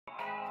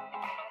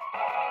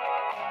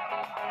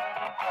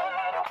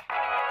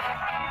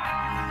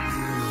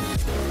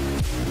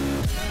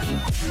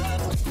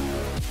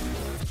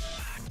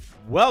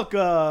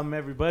Welcome,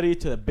 everybody,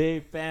 to the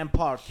Big Fan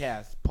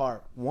Podcast,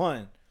 Part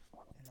 1.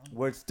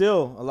 Where it's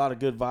still a lot of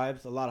good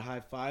vibes, a lot of high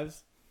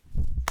fives.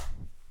 You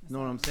know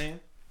what I'm saying?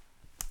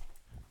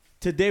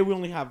 Today, we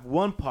only have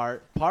one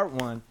part, Part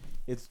 1.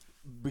 It's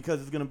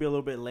because it's going to be a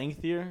little bit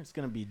lengthier. It's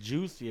going to be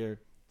juicier.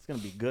 It's going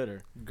to be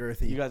gooder.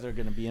 Girthy. You guys are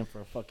going to be in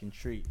for a fucking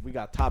treat. We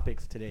got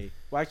topics today.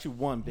 Well, actually,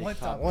 one big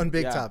topic. One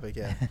big topic,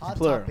 yeah. Hot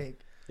Plural. Topic.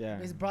 Yeah.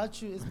 It's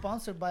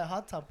sponsored by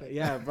Hot Topic.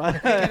 Yeah, bro.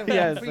 Get a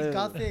yeah, free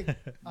gothic.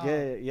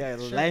 yeah,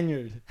 shirt.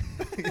 lanyard.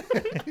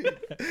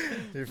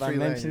 Your By free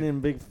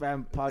mentioning Big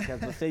Fan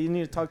Podcast, let's say you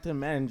need to talk to the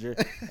manager,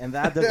 and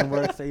that doesn't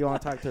work. Say you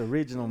want to talk to the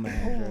regional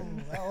manager.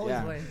 Oh, that always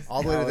Yeah. wins.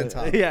 all the way to the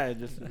top. Yeah,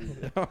 just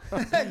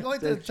Going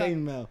to the top.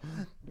 chainmail.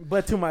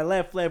 But to my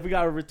left, we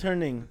got a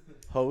returning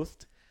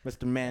host,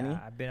 Mr. Manny. Yeah,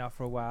 I've been out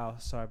for a while.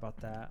 Sorry about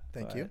that.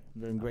 Thank but you.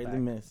 Been I'm greatly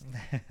back. missed.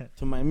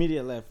 To my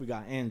immediate left, we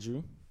got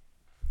Andrew.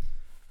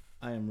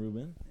 I am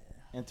Ruben.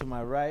 And to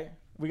my right,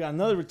 we got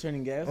another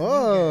returning guest,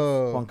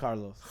 Oh, Juan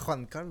Carlos.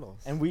 Juan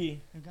Carlos. And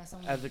we, You got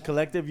something as a like that?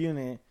 collective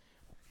unit,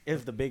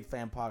 is the Big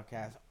Fan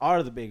Podcast,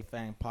 are the Big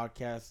Fan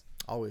Podcast.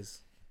 Always.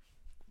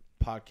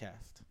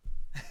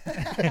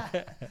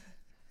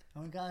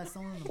 And we got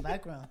someone in the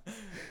background.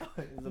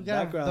 The We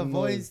got background the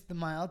noise. voice,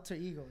 my alter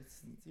ego.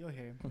 You'll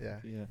hear him. Yeah.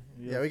 Yeah,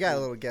 Yeah, we got a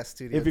little guest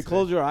studio. If you today.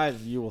 close your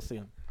eyes, you will see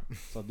him.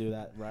 So do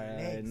that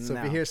right now. So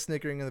if you hear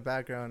snickering in the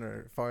background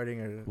or farting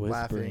or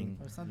laughing,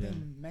 Or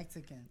something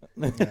Mexican.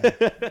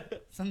 yeah.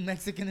 Some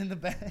Mexican in the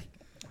back.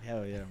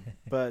 Hell yeah.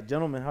 But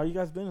gentlemen, how you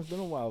guys been? It's been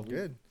a while.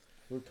 Good.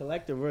 We're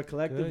collective. We're a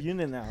collective Good.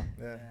 unit now.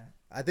 Yeah.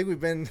 I think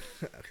we've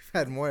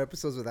had more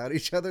episodes without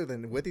each other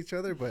than with each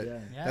other, but Yeah.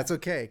 Yeah. that's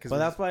okay. But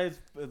that's why it's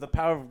the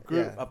power of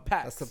group, Yeah, of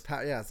packs. That's the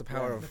it's the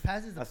power Yeah. The of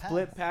pass is the A pass.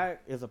 split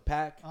pack is a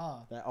pack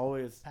Oh, that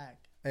always pack.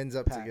 ends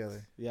up packs.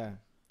 together. Yeah.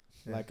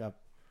 Yeah. Like a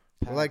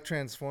We're pack. like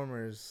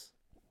Transformers,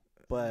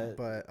 but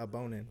a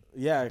bone-in.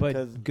 yeah,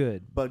 because But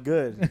good. but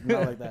good.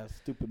 Not like that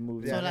stupid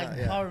movie. Yeah, So like no,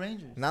 yeah. Power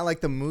Rangers. Not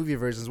like the movie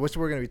versions, which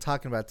we're going to be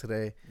talking about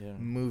today. Yeah.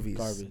 Movies.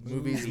 Garbage.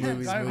 Movies, Yeah,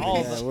 movies, garbage.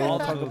 movies. Yeah, All we're gonna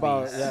the talk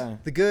about movies.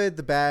 The good,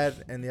 the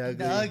bad, and the ugly.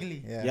 The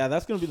ugly. yeah.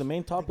 That's gonna be the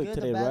main topic good,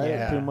 the today, bad, right?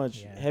 yeah. Pretty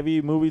much Yeah.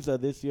 heavy movies of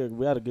this year.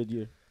 We had a good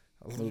year.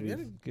 We had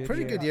a Good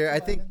pretty year. good year. I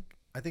think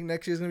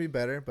next year's gonna be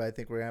better, but I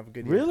think we're gonna have a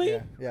good year. Really?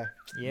 Yeah.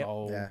 Yep.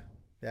 No.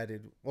 Yeah,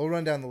 dude. We'll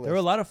run down the list. There were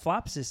a lot of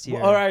flops this year.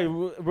 Well, all right,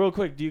 real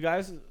quick. Do you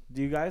guys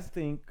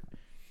think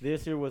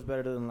this year was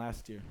better than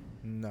last year?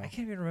 No. I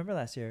can't even remember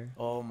last year.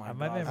 Oh my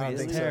My god, I don't memory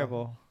think is so.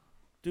 terrible.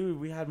 dude!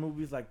 We had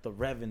movies like The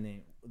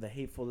Revenant, The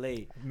Hateful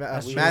Eight.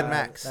 That's Mad true.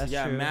 Max. That's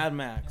yeah, true. Mad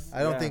Max.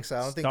 I don't Yeah. think so.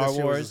 I don't think Star this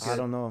year was Wars. as good. I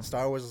don't know.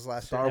 Star Wars was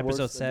last Star year. Wars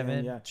Episode again,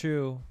 7. yeah.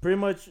 True. Pretty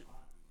much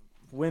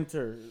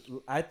winter.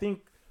 I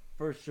think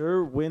for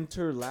sure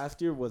winter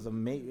last year was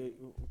amazing.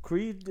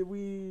 Creed, did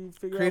we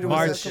figure Creed out was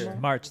when this that year. come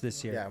out? March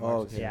this year. Yeah, Oh,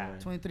 March. okay. Yeah.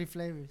 23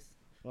 flavors.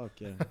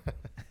 Fuck yeah.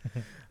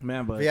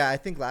 Man, but But yeah, I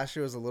think last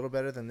year was a little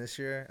better than this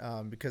year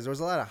because there was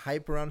a lot of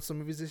hype around some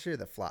movies this year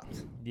that flopped.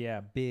 Yeah,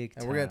 big.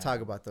 And we're going to time.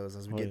 talk about those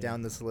as we Oh, get yeah.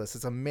 down this list.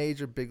 It's a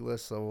major big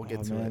list, so we'll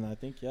get to man, it. I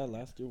think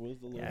last year was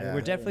the little Yeah, Yeah. we're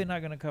definitely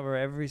not going to cover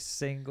every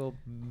single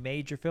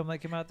major film that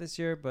came out this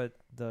year, but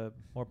the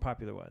more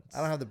popular ones. I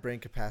don't have the brain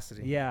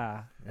capacity.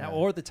 Yeah. Yeah.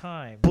 Or the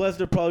time. Plus,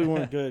 they probably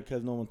weren't good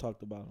because no one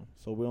talked about them.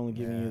 So we're only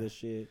giving Yeah. you the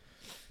shit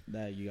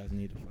that you guys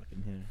need to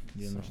fucking hear.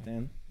 You So-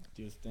 understand?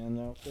 Do you understand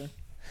out there?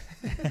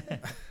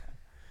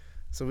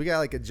 So we got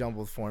like a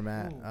jumbled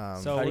format. Ooh. So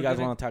How do we're you guys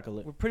gonna- want to tackle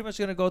it? We're pretty much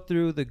going to go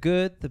through the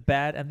good, the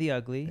bad, and the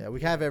ugly. yeah,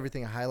 we have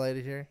everything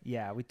highlighted here.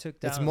 Yeah, we took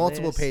down It's a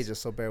multiple list. pages,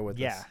 so bear with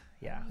Yeah, us.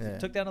 yeah. Yeah.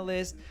 Took down a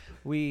list.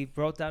 We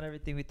wrote down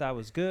everything we thought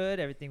was good,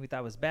 everything we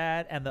thought was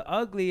bad, and the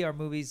ugly are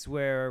movies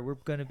where we're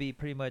going to be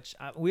pretty much.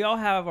 We all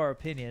have our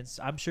opinions.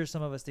 I'm sure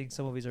some of us think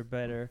some movies are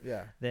better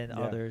Yeah. than Yeah.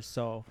 others.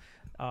 So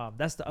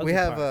that's the ugly We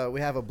have part. we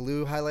have a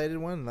blue highlighted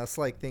one. And that's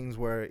like things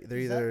where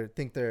they Is that- either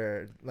think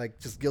they're like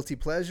just guilty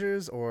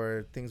pleasures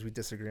or things we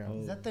disagree on. Oh.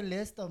 Is that the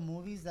list of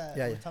movies that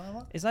Yeah, we're yeah. talking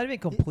about? It's not even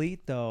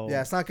complete though. Yeah,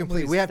 it's not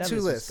complete. We have That two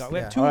list is lists. gone. We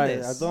have Yeah. two All right,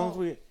 lists. as long as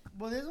we.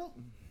 Well, there's one.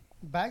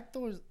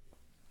 Backdoor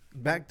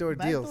Backdoor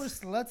deals.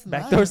 sluts.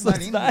 Backdoor Nine, not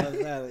Sluts in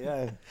Nine. there.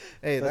 Yeah,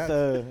 Hey, that's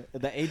the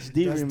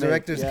HD that's remake.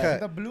 director's yeah. cut.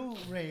 The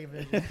Blu-ray.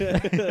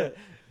 Baby.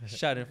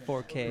 Shot in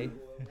 4K.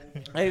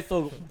 Hey,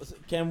 so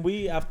can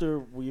we, after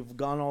we've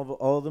gone over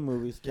all the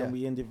movies, can Yeah.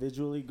 we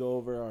individually go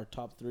over our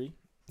top 3?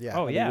 Yeah.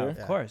 Oh yeah, year? of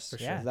Yeah, course. for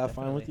sure. Yeah, Is that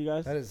fine with you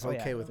guys? That is Oh,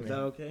 yeah. okay with Is me. that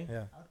okay?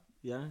 Yeah.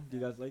 Yeah. Do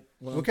you guys like?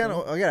 What kind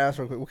of? I gotta ask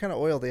real quick. What kind of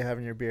oil do you have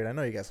in your beard? I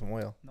know you got some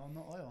oil. No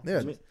oil.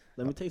 Yeah.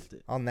 Let me taste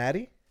it. All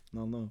natty.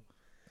 No.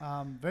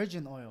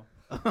 Virgin oil.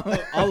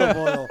 Olive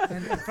oil.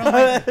 And from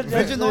my,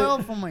 virgin oil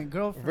from my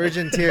girlfriend.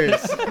 Virgin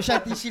tears. Which I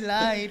think she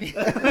lied.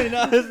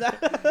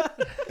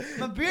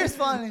 My beard's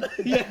falling.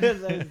 Yes.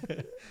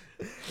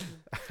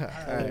 All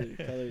right.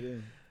 Colored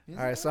in.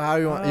 All right. So how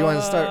you want? You want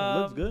to start?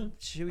 Looks good.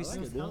 Should we? I like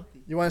s- it, dude.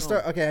 Healthy. You want to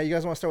start? Okay. You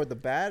guys want to start with the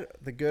bad,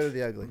 the good, or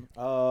the ugly?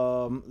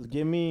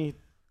 Give me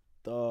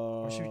the.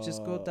 Or should we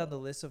just go down the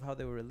list of how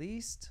they were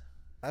released?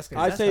 That's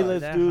gonna I be say not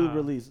let's that do hard.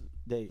 release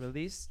date.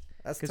 Released.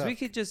 That's Because tough. we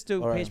could just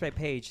do All right. page by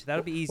page.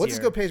 That'll be easier. We'll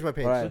just go page by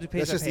page. All right. We'll do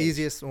page That's by just page. the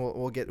easiest. And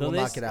The we'll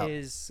knock list it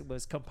out.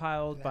 was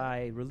compiled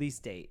by release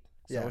date.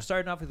 So Yeah. we're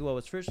starting off with what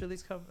was first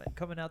release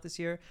coming out this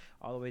year,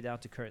 all the way down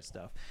to current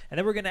stuff, and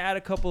then we're gonna add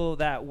a couple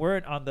that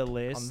weren't on the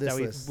list. On this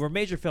that list. were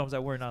major films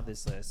that weren't on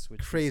this list, which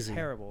Crazy. is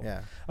terrible.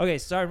 Yeah. Okay,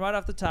 starting right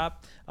off the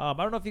top. I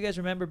don't know if you guys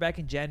remember back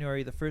in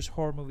January, the first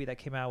horror movie that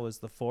came out was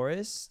The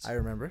Forest. I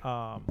remember.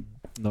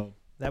 No.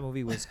 That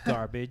movie was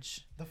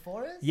garbage. The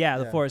Forest? Yeah,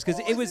 The Yeah. Forest,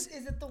 because Oh, it was.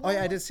 Is it the Oh one?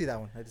 yeah, I did see that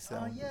one. I did see that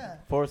Oh one. yeah.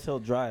 Forest Hill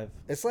Drive.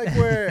 It's like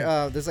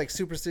where there's like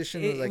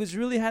superstition. It, like, it was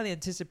really highly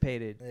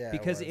anticipated Yeah, it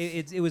because was.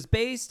 it was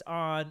based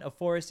on a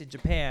forest in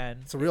Japan.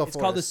 It's a real It's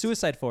called the forest.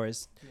 Suicide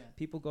Forest. Yeah.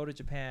 People go to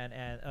Japan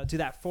and to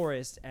that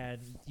forest, and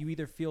you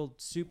either feel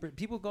super.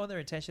 People go in there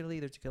intentionally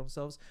either to kill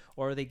themselves,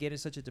 or they get in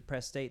such a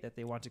depressed state that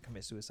they want to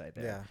commit suicide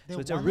there. Yeah. They So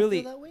it's a wanna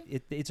really, feel that way?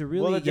 it's a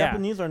really, Well, the yeah,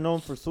 Japanese are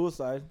known for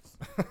suicide.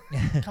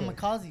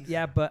 Kamikazes.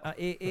 yeah, but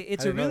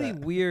it's I a didn't know really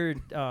that.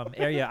 weird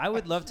area. I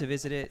would love to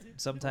visit it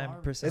sometime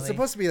personally. It's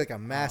supposed to be like a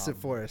massive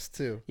forest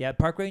too. Yeah,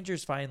 park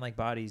rangers find like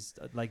bodies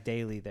like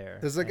daily there.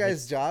 There's a And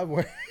guy's job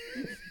where.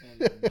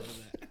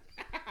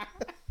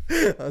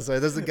 I'm sorry.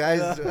 There's a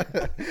guy's.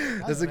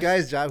 There's a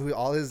guy's job who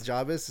all his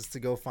job is to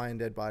go find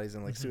dead bodies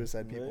and like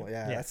suicide people. Really?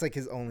 Yeah, Yeah. that's like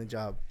his only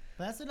job.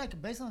 But that's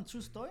like based on a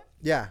true story?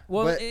 Yeah.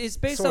 Well, but it's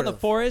based sort on the of.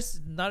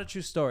 forest, not a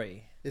true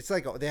story. It's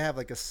like they have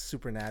like a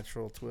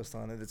supernatural twist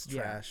on it. It's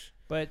Yeah. trash.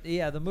 But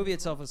yeah, the movie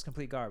itself was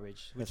complete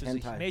garbage, which It's was a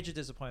hentai. major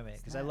disappointment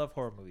because I love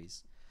horror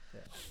movies.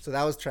 So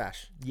that was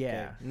trash.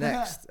 Yeah,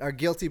 Next, our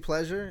guilty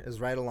pleasure is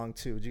Ride Along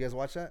 2. Did you guys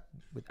watch that?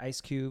 with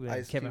Ice Cube and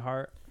Ice Kevin Cube.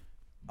 Hart.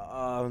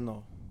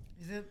 No.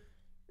 Is it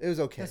It was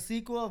okay. the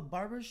sequel of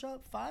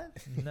Barbershop 5?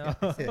 No.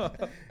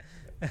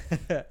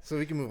 So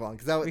we can move on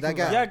because that, We that can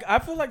guy. Yeah, I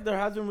feel like there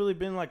hasn't really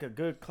been like a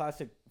good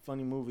classic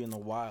funny movie in a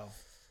while.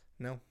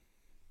 No,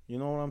 You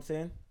know what I'm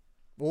saying?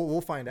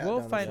 we'll find out. We'll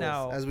down the find list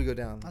out. as we go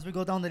down. As we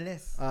go down the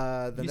list.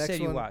 The You next said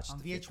you one. watched On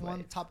The Fifth VH1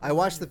 Wave. top. I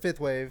watched the 100. Fifth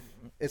Wave.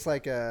 It's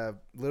like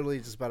literally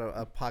just about an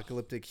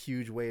apocalyptic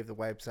huge wave that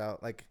wipes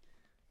out like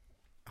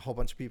a whole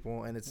bunch of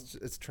people, and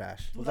it's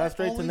trash. Dude, Was that I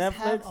straight to always have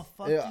Netflix? a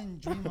fucking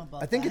dream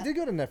about I think it that. did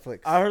go to Netflix.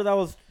 I heard that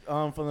was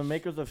from the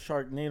makers of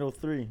Sharknado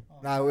 3.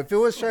 Now, if it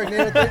was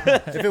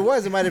Sharknado, if it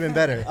was, it might have been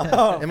better.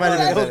 It might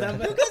have been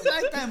better. You guys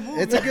like that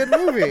movie? It's a good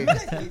movie.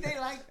 They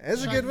like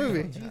It's a good Sharknado,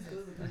 movie. Jesus.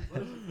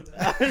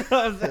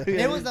 There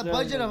There was a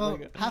budget of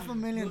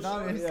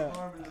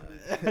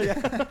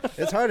 $500,000.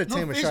 It's hard to No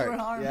tame a fish were shark.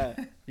 harmed.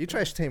 Yeah. You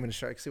try taming a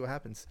shark, see what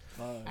happens.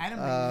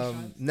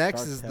 Animated Next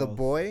Shark is The Tales.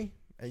 Boy.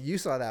 You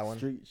saw that one.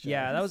 Street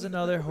Yeah, that was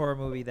another horror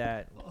movie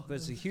that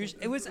was a huge.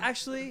 It was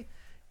actually,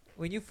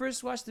 when you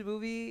first watch the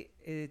movie,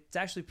 it's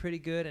actually pretty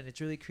good and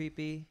it's really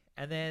creepy.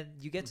 And then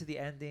you get to the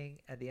ending,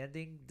 and the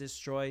ending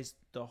destroys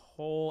the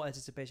whole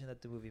anticipation that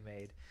the movie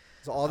made.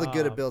 So all the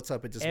good it Um, built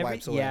up, it just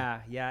wipes away.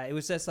 Yeah. It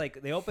was just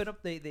like they open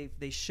up,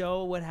 they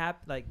show what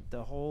happened, like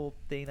the whole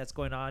thing that's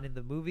going on in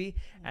the movie,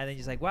 and then you're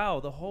just like, wow,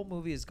 the whole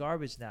movie is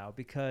garbage now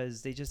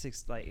because they just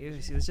like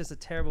it was just a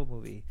terrible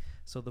movie.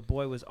 So The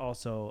Boy was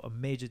also a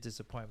major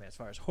disappointment as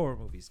far as horror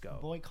movies go.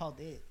 Boy called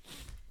it.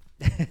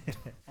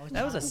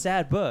 That was a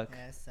sad book.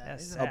 Yeah, it's sad.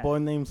 That's It's sad. A boy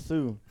named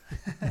Sue.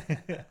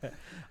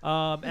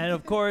 And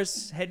of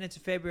course, heading into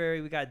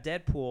February, we got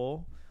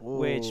Deadpool,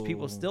 which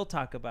people Ooh. still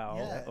talk about.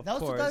 Yeah, of that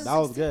was course. 2000 That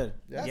was good.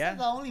 That's Yeah.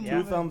 the only Yeah. Two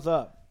movie thumbs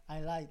up.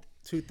 I liked.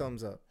 2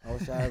 thumbs up. I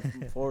wish I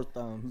had 4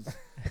 thumbs.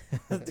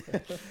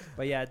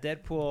 But yeah,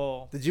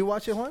 Deadpool. Did you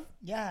watch it, Juan?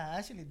 Yeah, I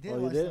actually did Oh,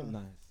 you watch did? them.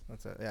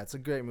 Nice. Yeah, it's a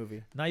great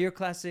movie. Now your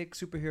classic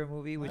superhero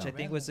movie, which Ryan I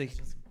think Reynolds was a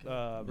just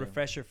good.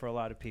 refresher for a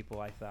lot of people.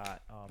 I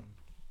thought.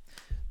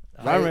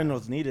 Ryan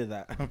Reynolds needed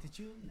that. Did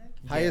you, Nick?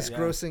 Highest yeah.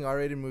 grossing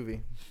R-rated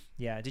movie.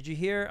 Yeah. Did you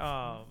hear? You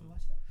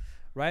watch that?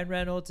 Ryan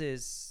Reynolds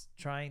is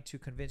trying to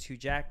convince Hugh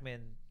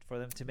Jackman for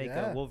them to make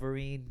Yeah. a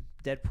Wolverine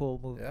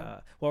Deadpool movie. Yeah.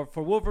 Well,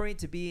 for Wolverine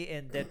to be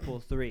in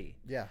Deadpool 3,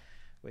 Yeah,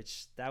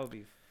 which that would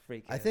be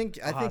freaking. I think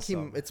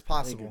awesome. it's I think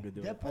possible. you could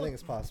do it. Deadpool? I think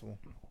it's possible.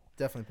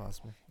 Definitely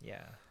possible.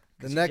 Yeah.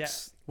 The 'Cause Hugh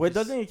next, Wait,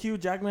 doesn't Hugh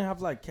Jackman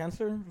have like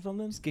cancer or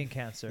something? skin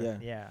cancer. Yeah.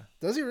 Yeah.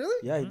 does he really?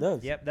 Yeah, he Mhm.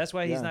 does. Yep. That's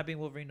why he's Yeah. not being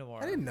Wolverine no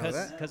more. I didn't know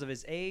that. Because of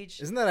his age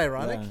Isn't that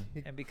ironic?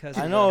 and because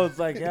I of know. the- It's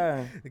like,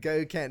 yeah. The guy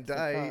who can't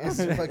die is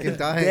fucking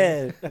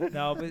dying. Dead.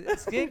 No, but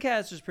skin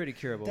cancer is pretty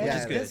curable, which Yeah,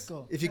 is it good. is.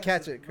 Disco. If you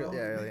catch it,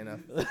 early enough.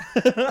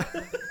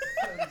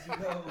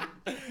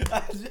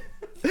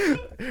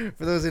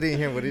 For those who didn't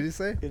hear, what did he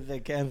say? It's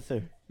like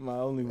cancer. My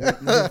only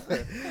weakness.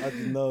 I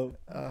just know.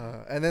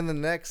 And then the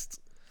next,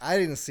 I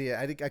didn't see it.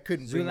 I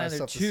couldn't bring Zoolander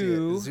myself 2.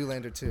 to see it.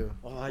 Zoolander 2.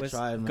 Oh, I Was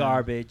tried, man.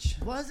 garbage.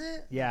 Was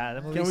it? Yeah,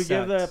 that movie Can we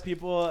give the sucked.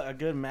 people a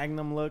good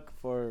Magnum look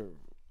for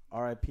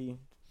R.I.P.?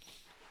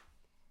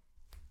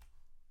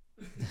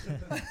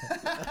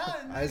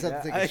 I just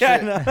have to take a Yeah, shit.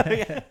 I know.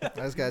 Yeah.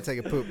 I just gotta take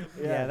a poop.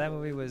 Yeah, that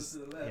movie was.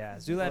 Yeah,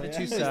 Zoolander Oh,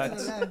 2 yeah.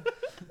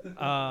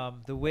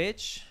 sucked. The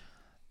Witch,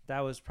 that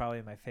was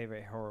probably my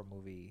favorite horror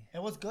movie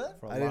It was good.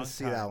 for a I didn't long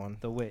see time. that one.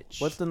 The Witch.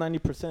 What's the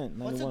 90%?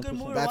 What's a good 91%?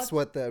 movie?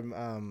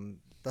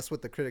 That's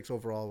what the critics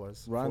overall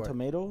was. Rotten for it.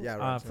 Tomato? Yeah, on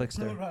Rotten Tomatoes.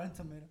 Flickster? Rotten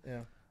Tomato.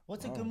 Yeah.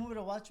 What's a Oh. good movie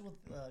to watch with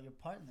your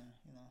partner?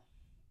 You know.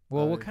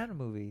 Well, what kind of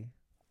movie?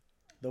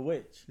 The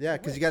Witch. Yeah,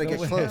 because you got to The get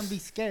Witch. Don't close. be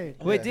scared.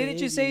 Wait, Yeah.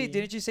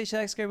 didn't you say she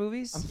likes scary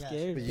movies? I'm Yeah.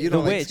 scared. But you The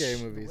don't like Witch. scary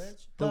The movies.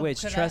 Witch? The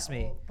Witch, could trust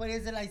me. But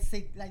is it like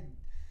say like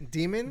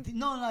Demon?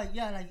 no like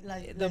yeah like The-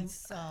 like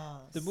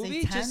the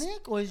movie satanic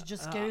just- or is it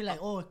just scary like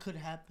oh it could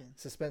happen?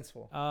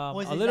 Suspenseful.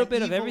 Or is A it, little like,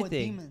 bit of evil with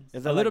everything. demons?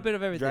 Is A it little like bit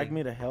of everything. Drag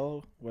Me to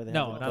Hell, where they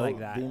No, have the not like goat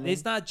that. demon?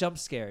 It's not jump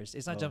scares.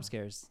 It's not Oh. jump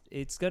scares.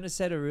 It's gonna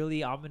set a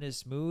really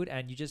ominous mood,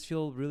 and you just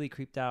feel really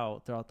creeped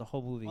out throughout the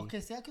whole movie. Okay,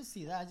 see I could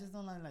see that. I just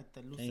don't like the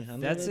Ain't Lucifer. handle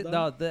That's it, it.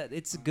 dog? No,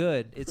 it's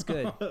good. It's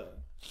good.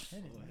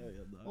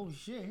 Oh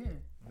shit!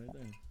 Here. Right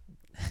there.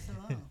 So,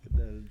 Get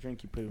that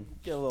drinky poo.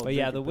 Get a little But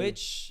yeah, drinky The poo.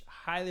 Witch,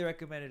 highly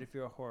recommended if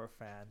you're a horror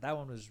fan. That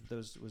one was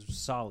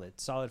solid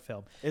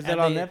film. Is And it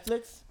on they-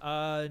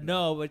 Netflix?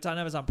 No, but it's on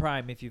Amazon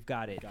Prime if you've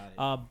got it. Got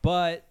it.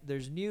 But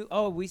there's new.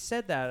 Oh, we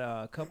said that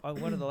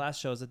on one of the last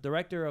shows. The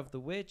director of The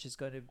Witch is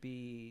going to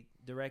be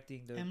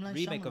directing the M. Night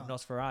remake of Shyamalan.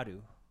 Nosferatu.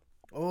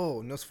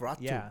 Oh, Nosferatu.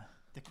 Yeah.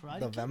 the Karate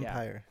The Kid?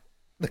 vampire.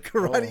 The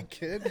Karate Oh.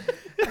 Kid.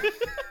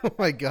 Oh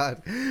my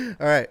god.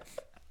 All right.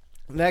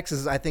 Next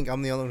is I think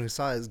I'm the only one who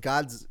saw it, is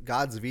Gods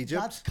of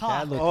Egypt. God's cock.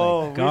 That looked Oh,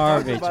 we like talked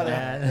garbage, about it.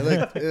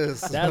 man.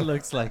 That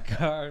looks like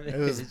garbage. it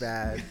was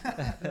bad.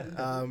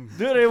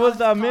 Dude, it was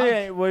the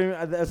minute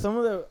when some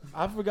of the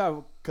I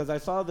forgot because I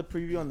saw the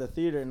preview on the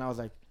theater and I was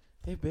like,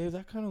 "Hey, babe,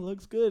 that kind of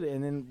looks good."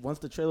 And then once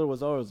the trailer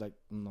was over, I was like,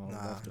 "No,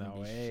 Nah, that's gonna no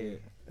be way.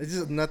 shit." It's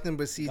just nothing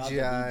but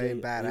CGI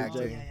and bad Oh,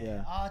 acting.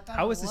 Yeah. Oh, I thought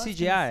How it was the gonna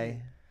CGI? see.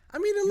 I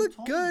mean, it You looked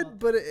told me good, about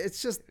but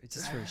it's just It's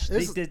just for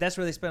This- that's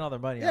where they spent all their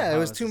money. on. yeah, How it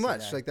was to too see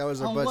much. that. Like that was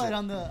their On budget. what?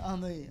 On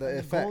the gold?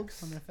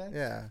 effects. On the effects?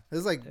 Yeah, it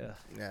was like Ugh.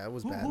 yeah, it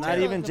was Who- bad. who Not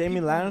the- even the Jamie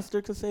people-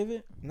 Lannister could save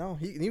it. No,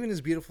 even his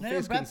beautiful Not face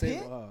even Brad couldn't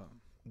save Pitt? it.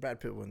 Brad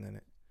Pitt wasn't in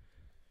it.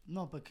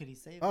 No, but could he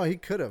save Oh, it? he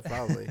could have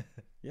probably.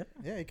 Yeah.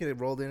 Yeah, he could have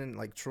rolled in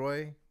like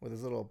Troy with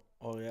his little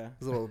Yeah.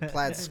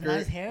 plaid With his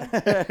nice skirt.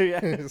 hair?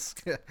 yeah.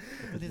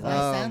 With his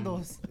nice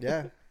sandals?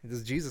 Yeah,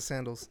 his Jesus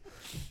sandals.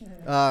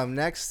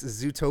 Next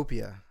is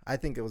Zootopia. I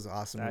think it was an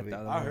awesome I movie.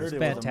 thought I that heard was it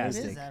was What is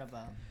fantastic. that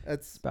about?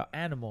 It's It's about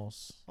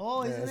animals.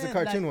 Oh, yeah, isn't it's it a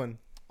cartoon like, one.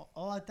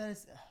 Oh, I thought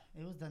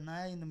it was the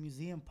Night in the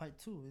Museum Part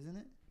 2, isn't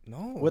it?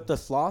 No, With the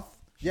sloth.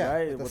 Yeah, Right?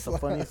 with the With the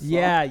sloth. funny sloth.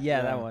 Yeah,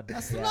 Yeah. that one.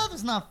 That's Yeah. not,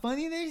 it's not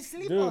funny. They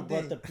sleep all Dude,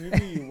 day. but the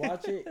preview you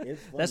watch it,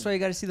 it's funny. That's why you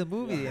got to see the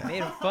movie. It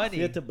made it funny.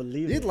 You have to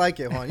believe you'd it. like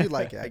it, Juan. You'd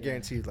like it. I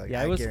guarantee you'd like it.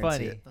 Yeah, I it was guarantee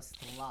funny. it. The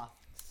sloth.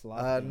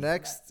 Sloth.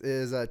 Next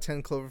is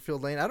 10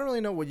 Cloverfield Lane. I don't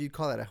really know what you'd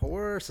call that. A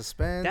horror,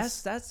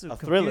 suspense. That's a A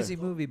thriller. confusing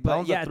movie, That but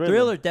one's a yeah, thriller.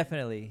 thriller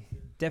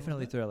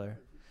definitely thriller.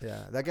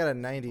 Yeah, that got a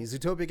 90.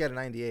 Zootopia got a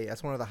 98.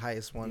 That's one of the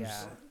highest ones.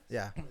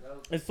 Yeah. Yeah.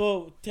 And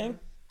so 10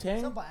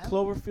 Something about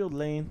Cloverfield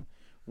Lane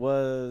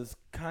was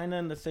kind of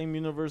in the same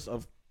universe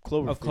of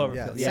Cloverfield. Of Cloverfield.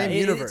 Yeah, Yeah, same it's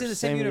universe. in the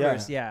same Same-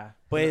 universe. Yeah.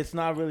 But it's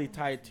not really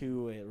tied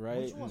to it,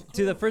 right? Which one's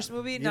To the Cloverfield? first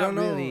movie, You not don't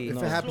know really. if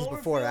No. it happens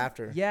before or Cloverfield?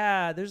 after.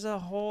 Yeah, there's a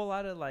whole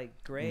lot of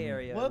like gray Mhm.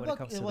 area What when it about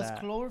comes it to was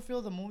that.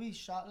 Cloverfield the movie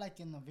shot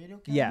like in the video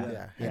camera? Yeah.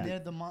 Yeah. And Yeah.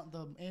 they're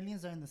the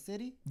aliens are in the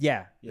city?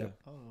 Yeah. Yeah.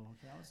 Oh,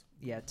 okay. That was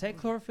Yeah, 10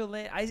 Cloverfield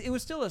Lane. It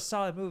was still a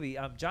solid movie.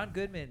 John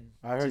Goodman.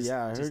 I heard, just,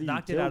 I heard just he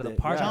knocked it out of killed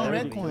the park. Yeah, John I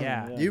heard he Redcorn. killed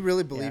Yeah. him, You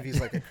really believe Yeah.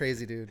 he's like a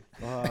crazy dude.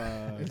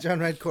 Uh, John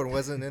Redcorn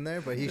wasn't in there,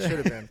 but he should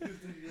have been.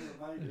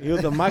 he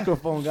was the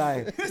microphone guy.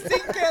 He was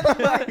taking care of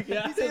the He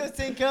said he was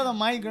taking care of the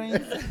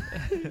migraines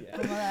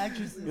from the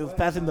actresses. He was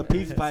passing the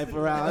peace pipe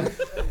around.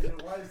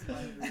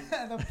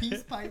 The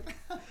peace pipe.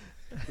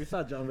 We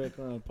saw John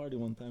Redcorn at a party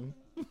one time.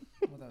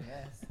 With a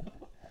vest.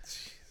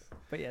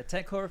 But yeah,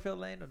 10 Cloverfield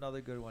Lane,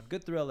 another good one.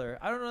 Good thriller.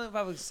 I don't know if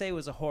I would say it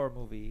was a horror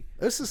movie.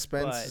 It's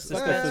suspense. But it's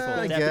suspenseful.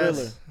 I Definitely.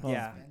 guess. Thriller.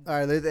 Yeah. All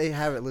right, they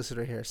have it listed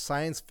right here.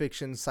 Science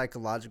fiction,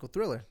 psychological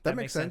thriller. That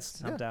makes sense.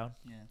 I'm Yeah. down.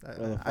 Yeah.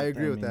 Whatever the I fuck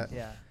agree that with that.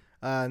 means.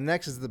 Yeah.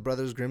 Next is the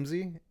Brothers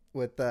Grimsey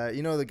with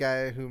you know the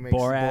guy who makes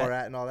Borat.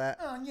 Borat and all that.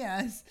 Oh,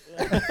 yes.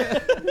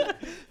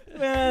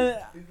 Man,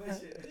 I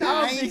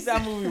don't think Nice.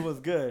 that movie was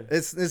good.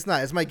 It's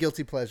not. It's my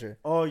guilty pleasure.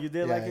 Oh, you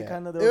did Yeah, like yeah. it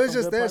kind of? It was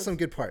just there's some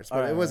good parts, but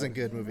Alright, it wasn't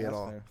alright. a good movie at That's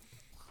all. fair.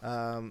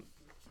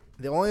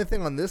 The only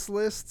thing on this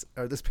list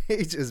or this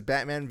page is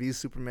Batman v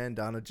Superman: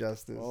 Dawn of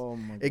Justice. Oh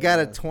my god. It got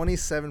a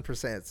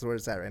 27%. That's where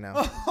it's at right now.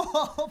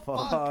 Oh,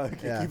 fuck.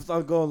 Fuck. Yeah. It keeps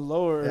on going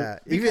lower. Yeah,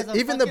 Because of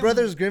even the fucking-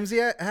 Brothers Grimsey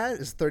had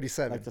is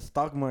 37. Like the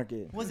stock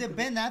market. Was it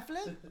Ben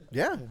Affleck?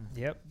 Yeah,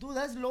 Yep. Dude,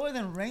 that's lower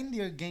than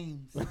Reindeer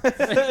Games.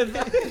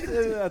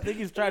 I think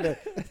he's trying to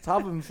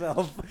top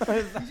himself.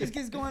 He just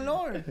keeps going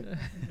lower.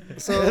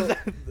 so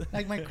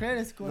Like my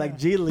credit score. like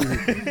G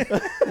League.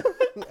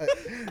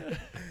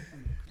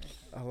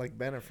 I like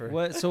Bennifer.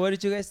 What? So what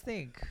did you guys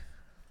think?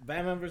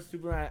 Batman vs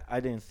Superman. I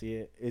didn't see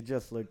it. It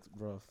just looked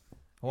rough.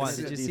 Juan, It's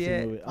did a you see decent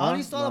it? movie. I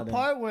only Huh? saw Not the in.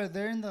 part where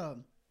they're in the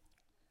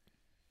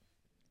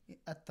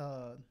at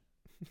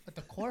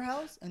the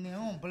courthouse and then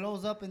everyone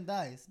blows up and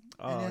dies.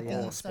 Oh, and then yeah.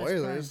 everyone Oh, starts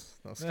spoilers.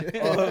 No, just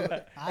kidding.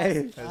 I, Hey.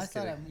 I Just saw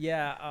kidding. that.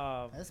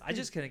 Yeah, That's I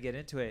just couldn't get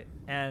into it,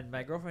 and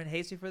my girlfriend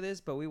hates me for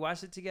this, but we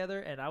watched it together,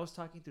 and I was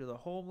talking through the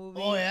whole movie.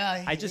 Oh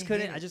yeah, I just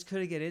couldn't. hate I it. just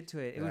couldn't get into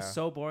it. It was Yeah.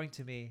 so boring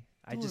to me.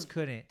 I just Dude,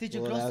 couldn't. Did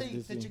your Well, girl that's say?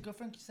 just Did me. your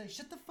girlfriend say,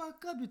 "Shut the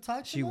fuck up"? You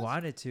talk. She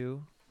wanted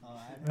to. Oh,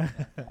 I know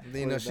that.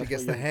 You know, she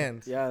gets the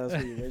hand. Yeah, that's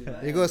what you raise it.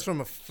 It goes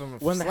from a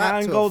When the slap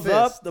hand to goes a fist.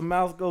 up, the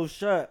mouth goes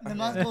shut. The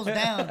mouth goes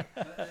down.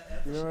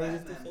 You know what I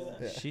used to say?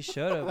 Yeah. She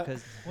should have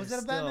because Was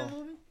it a Batman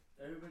movie?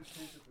 Everybody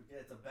tends to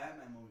forget it's a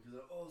Batman movie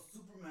because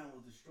Superman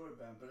will destroy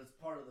Batman, but it's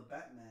part of the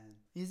Batman.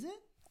 Is it?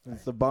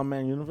 It's the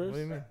Batman universe. What do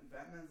you mean?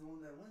 Batman's the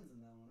one that wins in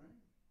that one,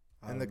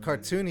 right? In the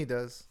cartoon, he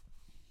does,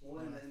 Well,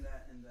 in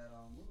that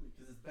movie,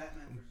 because it's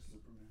Batman versus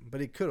Superman.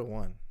 but he could have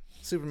won.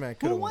 Superman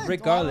could Who have won. won?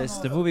 regardless, Oh,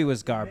 I the don't know. movie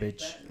was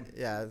garbage.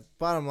 Yeah,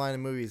 bottom line, the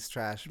movie's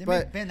trash. They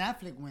But made Ben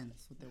Affleck win.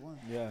 That's what they won.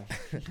 Yeah,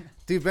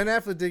 dude, Ben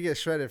Affleck did get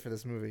shredded for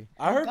this movie.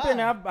 I heard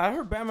God. I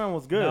heard Batman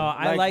was good. No,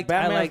 I liked-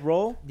 Batman's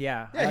role.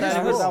 Yeah, Yeah, I his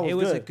thought role it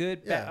was a was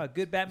good, Yeah. a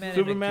good Batman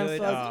Superman and a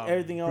good sucks.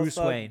 Everything else Bruce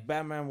sucked. Wayne.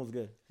 Batman was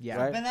good. Yeah,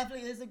 Right? Ben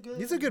Affleck is a good.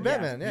 He's a good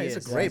Batman. Yeah, he he's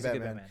is. a great He's a good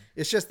Batman. Batman.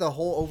 It's just the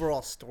whole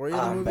overall story of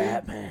the movie.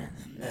 Batman.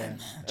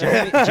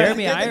 Yeah.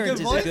 Jeremy Get the Irons good is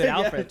a voice. good Yeah.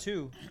 Alfred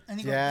too. And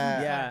he goes,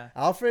 Yeah. Yeah.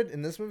 Alfred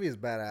in this movie is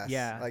badass.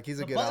 Yeah. Like he's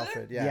a The good butler?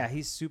 Alfred. Yeah. Yeah.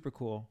 He's super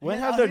cool. When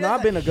Yeah, has oh, there he not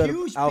has been a a good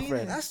huge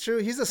Alfred? penis. That's true.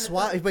 He's a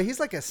suave, but he's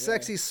like a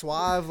sexy,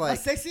 suave, A like.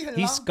 sexy He's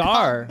long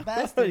Scar. cock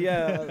bastard.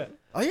 Yeah.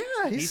 Oh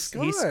yeah, he's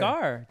Scar. He's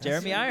Scar.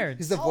 Jeremy Irons.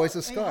 He's the voice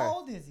of Hey, Scar. How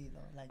old is he though?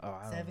 Like Oh,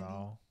 I don't 70?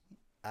 know.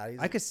 He's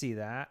I could see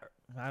that.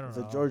 I don't Is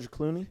know. it George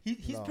Clooney?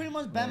 He's No. pretty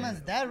much Batman's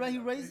dad, right? He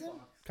raised him.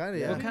 kind of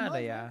Yeah. yeah, Well, Pretty kinda,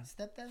 much, yeah. right?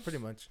 Stepdad. pretty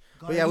much.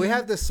 But yeah, we Guardian.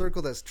 have this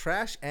circle that's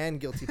trash and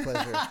guilty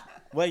pleasure.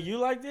 Wait, you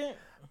liked it?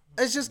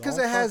 It's just because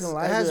Don't it has fucking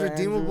lie to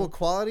redeemable Andrew.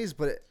 qualities,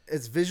 but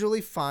it's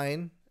visually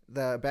fine.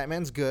 The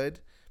Batman's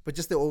good, but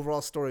just the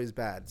overall story is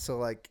bad. So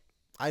like,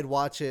 I'd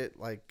watch it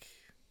like,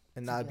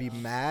 and not be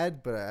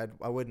mad, but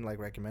I wouldn't like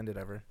recommend it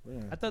ever.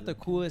 I thought the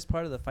coolest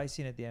part of the fight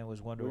scene at the end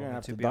was Wonder We're gonna Woman.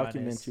 have To to be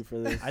document honest, you for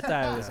this. I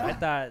thought it was. I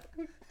thought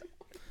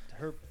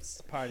her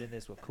part in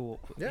this was cool.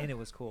 Yeah. And it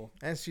was cool.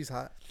 And she's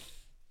hot.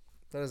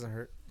 That doesn't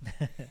hurt.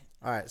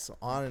 All right, so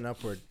on and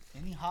upward.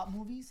 Any hot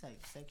movies, like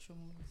sexual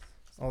movies?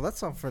 Oh,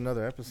 that's on for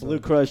another episode. Blue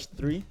Crush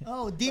 3.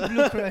 Oh, Deep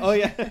Blue Crush. Oh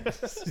yeah.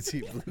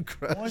 Deep Blue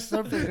Crush. More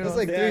Surfer There's Girls.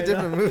 like Yeah, three yeah.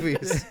 different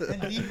movies.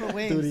 And Deeper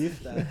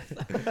Waves.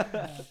 Let's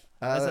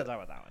not talk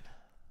about that one.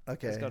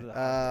 Okay. Let's go to the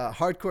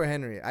Hardcore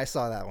Henry. I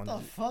saw that one. What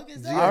the fuck is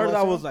Did that? you I guys heard watch that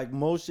that was like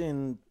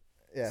motion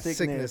Yeah,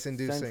 sickness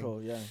inducing.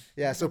 central. Yeah.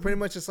 Yeah, so pretty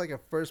much it's like a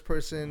first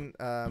person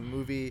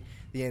movie,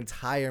 the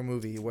entire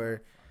movie,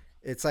 where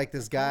it's like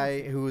this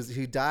guy who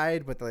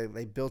died, but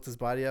they built his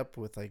body up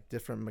with like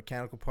different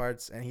mechanical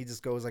parts, and he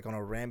just goes like on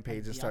a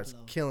rampage and starts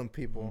Diablo. killing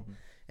people. Mhm.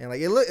 And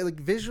like it look like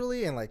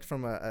visually and like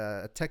from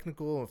a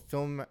technical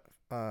film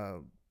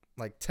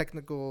like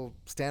technical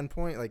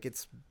standpoint, like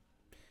it's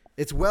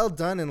well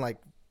done, and like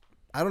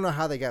I don't know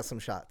how they got some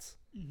shots.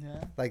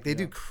 Yeah. Like they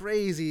do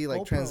crazy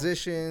like GoPro.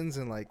 transitions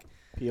and like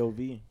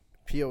POV.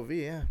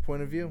 POV, yeah,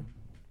 point of view.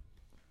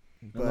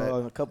 I But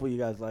know a couple of you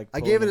guys like.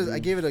 I gave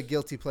it a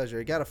guilty pleasure.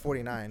 It got a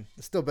 49.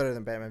 It's still better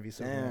than Batman v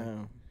Superman.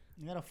 Damn.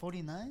 You got a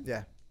 49?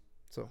 Yeah,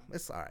 so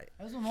it's all right.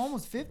 That's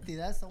almost 50.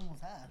 That's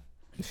almost half.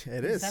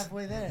 It It's is.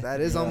 halfway there.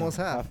 That is Yeah, almost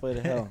half. Halfway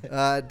to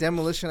hell.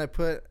 Demolition I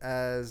put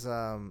as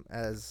one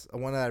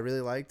that I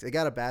really liked. It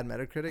got a bad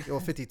Metacritic. Well,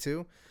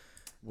 52.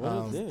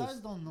 What is this? Stars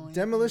don't know anything,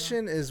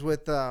 Demolition is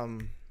with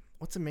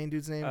what's the main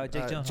dude's name?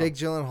 Jake Gyllenhaal. Jake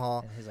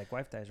Gyllenhaal. And his like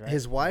wife dies, right?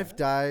 His wife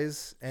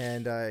dies,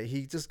 and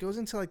he just goes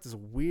into like this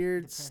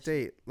weird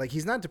state. Like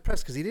he's not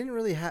depressed because he didn't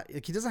really have.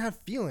 Like he doesn't have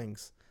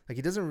feelings. Like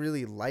he doesn't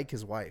really like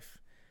his wife,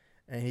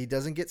 and he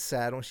doesn't get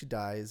sad when she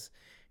dies.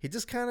 He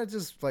just kind of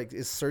just like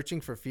is searching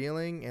for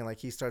feeling, and like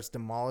he starts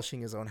demolishing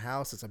his own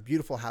house. It's a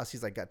beautiful house.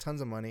 He's like got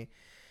tons of money,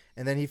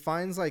 and then he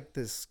finds like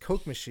this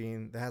Coke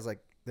machine that has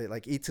that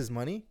like eats his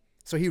money.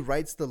 So he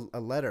writes a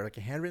letter, like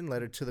a handwritten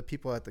letter to the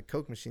people at the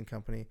Coke machine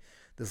company.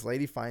 This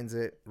lady finds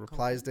it,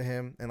 replies to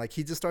him, and like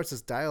he just starts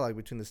this dialogue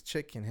between this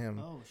chick and him,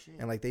 Oh, shit.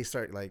 and like they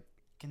start like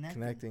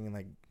Connecting. and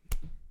like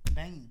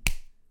Banging.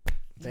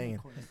 banging.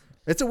 Of course.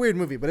 It's a weird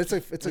movie, but it's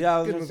a Yeah, I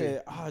was good gonna movie.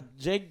 say,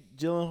 Jake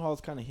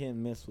Gyllenhaal's kind of hit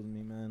and miss with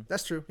me, man.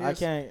 That's true. He I is.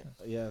 can't.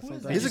 Yeah, Who is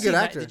sometimes. that? He's a Did you good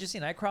see actor. Did you see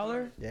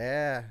Nightcrawler?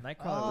 Yeah.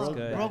 Nightcrawler was Oh,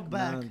 good. Brokeback.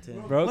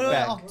 Mountain. Broke What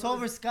back. about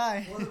October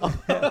Sky?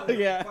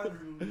 Yeah.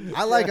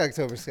 I like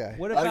October Sky.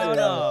 What I like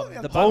about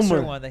that. the boxer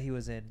Homer. one that he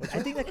was in?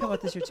 I think that came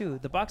out this year too.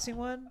 The boxing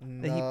one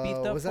that he No,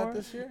 beefed up was for. that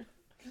this year?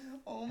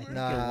 Oh, my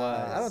Nah,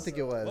 was. I don't think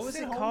it was. What was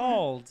it Homer?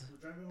 called?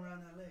 Driving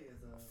around LA is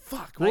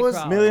Fuck. What was?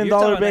 Nightcrawler. Million You're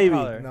talking Dollar about Baby?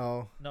 Nightcrawler.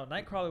 No. No,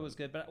 Nightcrawler was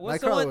good. But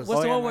what's Nightcrawler the one? was- What's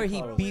Oh, the yeah, one where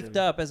he Nightcrawler was beefed good.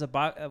 up as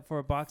for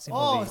a boxing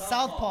Oh, movie?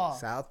 Southpaw.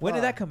 South. When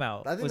did that come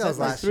out? I think that was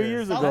Like last 3 year.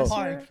 years South ago.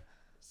 Park.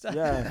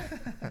 Yeah.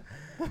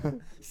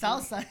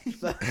 Southside.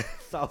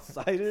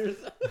 Southsiders.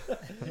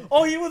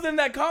 Oh, he was in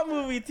that cop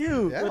movie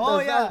too. Yeah. With Oh,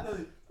 the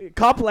yeah.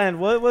 Copland.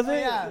 What was Oh, it?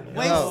 yeah.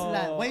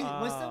 Wasteland. Wait,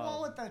 what's the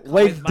one with the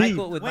Waist with deep.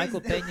 Michael Waist Michael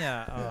deep.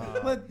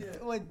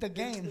 Peña. with the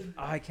game?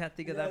 I can't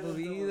think of that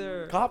movie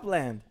either.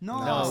 Copland.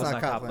 No. No, it's it's not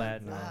not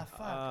Copland. Copland.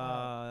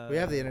 Ah, fuck. We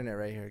have the internet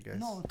right here, guys.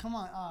 No, come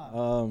on.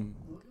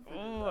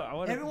 Oh, I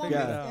want to Everyone,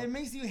 figure it Yeah. out. it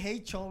makes you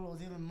hate cholos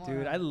even more.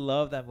 Dude, I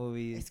love that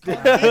movie. It's called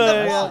End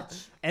of Watch.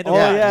 End Oh, of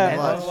Watch. yeah. End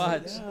of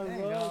Watch. Watch. There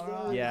you go,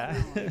 bro.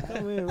 Yeah.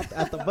 Come in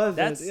at the buzzer.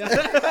 That's-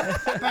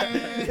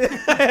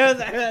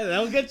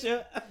 That'll get you.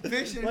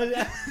 Fiction.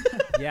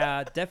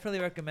 Yeah, definitely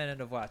recommended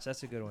to watch.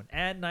 That's a good one.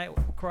 And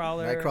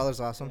Nightcrawler. Nightcrawler's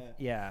awesome.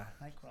 Yeah.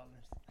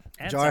 Nightcrawlers.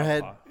 And Jarhead.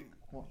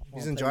 Southpaw.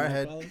 He's in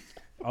Jarhead.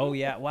 Oh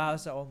yeah. Wow,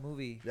 that's an old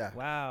movie. Yeah.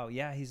 Wow.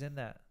 Yeah, he's in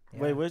that. Yeah.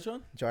 Wait, which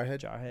one? Jarhead.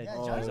 Jarhead. Yeah,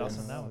 Oh, Jarhead he's was-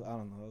 also in that one. I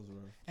don't know. That was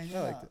rough. And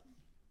I liked it.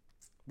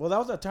 Well, that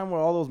was that time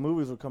where all those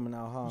movies were coming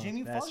out, huh?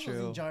 Jamie That's Foxx was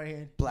in true.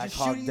 Jarhead. Black just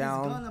Hawk shooting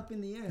Down. his gun up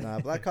in the air. Nah,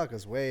 Black Hawk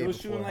was way He was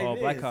before. shooting like Oh,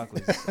 Black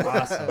this. Hawk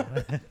was awesome.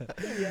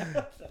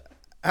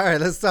 All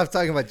right, let's stop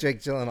talking about Jake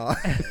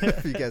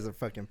Gyllenhaal. You guys are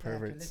fucking Yeah, okay,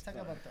 perverts. let's talk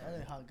about the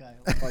other hot guy.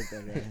 Fuck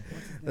that guy.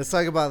 Let's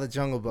talk about The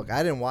Jungle Book.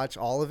 I didn't watch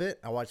all of it.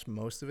 I watched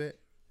most of it.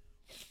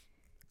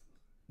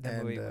 That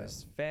And, movie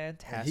was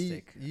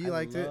fantastic. you I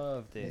liked it?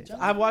 loved it.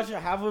 Jungle I watched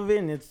half of it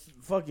and it's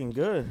fucking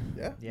good.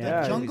 Yeah.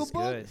 Yeah, The it Jungle was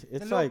Book? good. The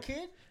It's little like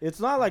kid? it's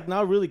not like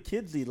not really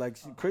kidsy. Like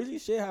crazy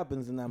shit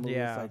happens in that movie.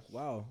 Yeah. It's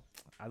like wow.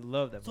 I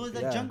love that So is movie.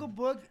 the Yeah. Jungle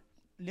Book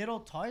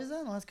Little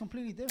Tarzan? Or that's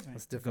completely different.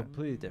 It's different.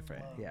 Completely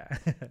different. Wow. Yeah.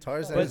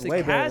 Tarzan But is the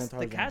way better cast, than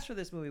the Tarzan. cast for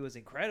this movie was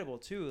incredible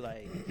too.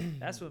 Like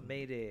that's what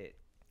made it.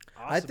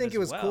 Awesome I think as it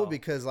was cool well.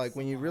 because, like,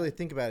 when you really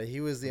think about it, he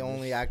was the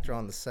only actor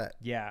on the set.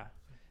 Yeah.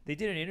 They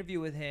did an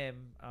interview with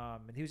him,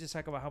 and he was just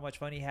talking about how much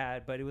fun he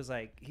had. But it was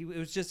like it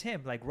was just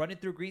him, like running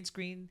through green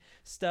screen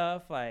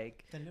stuff.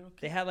 Like The little kid.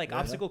 they had like Yeah.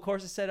 obstacle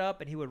courses set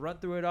up, and he would run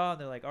through it all.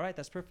 And they're like, "All right,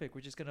 that's perfect.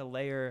 We're just gonna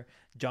layer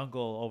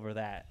jungle over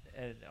that."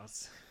 And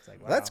it's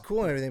like, wow. That's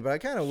cool and everything, but I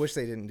kind of wish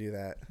they didn't do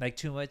that. Like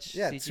too much.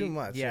 Yeah, CG? too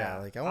much, yeah,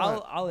 like, I I'll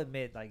want- I'll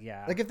admit, like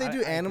yeah. Like, if they do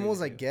I agree animals,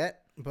 with I you.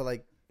 get, but,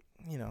 like,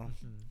 you know.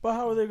 But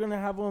how are they gonna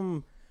have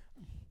them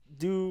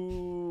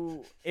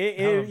do it?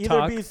 Have 'em It either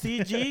talk. be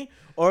CG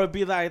or it'd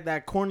be like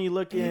that corny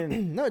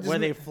looking No, just where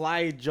ma- they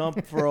fly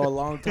jump for a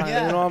long time.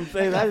 Yeah. You know what I'm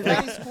saying? Like a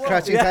That's flying squirrel.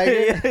 Crouching yeah, Tiger?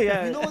 yeah,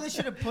 yeah. You know what they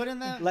should have put in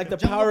that? Like the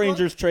Jungle Power Book?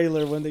 Rangers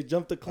trailer when they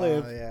jumped the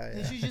cliff. Yeah, They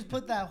yeah. should just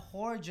put that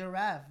whore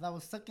giraffe that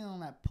was sucking on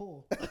that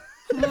pool.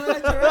 Remember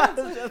that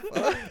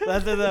giraffe?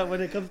 That's that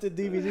when it comes to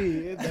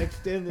DVD, it's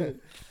extended.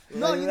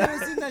 No, you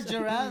never seen that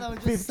giraffe that was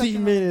just 15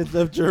 sucking minutes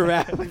of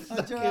giraffe.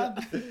 a giraffe.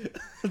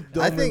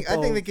 I think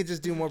they could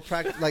just do more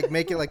like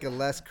make it like a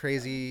less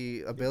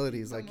crazy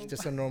abilities, like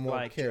just a normal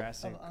like kid.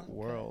 Jurassic Oh, okay.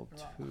 World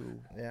Right. 2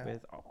 Yeah.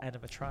 with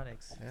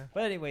animatronics. Yeah.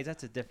 But anyways,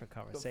 that's a different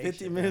conversation.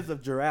 15 minutes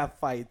of giraffe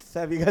fights.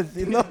 Have you guys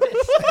seen those?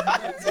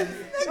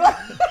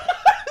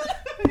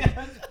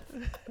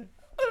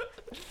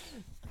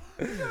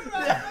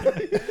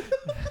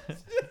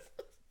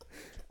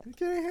 You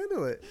can't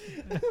handle it.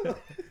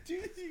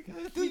 Dude,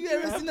 you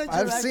ever seen that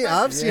giraffe?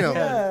 I've seen them.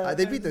 Yeah.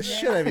 They beat the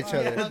shit out of each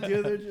other.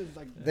 Dude, they're just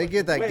like, They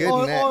get that Wait, good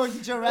Or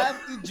net.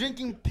 giraffe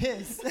drinking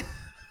piss.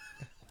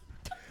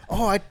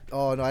 Oh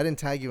no, I didn't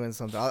tag you in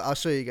something. I'll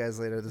show you guys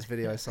later this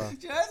video I saw.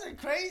 Giraffes are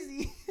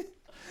crazy.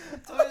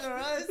 Toys R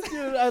Us.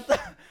 dude,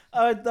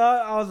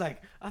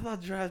 I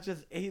thought giraffes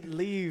just ate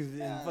leaves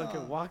and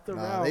fucking walked Nah,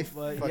 around. they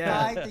But fucking-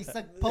 yeah. They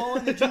suck pole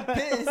and they drink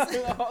piss.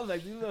 I was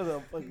like, these are the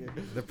fucking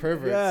The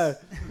perverts. yeah,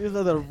 these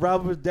are the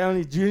Robert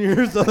Downey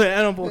Jr.'s of the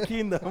animal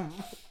kingdom.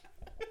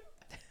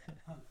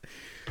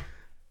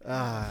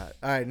 All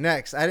right,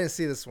 next. I didn't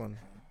see this one,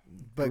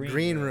 but Green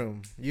Green Room.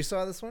 Room. You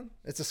saw this one?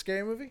 It's a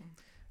scary movie.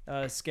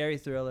 Scary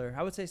thriller.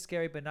 I would say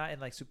scary, but not in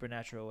like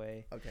supernatural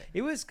way. Okay.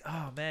 It was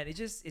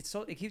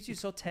it keeps you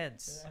so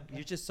tense.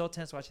 You're just so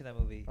tense watching that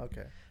movie.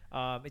 Okay.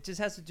 It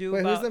just has to do Wait,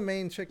 about who's the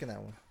main chick in that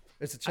one?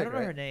 It's a I chick, don't know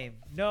right? her name.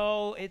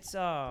 No, it's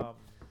I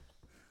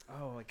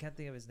can't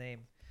think of his name.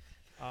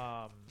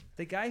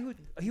 The guy who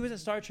he was in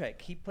Star Trek.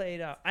 He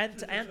played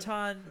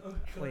Anton.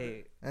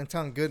 Wait,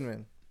 Anton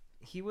Goodman.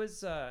 he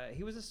was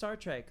in Star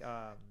Trek.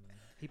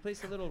 He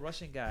plays the little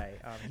Russian guy.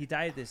 He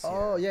died this year.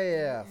 Oh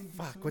yeah.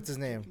 Fuck, what's his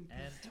name?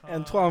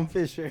 Antoine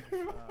Fisher.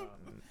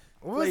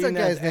 What was that Playing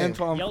as guy's name?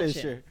 Antoine Yelchin.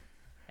 Fisher.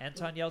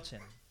 Anton Yelchin.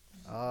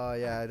 Oh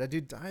yeah, that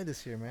dude died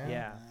this year, man.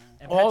 Yeah.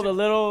 And Oh, Patrick- the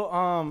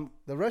little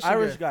The Russian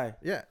Irish guy. guy.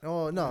 Yeah.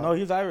 Oh no. No,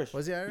 he's Irish.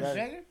 Was he Irish? Yeah.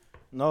 Dragon?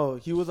 No,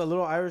 he was a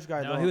little Irish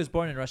guy. No, though. he was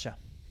born in Russia.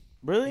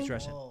 really He's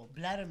Russian. Oh,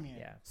 Vladimir.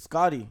 Yeah.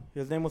 Scotty.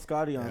 His name was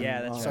Scotty on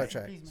Yeah, that's Star right.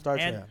 Trek. Star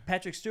Trek. And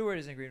Patrick Stewart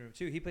is in Green Room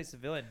too. He plays the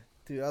villain.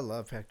 Dude, I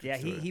love Patrick. Yeah,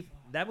 Stewart. he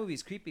that movie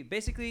is creepy.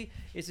 Basically,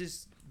 it's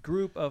this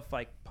group of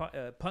like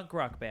punk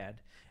rock band,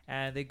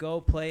 and they go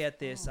play at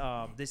this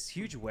this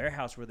huge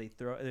warehouse where they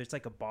throw. There's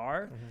like a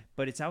bar,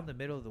 but it's out in the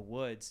middle of the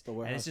woods, The and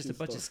warehouse it's just a shoe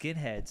bunch of store.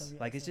 skinheads.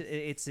 Like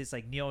it's this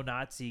like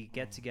neo-Nazi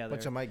get together.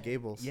 Bunch of Mike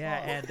Gables.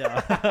 Yeah,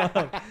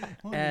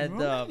 Oh, and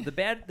really?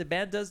 the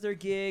band does their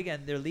gig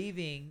and they're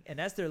leaving, and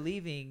as they're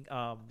leaving,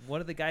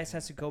 one of the guys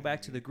has to go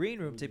back to the green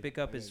room to pick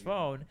up his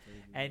phone,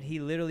 and he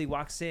literally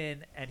walks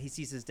in and he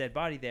sees his dead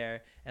body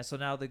there, and so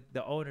now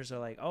the owners are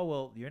like, oh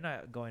well, you're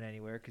not going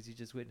anywhere because you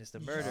just witnessed a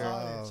murder,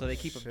 Oh, so they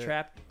keep him shit.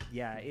 trapped.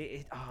 Yeah,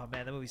 oh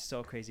man, that movie's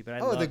so crazy, but I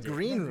Oh, loved the it.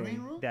 Green The Green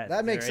Room. Room?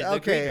 That makes they're in the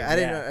okay. green room, I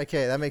didn't. yeah.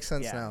 Okay, that makes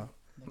sense Yeah. now.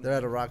 They're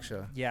at a rock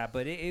show. Yeah,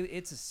 but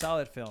it's a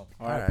solid film.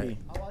 R.I.P.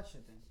 I'll watch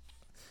it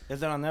then.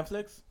 Is it on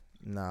Netflix?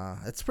 Nah,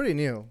 it's pretty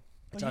new.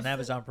 It's on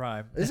Amazon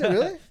Prime. Is it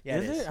really? Yeah,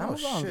 is it is. it? Oh,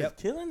 Amazon shit. is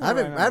killing it I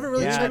haven't- right I haven't now.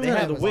 really Yeah, checked they it out.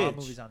 have The a lot of Witch.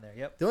 movies on there.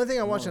 Yep. The only thing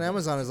I watch No. on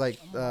Amazon is like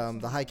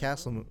the High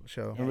Castle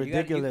show. And Yeah, you gotta- you-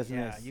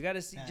 ridiculousness. Yeah, you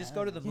gotta see. Just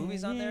go to the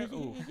movies on there.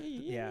 Ooh,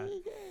 yeah.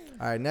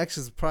 All right, next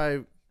is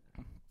probably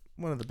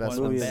one of the best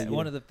Movie ones. of the year.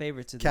 One of the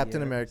favorites of the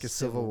Captain year, America: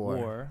 Civil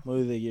War.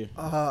 Movie of the year.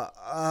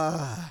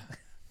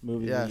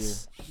 Movie of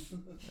Yes.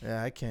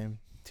 Yeah, I came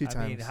 2 times.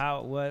 I mean,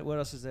 how? What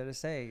else is there to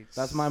say? the year.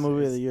 That's my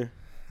movie of the year.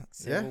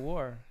 Civil Yeah.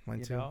 War. Mine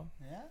you too. know,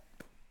 Yeah.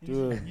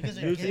 Dude, You guys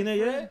are you gay seen it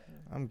for yet?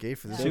 I'm gay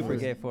for this. Yeah. super movie.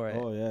 gay for it.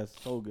 Oh yeah,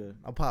 it's so good.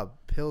 I'll pop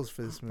pills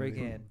for this movie.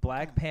 Freaking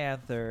Black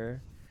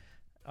Panther.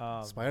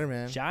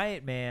 Spider-Man.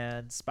 Giant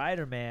Man,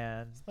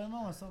 Spider-Man.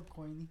 Spider-Man was so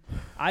corny.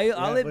 I'll Yeah,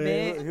 but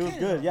admit, he was Kid,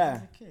 good. though. Yeah. He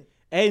was a kid.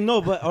 Hey,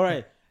 no, but all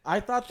right. I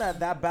thought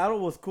that battle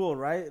was cool,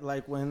 right?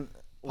 Like when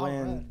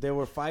Red. they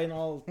were fighting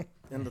all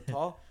in the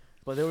tall,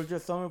 but there was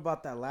just something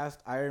about that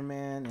last Iron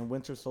Man and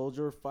Winter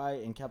Soldier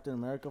fight and Captain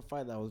America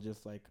fight that was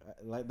just like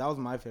that was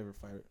my favorite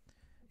fight.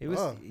 it was,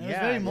 Oh. yeah, It was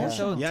very it was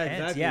so emotional. Yeah, intense.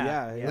 exactly, Yeah,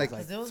 yeah, yeah. it Like,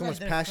 'Cause it was so like much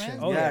their passion. friends.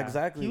 Oh, yeah, yeah.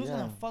 exactly. He was yeah.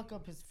 gonna fuck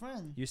up his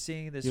friend. You're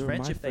seeing this You're my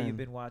friendship that you've friend.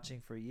 been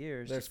watching for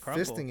years They're just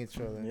crumble. fisting each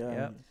other Yeah.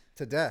 Yep.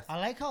 to death. I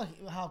like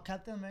how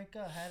Captain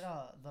America had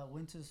the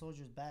Winter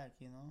Soldier's back.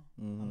 You know,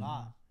 Mhm. a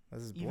lot.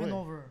 That's his boy. Even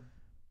over.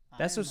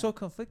 That's Iron what's so Man.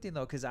 conflicting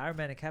though, because Iron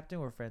Man and Captain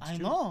were friends I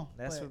too. know.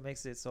 That's but, what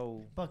makes it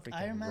so But freaking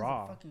Iron Man's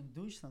raw. a fucking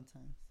douche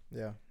sometimes.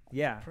 Yeah.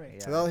 Yeah,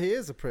 prick. yeah. Well, he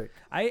is a prick.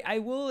 I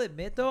will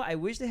admit though, I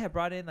wish they had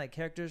brought in like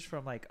characters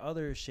from like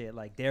other shit,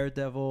 like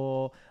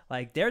Daredevil.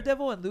 Like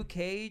Daredevil and Luke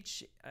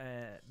Cage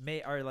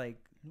are like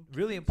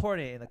really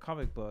important in the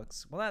comic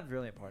books. Well, not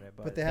really important,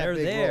 but, they have they're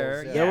big there.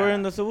 roles, yeah. They were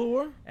in the Civil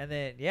War. And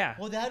then yeah,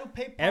 Well, they had to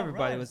pay Paul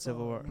everybody Rudd, was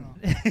Civil so, War. you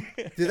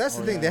know. Dude, that's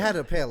the Oh, thing. yeah. They had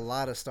to pay a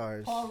lot of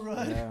stars. Paul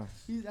Rudd. Yeah.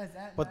 He's,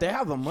 But they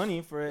have the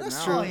money for it That's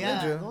now. true. Oh They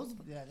yeah, do. those.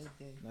 Yeah,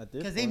 they did. At this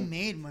Because they point.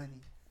 made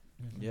money.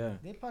 Yeah,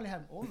 They probably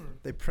have over.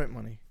 They print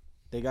money.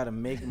 they gotta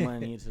make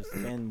money to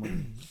spend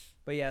money.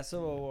 But yeah,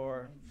 Civil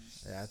War.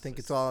 Yeah, I think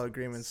it's all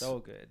agreements. So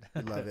good. I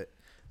love it.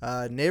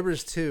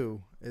 Neighbors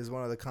 2 is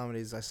one of the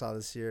comedies I saw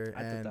this year,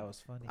 I thought and that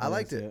was funny. I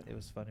liked it. It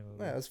was a funny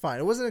movie. Yeah, it was fine.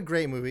 It wasn't a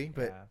great movie,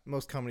 but Yeah.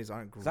 most comedies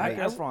aren't great. Zac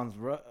Efron's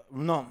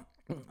no,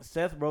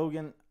 Seth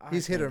Rogen.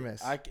 He's hit or can't-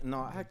 miss. I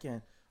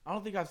can't. I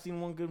don't think I've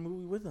seen one good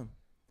movie with him.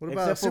 What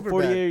about Except for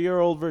Superbad?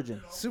 48-year-old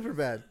virgin.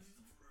 Superbad.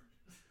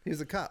 He was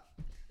a cop.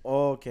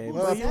 Okay,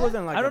 Well, but he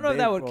wasn't like. I don't a know if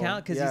that big would role.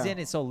 count because Yeah. he's in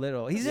it so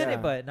little. He's in Yeah.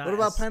 it, but not. What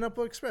about as-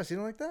 Pineapple Express? You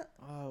don't like that?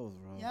 Oh, it was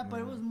rough. Yeah,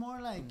 but it was man.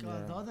 more like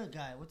Yeah. the other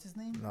guy. What's his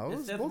name? No, it It's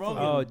was Seth both of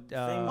Rogen. them.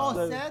 Oh, Same Oh,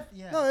 the- Seth.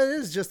 Yeah. No, it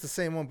is just the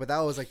same one, but that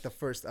was like the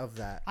first of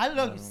that. I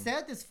look. Um,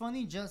 Seth is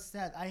funny. Just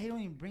Seth. I hate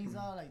when he brings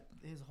out like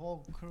his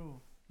whole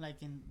crew. Like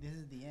in This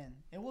Is the End.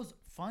 It was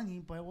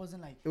funny, but it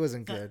wasn't like It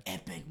wasn't the good.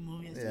 epic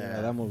movie. It's Yeah, like,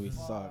 Yeah, that movie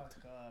fuck sucked.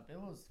 up. It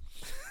was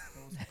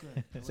good.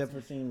 It Except for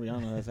wasn't- seeing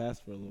Rihanna's ass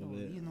for a little no,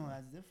 bit. you know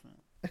that's different.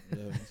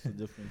 Yeah, it's a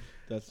different.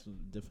 That's a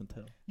different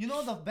tale. You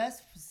know the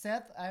best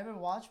Seth I ever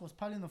watched was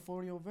probably in the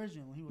 40-year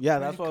version when he was Yeah,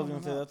 really that's what I was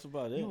coming gonna say. up. That's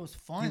about He it. was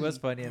funny. He was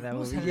funny in that He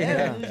was movie. hilarious.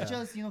 Yeah. It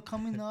was just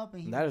coming up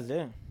and That is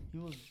it. he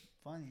was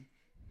funny.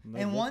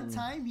 That's And one definitely-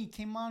 time he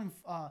came on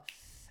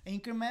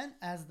Anchorman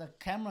as the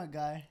camera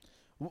guy.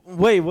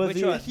 Wait, was Which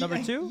he? one?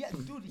 Number two? Yeah,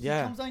 dude. He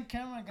Yeah. comes on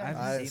camera I guy. I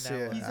haven't see seen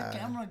that it. one. He's a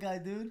camera guy,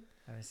 dude.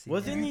 I haven't seen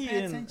Wasn't that. If you he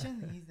pay in-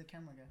 attention, he's the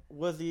camera guy.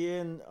 Was he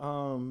in the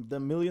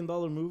 $1 Million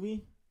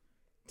movie?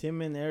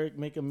 Tim and Eric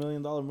make a $1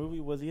 Million movie.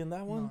 Was he in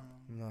that one?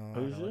 No, no. No,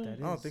 Are you know what sure? that I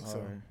don't is. think so.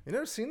 Alright. You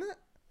never seen that?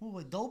 Who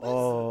with Dobis?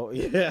 Oh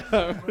yeah.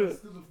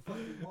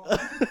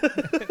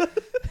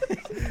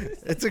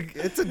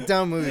 It's a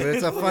dumb movie, but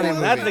it's a funny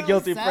movie. That's a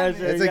guilty Savage.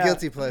 pleasure. It's a yeah.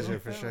 guilty pleasure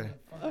for sure.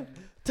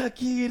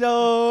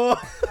 Taquito.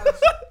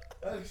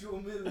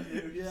 Actual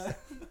millionaire, yeah.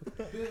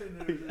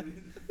 Billionaire.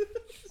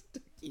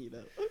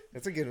 Taquito.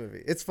 It's a good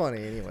movie. It's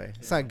funny anyway.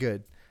 It's not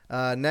good.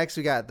 Next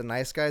we got The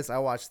Nice Guys. I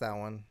watched that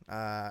one.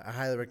 I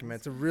highly recommend.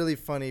 It's a really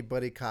funny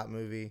buddy cop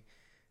movie.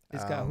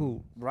 It's got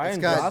who? Ryan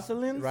It's got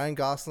Gosling Ryan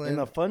Gosling. in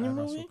a funny I don't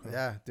know, movie. so-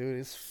 Yeah, dude,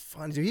 it's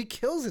funny. Dude, he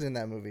kills it in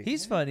that movie.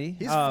 He's funny.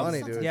 He's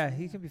funny, dude. Yeah,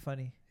 he can be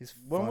funny. He's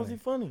When was funny. he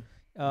funny? In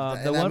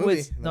The that one movie,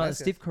 with The no Nice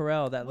Steve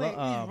Carell. That Wait,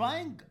 lo- is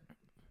Ryan?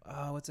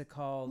 what's it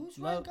called? Who's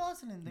Ryan Love-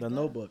 Gosling? The guy?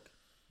 Notebook.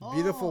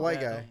 Beautiful Oh,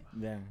 white yeah, guy.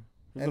 Yeah.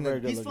 He's And a very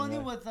then- good He's looking funny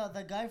guy. with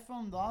the guy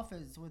from The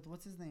Office. With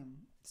what's his name?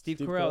 Steve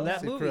Steve Carell. Carell? That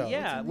Steve movie. Carell.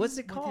 Yeah. his What's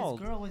name? it called?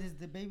 With his girl, with his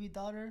the baby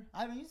daughter.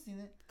 I haven't you seen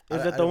it? Is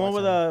I it the didn't one watch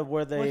with that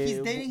where Where he's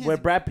dating where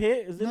his- Brad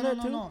Pitt is in No, that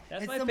no, too? no.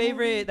 That's It's my the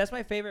favorite. movie- That's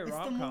my favorite It's the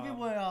rom movie com.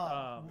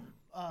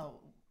 where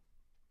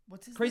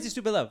what's his Crazy name?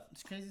 Stupid Love.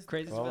 It's crazy.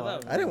 Crazy Oh, Stupid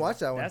Love. I didn't watch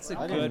that one. That's a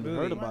I good didn't movie.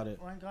 heard about it.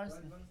 Ryan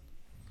Gosling.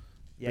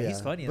 Yeah, he's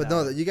funny. in But that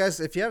no, one. you guys,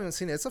 if you haven't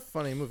seen it, it's a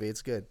funny movie.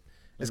 It's good.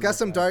 It's Didn't got like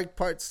some that. dark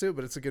parts too,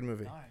 but it's a good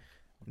movie. Alright.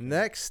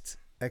 Next,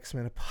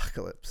 X-Men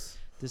Apocalypse.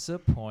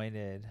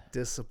 Disappointed.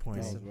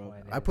 Disappointing.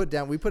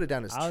 Disappointed. We put it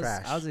down as I was,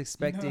 trash. I was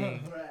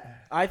expecting.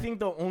 I think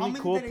the only many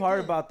cool did it part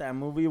get? about that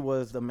movie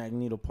was the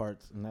Magneto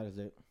parts, and that is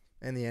it.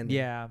 in the end.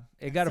 Yeah,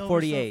 it got a Silver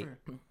 48.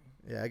 Surfer.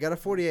 Yeah, I got a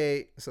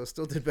 48, so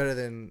still did better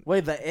than.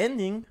 Wait, the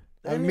ending?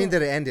 I mean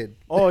that it ended.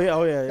 Oh yeah.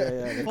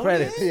 The 48?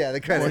 credits. Yeah, the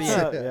credits.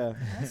 Yeah.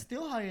 That's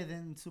still higher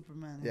than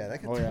Superman. Yeah,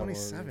 that got Oh, yeah,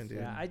 27, dude.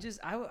 Yeah, I It's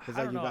don't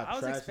like you know. got I was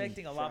trash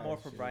expecting a and lot more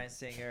trash, from yeah. Bryan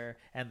Singer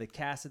and the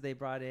cast that they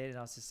brought in, and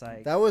I was just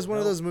like, That was one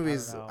of nope, those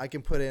movies I don't know. I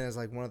can put in as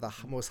like one of the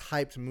most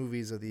hyped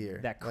movies of the year.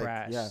 that Like,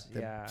 crash. yeah,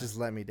 that yeah. just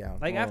let me down.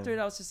 Like Oh. after it,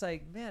 I was just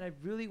like, man, I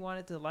really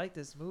wanted to like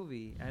this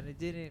movie, and it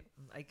didn't.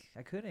 Like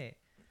I couldn't.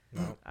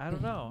 No. I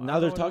don't know. I Now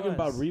don't they're know what it talking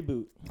about was.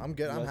 reboot. I'm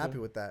good. I'm That's happy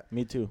it. with that.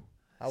 Me too.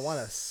 I want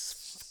a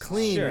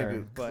clean Sure,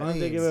 reboot. but Why don't they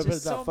Clean. give it It's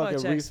just that so fucking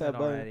much reset X-Men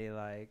button? already.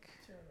 Like,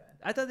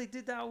 I thought they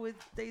did that with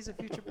Days of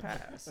Future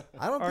Past,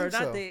 I don't or think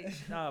not. so. They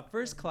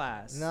First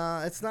Class.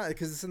 Nah, it's not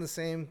because it's in the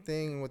same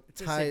thing with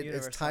It's the same tied. It's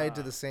universe, tied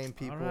to huh? the same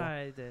people. All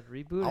right, then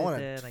reboot I it. want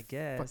Then I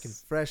guess. Fucking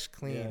fresh,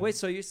 clean. Yeah. Wait,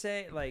 so you're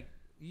saying like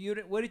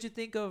what did you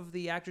think of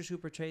the actors who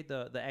portrayed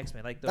the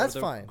X-Men, like That's the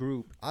fine.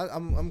 group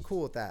I'm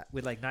cool with that.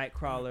 with like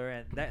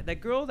Nightcrawler and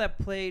that girl that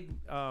played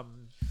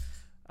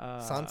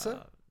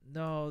Sansa?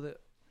 No,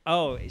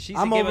 she's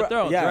I'm in Game over. of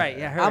Thrones, Yeah, right?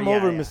 Yeah, her. I'm yeah,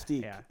 over yeah,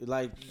 Mystique. Yeah.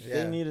 Like Yeah.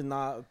 they need to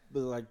not,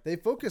 but like They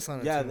focus on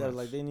it. yeah, too they're much.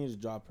 like they need to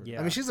drop her. Yeah.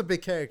 I mean, she's a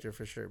big character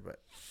for sure, but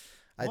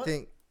I What?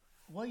 think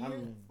What year?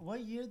 I'm- What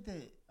year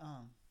did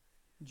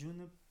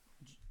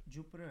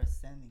Jupiter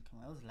Ascending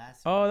come out? That was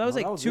last year. Oh, that was No,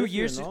 like that was 2 this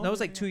year, years. no? That was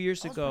like 2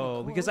 years That was ago pretty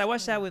cool. because That I was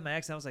watched that pretty- with my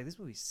ex and I was like, this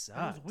movie sucks.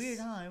 That was weird,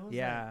 huh? It was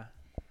Yeah.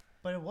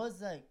 but it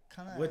was like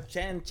kind of. With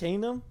Chan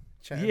Chanum.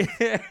 Chang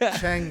Yeah.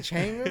 Chang.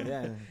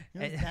 Yeah. He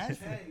was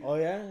dancing. Oh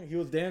yeah, he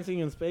was dancing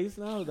in space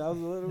now. That was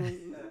a little.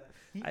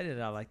 I did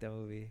not like that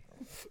movie.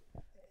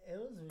 It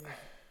was weird.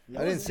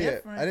 I didn't see it.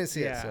 different. I didn't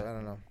see it, Yeah. so I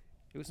don't know.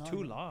 It was No,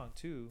 too no. long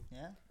too.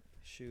 Yeah.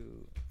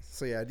 Shoot.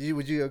 So yeah,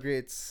 would you agree?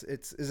 It's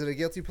is it a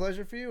guilty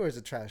pleasure for you or is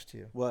it trash to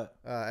you? What?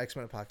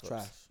 X-Men Apocalypse.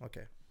 Trash.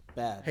 Okay.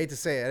 Bad. Hate to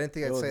say it. I didn't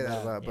think It I'd was say that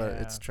bad. about, but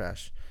Yeah. it's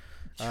trash.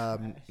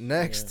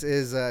 Next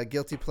is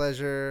guilty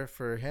pleasure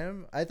for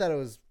him. I thought it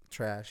was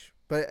trash,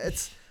 but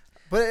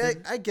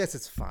I guess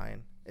it's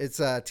fine.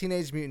 It's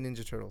Teenage Mutant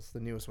Ninja Turtles, the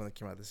newest one that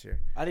came out this year.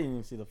 I didn't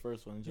even see the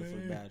first one. It just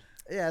looked bad.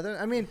 Yeah,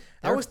 I mean,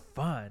 They're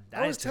fun.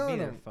 I was To me, telling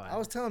they're him, fun. I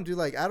was telling him, dude,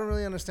 like I don't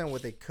really understand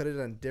what they could have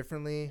done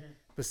differently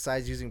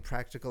besides using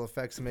practical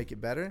effects to make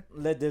it better.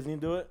 Let Disney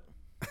do it.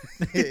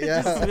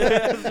 Yeah,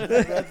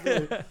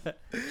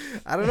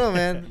 I don't know,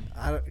 man.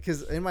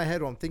 Because in my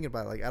head, while I'm thinking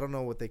about it, like I don't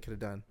know what they could have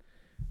done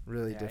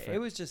really Yeah, different. it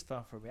was just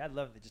fun for me. I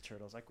love Ninja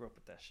Turtles. I grew up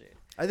with that shit.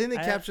 I think they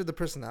I- captured the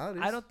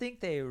personalities. I don't think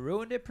they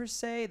ruined it per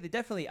se. They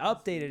definitely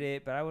updated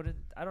it, but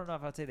I don't know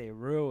if I'd say they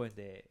ruined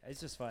it. It's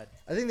just fun.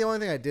 I think the only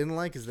thing I didn't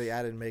like is they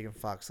added Megan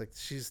Fox. Like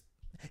she's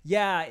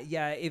Yeah.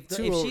 If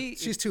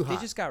she's too they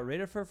hot. just got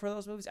rid of her for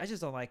those movies. I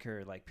just don't like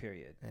her. Like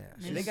period. yeah,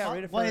 They she's- got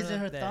rid of What her is it?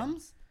 Her then.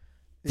 thumbs?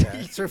 yeah,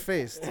 it's her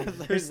face. dude.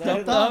 Her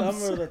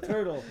thumbs. or the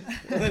turtle.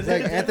 It's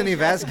like Anthony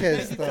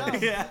Vasquez stuff.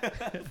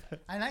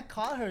 And I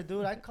caught her,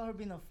 dude. I caught her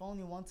being a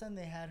phony. One time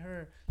they had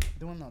her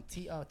doing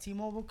a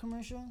T-Mobile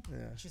commercial. Yeah.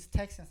 She's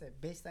texting and said,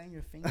 "Bitch, that in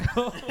your finger."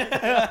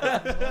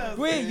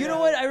 Wait, you know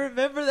what? I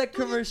remember that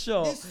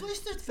commercial. They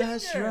switched their finger.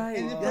 That's right.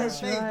 And they put That's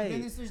her face, but right.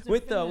 then they switched their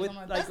With the fingers. with I'm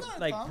like "That's not a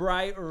like thumb."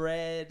 bright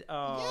red.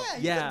 Yeah,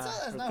 you yeah. can tell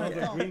that's not From her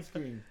the thumb. green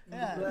screen.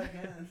 Yeah. Black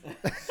hands.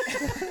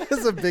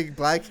 It's a big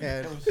black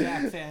hand.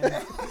 Shaq's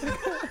hand.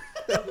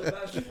 The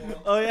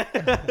basketball. Oh yeah.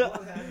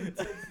 One hand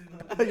takes,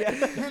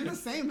 you know. And the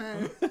same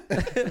man.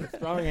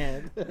 Strong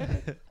hand.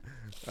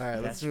 All right,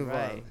 let's That's move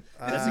right.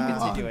 on. That's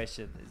a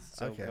continuation. It's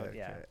so Okay, good. okay.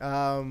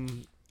 Yeah.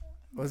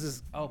 Was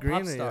this Oh,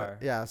 green? Popstar.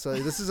 Yeah. So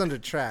this is under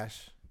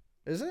trash.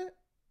 Is it?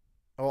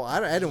 Oh, I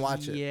didn't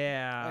watch it. I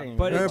Yeah, didn't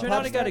but remember it turned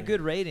out it got a Popstar?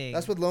 good rating.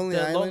 That's with Lonely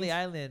the Island. Lonely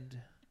Island.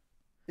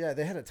 Yeah,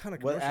 they had a ton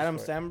of What? commercials Adam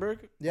for it.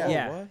 Sandberg? Yeah. Oh,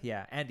 yeah, what?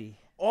 yeah, Andy.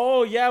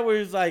 Oh yeah, where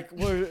he's like,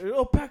 where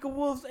a pack of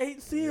wolves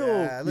ate seals.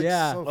 Yeah, it looks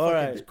Yeah. so All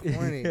fucking right.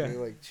 corny, Yeah. dude.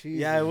 Like cheesy.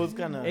 Yeah, it was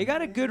kind of. It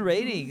got a good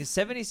rating,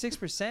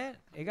 76%.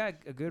 It got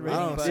a good I rating,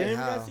 don't but see Didn't you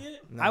how. guys see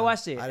it? No, I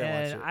watched it I didn't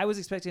and watch it. I was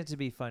expecting it to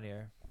be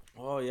funnier.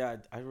 Oh yeah,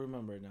 I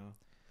remember it now.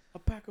 A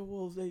pack of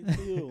wolves ate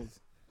seals.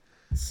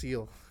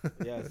 Seal.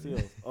 Yeah,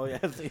 seals. Oh yeah,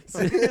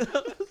 seals.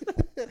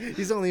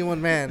 He's only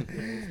one man.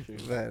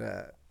 That's true.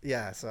 But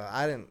yeah, so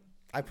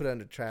I put it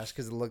under trash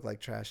because it looked like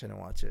trash. I didn't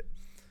watch it.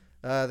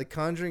 The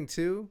Conjuring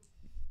 2,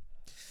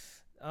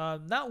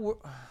 Not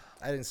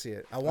I didn't see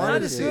it. I not wanted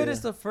to as see good it.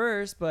 as the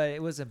first, but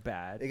it wasn't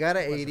bad. It got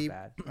an It wasn't 80,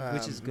 bad,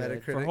 which is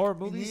good for Metacritic. horror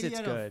movies. It's 80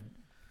 out of good.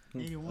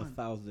 81.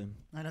 1,000.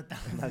 Not a Not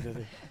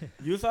thousand. just-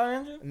 You saw it,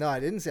 Andrew? No, I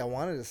didn't see. I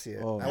wanted to see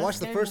it. Oh. I watched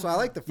the That's first one. I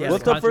like the Yeah, first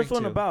What's The the one. first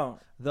Conjuring one 2.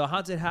 about? The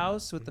haunted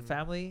house with the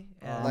family.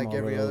 And Like I'm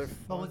every all other. those.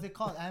 What was it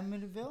called?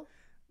 Amityville?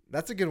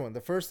 That's a good one.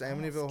 The first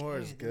Amityville Horror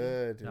is scary, dude.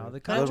 good. Dude. no, the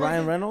With Conjuring.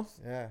 Ryan Reynolds?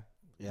 Yeah,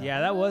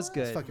 Yeah, that was it's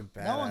good. fucking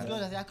bad. That one's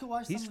good. I could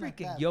watch He's something like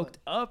freaking that, yoked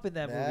up in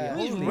that Yeah.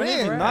 movie. He's Holy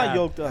ripped. crap. Not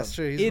yoked up. That's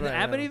true. He's In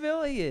Ryan Reynolds.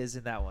 Amityville, he is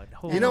in that one.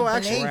 Holy You know, Blade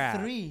actually- crap.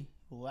 3.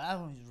 Well, that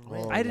one's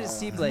ripped. Oh, I didn't wow.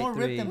 see He's Blade more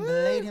 3. ripped than Blade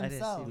I didn't see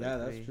himself. Blade Yeah,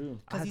 that's 3. true. I have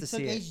Because he to took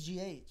see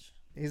it. HGH.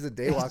 He's a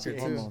daywalker too.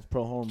 Hormones,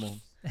 pro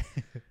hormones.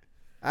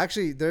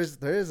 Actually, there's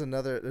an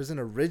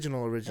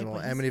original Hey, but he's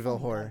Amityville from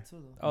Horror, that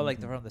too, though. Oh, like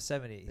from the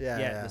 70s. Yeah,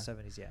 yeah. the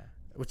 70s, yeah.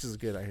 which is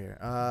good. I hear.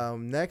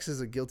 Next is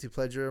a guilty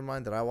pleasure of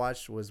mine that I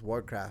watched was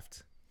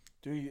Warcraft.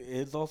 Dude,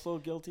 it's also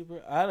guilty.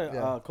 I had a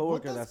Yeah. What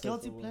coworker does that said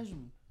guilty so. pleasure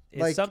mean?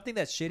 It's Like- something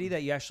that's shitty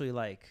that you actually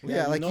like.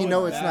 Yeah, like you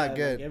know it's not bad,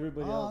 good. Like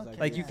everybody Oh, else, okay.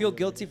 Like you Yeah. feel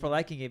guilty for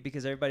liking it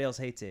because everybody else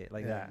hates it,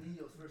 like Yeah. that.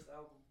 Neo's first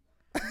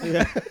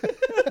album.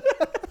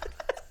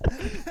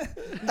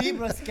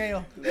 Libra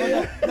scale. Oh,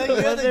 no,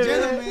 you're the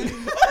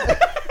gentleman.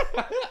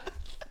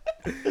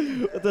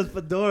 With those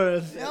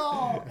fedoras.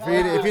 Oh, If you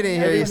didn't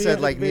hear, Every you said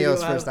music like video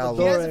Neo's has first a He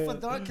album. has a Fedora.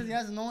 fedora because he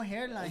has no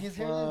hairline. His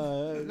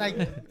hairline is like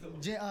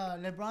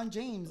LeBron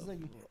James. Like,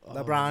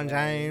 LeBron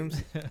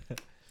James.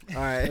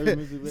 All Every right.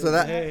 music So video,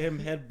 that him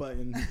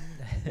headbutting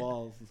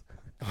walls.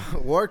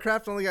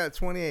 Warcraft only got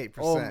 28%.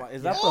 Oh my,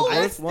 is that oh, the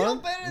that's worst still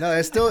one? better. No,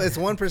 it's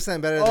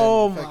 1% better than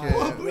Oh my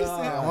fucking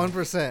God.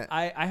 1%.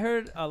 I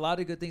heard a lot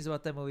of good things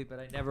about that movie, but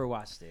I never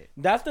watched it.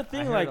 That's the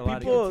thing. heard Like a lot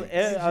of people, good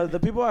things. the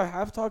people I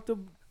have talked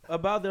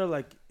about, they're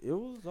like, it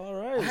was all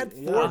right. I had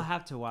Yeah. four- I'll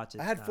have to watch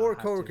it. I had No, 4 I'll have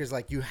to. coworkers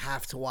like, you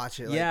have to watch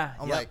it. Like, Yeah,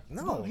 I'm yep. like,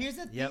 No, no. here's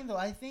the Yep. thing though.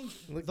 I think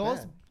Look those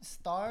bad.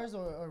 stars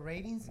or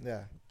ratings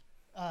Yeah.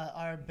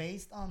 are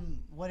based on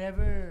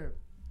whatever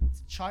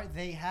chart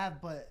they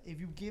have. But if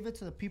you give it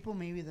to the people,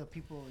 maybe the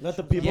people. Let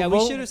the choose people it. Yeah, vote?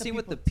 we should have Let the seen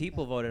what the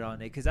people- people voted on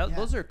it because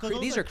those are 'Cause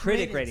these are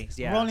critic ratings.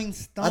 Yeah. Rolling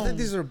Stone. I think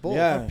these are both.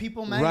 Yeah,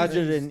 People Roger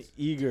magazines. and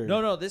Eager.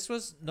 No, this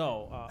was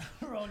no.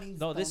 Rolling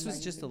No, this Stone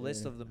was just a magazine.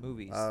 list of the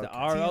movies. Oh, okay.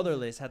 Our other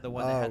list had the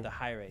one that Oh. had the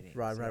high rating.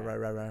 Right.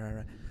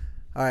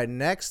 All right,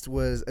 next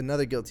was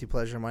another guilty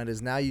pleasure of mine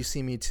is Now You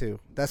See Me Too.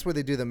 That's where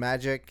they do the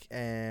magic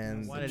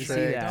and I wanted the to see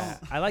tricks.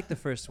 that. I like the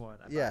first one.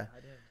 Yeah. I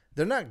didn't.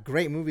 They're not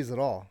great movies at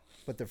all,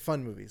 but they're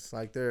fun movies.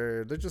 Like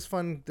they're just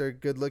fun. They're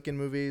good looking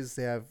movies.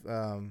 They have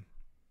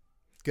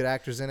good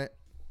actors in it.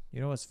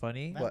 You know what's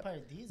funny? What?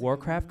 Vampire D is a good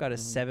Warcraft movie. got a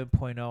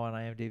 7.0 on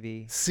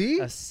IMDb. See?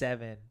 A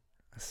 7.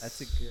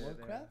 That's a good.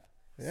 Warcraft.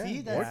 Yeah,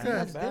 See, Warcraft.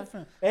 that's Bad.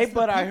 different. Hey, That's the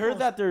but I people's- heard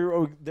that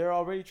they're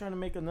already trying to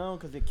make another one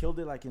because they killed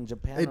it like in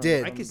Japan. It or did. I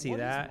something. can see What is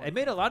that. Warcraft? It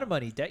made a lot of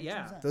money.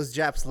 Yeah. Those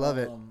Japs love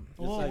it. It's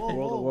Whoa, like whoa,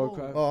 World of whoa,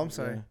 Warcraft. whoa. Oh, I'm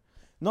sorry. Yeah.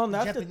 No, The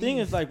that's the thing.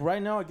 Japanese. Is like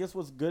right now, I guess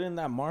what's good in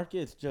that market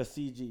is just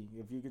CG.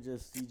 If you could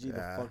just CG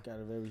Yeah. the fuck out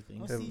of everything,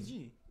 What's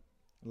CG?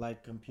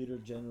 like computer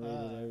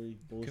generated every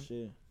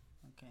bullshit.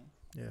 Okay.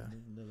 Yeah.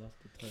 They lost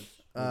the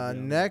touch.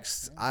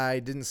 Next, I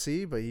didn't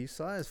see, but you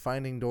saw is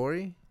Finding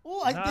Dory.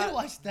 Oh, I Not- did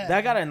watch that.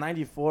 That got a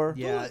 94.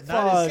 Yeah, Dude,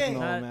 not Fuck as- no,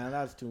 not- man.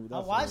 That's too.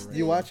 That's watched overrated. it.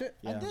 You watch it?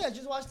 I Yeah. did. I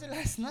just watched it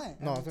last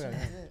night. No, I it's okay.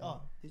 did.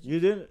 Oh, did you? You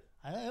didn't.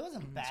 It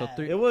wasn't bad. So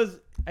three- It was.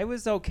 It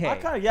was okay. I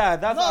kind of yeah.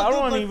 That's. No, I dude,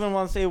 don't but- even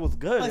want to say it was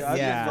good. But I see,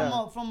 Yeah.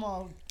 just, from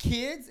a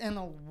kid's and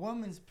a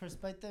woman's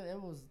perspective,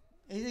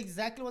 it's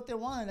exactly what they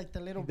wanted. Like the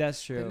little That's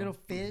the true. little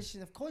fish.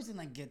 Of course, it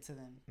not get to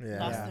them. Yeah.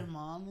 Lost Yeah. their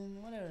mom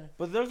and whatever.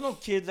 But there's no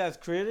kids as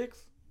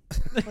critics.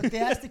 But they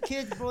asked the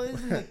kids, bro.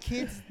 Isn't the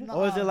kids?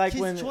 Or is it like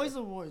Kids when- Choice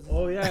Awards?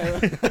 Oh yeah.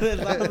 they And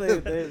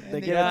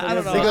get Yeah, into I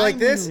don't the- know. They go like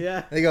this.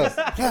 Yeah. They go.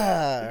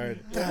 "Ah," or,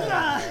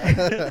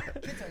 "Ah."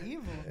 Kids are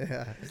evil.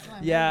 Yeah. It's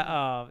not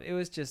Yeah, it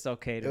was just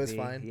okay to It was me.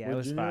 fine. Yeah, Would it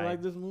was you fine.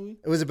 like this movie?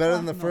 Was it better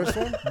than the No. first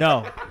one?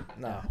 No,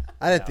 No,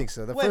 I didn't think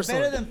so. The Wait, first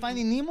better one. than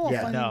Finding Nemo or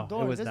Yeah, Finding no, it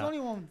Dory? was There's not. only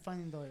one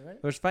Finding Dory, right?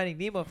 it was Finding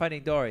Nemo and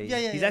Finding Dory. Yeah,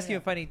 He's yeah, asking yeah.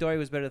 if Finding Dory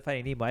was better than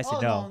Finding Nemo. I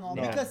said no,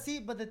 no. Because see,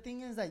 but the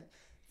thing is, like,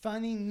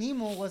 Finding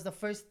Nemo was the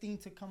first thing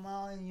to come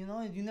out, and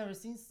you never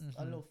seen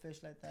a little fish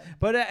like that.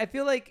 But I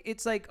feel like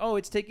it's like, oh,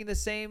 it's taking the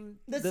same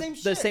Same the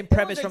shit. same It was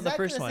premise from the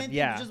exactly first the one. same thing,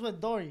 Yeah, just with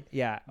Dory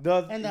yeah.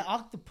 and the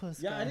octopus.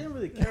 Yeah, guy. I didn't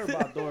really care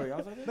about Dory. I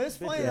was like, But it's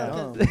this funny bitch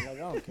though, is 'cause dumb. Like, I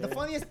don't The care.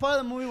 funniest part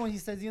of the movie when he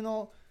says,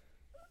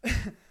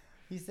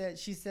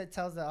 she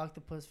tells the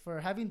octopus, for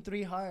having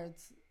 3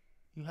 hearts,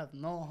 you have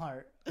no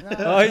heart.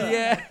 Oh,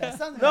 yeah.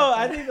 Something No, like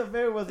I that. think the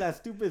favorite was that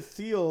stupid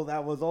seal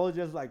that was all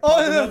just like. Oh,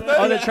 popping the up. very-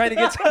 Oh, they're trying to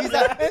get. He's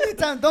like,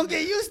 anytime, don't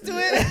get used to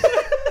it.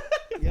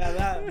 Yeah,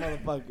 that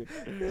motherfucker.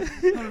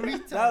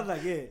 That was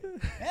like it.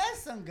 That's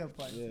some good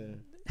parts. Yeah.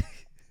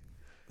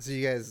 So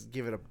you guys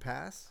give it a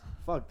pass?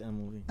 Fuck that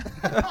movie.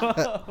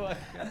 Oh my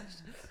gosh.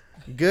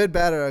 Good,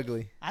 bad, or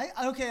ugly?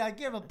 I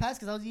gave a pass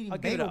because I was eating I'll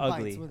give it bagel an bites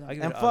ugly. with him. I'll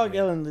give And it fuck ugly.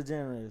 Ellen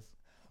DeGeneres.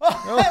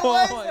 Why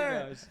Oh is my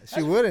her? gosh.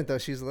 She wouldn't though.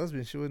 She's a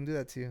lesbian. She wouldn't do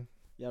that to you.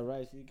 Yeah,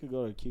 right. She could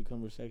go to the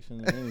cucumber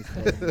section in any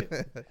store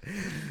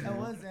That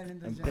was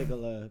Ellen and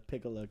DeGeneres.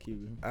 pick a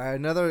cucumber.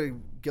 Another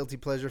guilty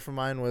pleasure for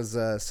mine was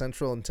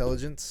Central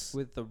Intelligence.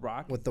 With The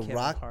Rock. With and The Kevin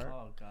Rock? Hart.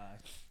 Oh god.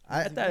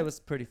 I thought it was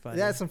pretty funny.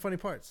 Yeah, it had some funny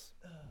parts.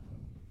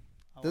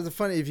 There's a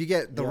funny if you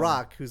get The Yeah.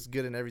 Rock, who's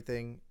good in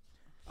everything,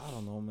 I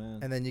don't know,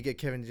 man. and then you get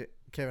Kevin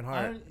I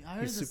Hart.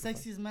 heard He's the super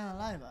sexiest man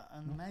alive.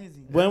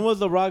 Amazing. When was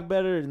The Rock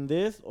better than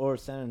this or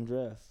San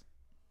Andreas?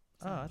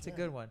 Oh, that's a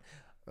good one.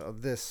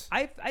 This.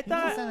 I was in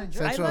thought San Andreas.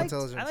 Central I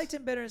Intelligence. liked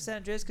him better in San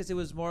Andreas because it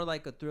was more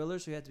like a thriller,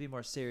 so you had to be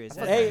more serious.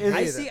 I Hey, is I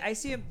it-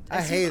 see him.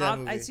 I see hate him that I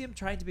movie. see him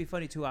trying to be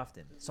funny too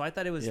often, so I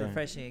thought it was Yeah.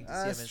 refreshing to see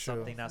him That's in true.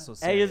 something not so Hey,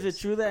 serious. is it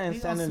true that in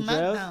He's San on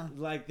Andreas, SmackDown.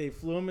 like they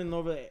flew him in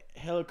over a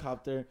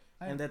helicopter,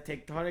 I- and the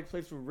tectonic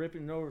plates were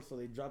ripping over, so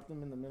they dropped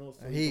him in the middle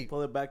so He- he could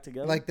pull it back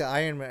together? Like the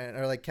Iron Man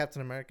or like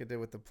Captain America did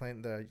with the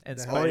plane. And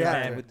the Spider-Man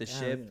helicopter. with the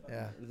ship.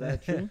 Yeah. Is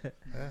that true?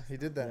 Yeah, he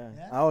did that. Yeah.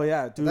 Yeah. Oh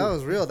yeah, dude. That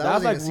was real. That That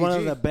was wasn't like even one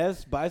of CG. the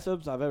best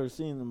biceps I've ever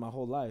seen in my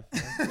whole life.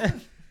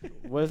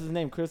 What's his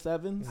name? Chris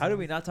Evans. How do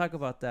we not talk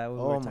about that when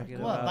Oh we're my talking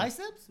God. What, about?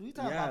 biceps? We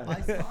talking Yeah.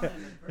 about biceps.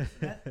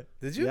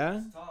 Did you? Yeah.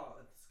 It's tall.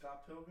 It's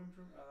Scott Pilgrim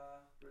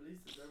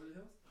released in Beverly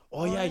Hills.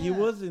 Oh yeah, he yeah.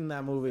 was in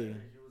that movie. He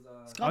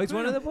was Scott Oh, he's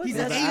one of the Pilgrim. boys?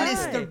 He's an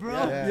That's A-lister, right.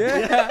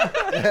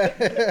 bro.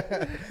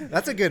 Yeah.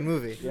 That's a good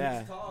movie. Yeah.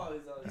 He's tall.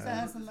 He's He's a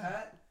handsome his man.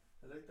 hat.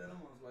 I looked at him.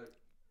 I was like,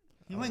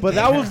 He went But gay.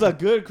 that was a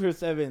good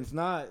Chris Evans.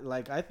 Not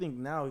like I think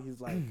now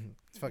he's like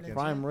It's fucking.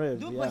 prime rib.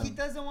 Dude, Yeah. but he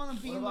doesn't want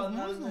to be what in about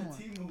those not movies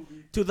in no the more. T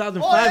movie?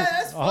 2005. Oh, yeah,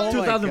 that's Oh funny. my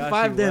 2005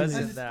 gosh, then. he was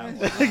in that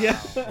That's one. Yeah.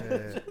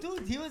 Yeah.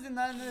 Dude, he was in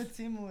another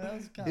team movie. That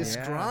was kind He's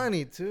of. Yeah.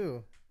 scrawny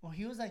too. Well,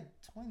 he was like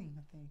 20,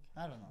 I think.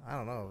 I don't know. I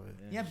don't know.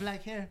 He had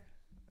black hair.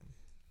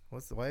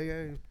 Why you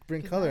gotta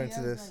bring 'Cause color now he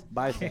into has, this?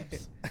 like,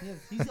 Biceps.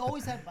 He's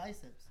always had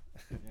biceps.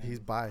 He's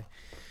bi.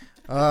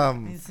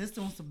 His sister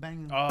wants to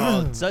bang him.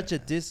 Oh, such a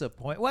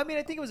disappointment. Well, I mean,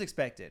 I think it was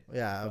expected.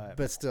 Yeah, But-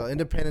 but still,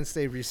 Independence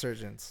Day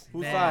resurgence. Who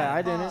Man. saw it?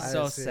 I didn't. I So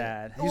didn't see it.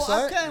 sad. You well, saw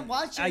I it? can't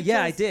watch it.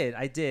 Yeah, I 'cause did,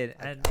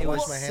 and I it was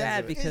washed my hands sad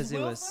of it. because is it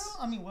Will was. Ferrell-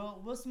 I mean,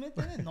 Will Smith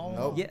in it? No.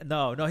 Nope. Yeah,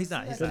 no, he's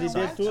not. He's See, not. Because he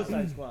That's did not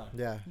Suicide bad. Squad.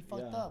 Yeah. He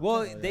fucked Yeah. up.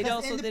 Well, Because they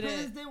also Independence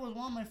didn't. Day was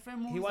one of my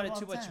favorite movies. wanted of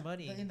too all much time.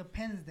 money. The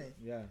Independence Day.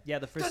 Yeah. Yeah,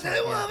 the first Does one.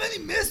 anyone yeah. have any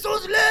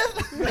missiles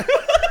left?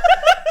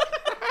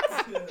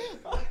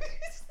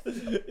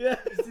 Yeah.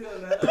 You see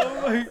that?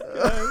 Oh my God.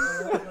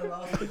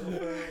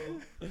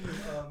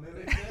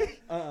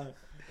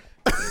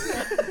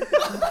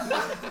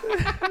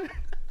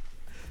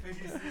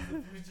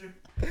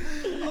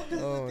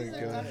 Oh my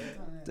god.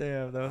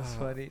 Damn, that was Oh,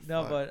 funny.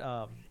 No, fuck.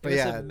 but But it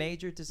was yeah, a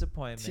major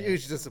disappointment.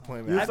 Huge You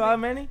disappointment. saw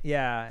many?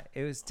 Yeah,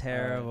 it was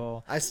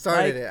terrible. I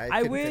started Like, it. I I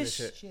couldn't wish-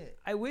 finish it. Shit.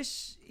 I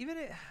wish even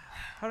it,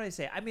 how do I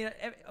say? I mean,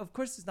 of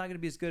course, it's not going to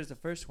be as good as the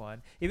first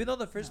one. Even though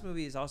the first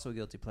movie is also a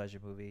guilty pleasure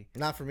movie.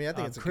 Not for me. I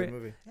think it's a Cri- good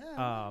movie.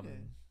 Yeah, Um, okay.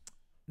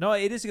 no,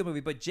 it is a good movie,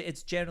 but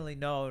it's generally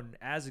known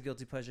as a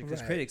guilty pleasure because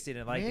Right. critics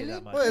didn't like it Really?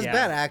 that much. Well, it's yeah.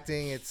 bad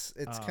acting. It's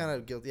Um, kind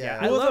of guilty.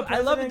 yeah, Yeah. Who was I love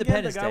president again?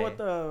 Independence The guy Day. with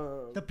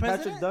The Patrick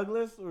president?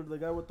 Douglas or the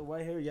guy with the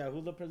white hair? Yeah,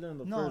 who's the president of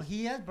the No, first?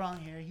 he has brown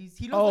hair. He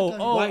looks Oh, like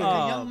a, oh, like a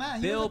young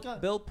man. He Bill looks like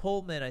a, Bill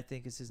Pullman, I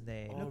think is his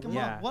name. Oh, look him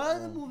yeah, up. What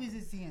other movies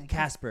is he in?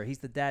 Casper. He's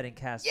the dad in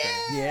Casper.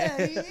 Yeah,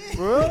 he is.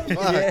 Bro?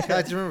 Fuck,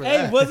 how'd you remember Hey,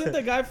 that? wasn't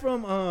the guy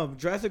from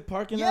Jurassic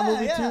Park in that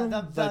movie yeah. too?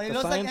 He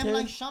looks like M.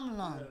 Night scientist?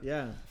 Shyamalan.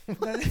 Yeah.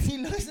 He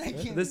looks like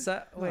him.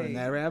 Wait,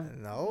 Narab?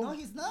 No, No.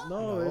 he's not.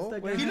 No, No. it's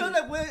that guy. He looked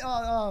like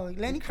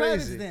Lenny Kravitz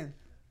crazy. then.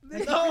 No, He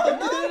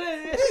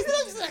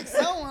looks like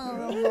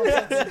someone.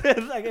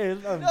 it's like, hey,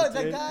 it's No,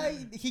 the guy,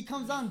 he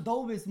comes on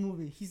Dobis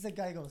movie. He's the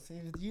guy who goes,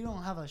 if you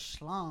don't have a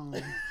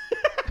schlong,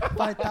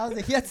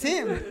 5,000. That's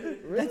him.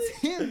 That's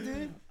him,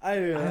 dude. I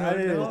didn't know.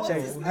 check.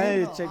 What's his I name,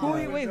 didn't check. though?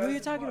 it out. Wait, who are you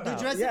talking The about?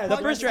 Jurassic Yeah, Park. the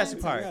first the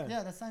Jurassic scientist. Park.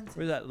 Yeah, the scientist.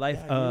 Where's that? Life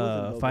Yeah, he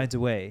was in finds a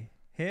way.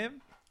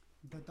 Him?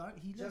 The dark,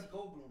 he looks. Jeff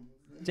Goldblum.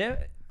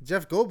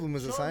 Jeff Goldblum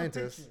is Show a the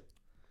scientist. picture.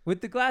 With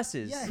the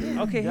glasses. Yeah, him.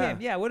 Okay, Yeah.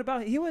 him. Yeah. What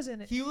about he was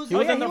in it? He was, He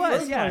was yeah, in the he was,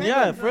 first yeah. one.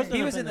 Yeah, first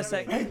He was in the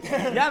Independence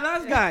second. Yeah,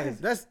 that guy.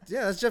 That's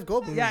Jeff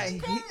Goldblum. Yeah,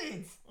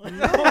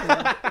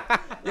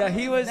 yeah.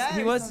 He was. That He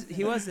is was. something.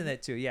 He was in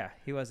it too. Yeah,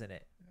 he was in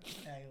it. Yeah,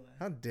 he was.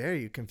 How dare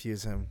you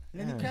confuse him?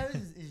 Lenny Yeah.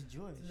 Kravitz is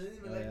Jewish. They didn't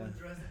even Oh, like yeah. when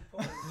Jurassic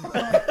Park.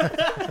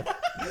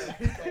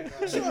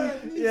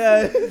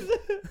 Yeah.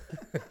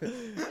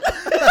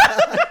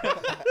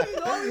 He's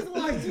always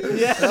watching.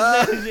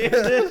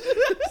 Yeah.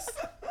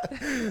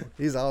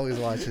 He's always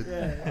watching.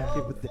 Yeah.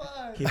 Oh,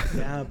 fuck. Keep it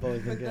down,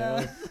 boys and But,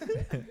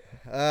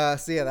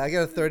 girls. So yeah, I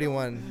got a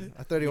 31,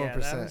 a 31%. Yeah,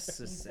 that was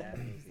so sad.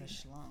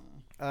 He's the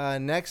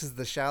schlong. Next is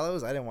The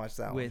Shallows. I didn't watch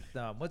that one. With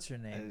what's her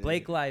name?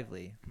 Blake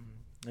Lively.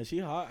 Is she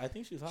hot? I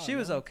think she's hot. She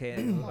was no? okay.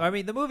 I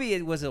mean, the movie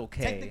it was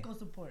okay. Technical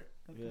support.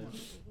 Yeah.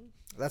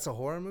 That's a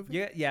horror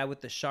movie. Yeah,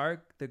 with the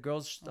shark, the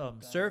girl's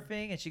God.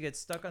 surfing and she gets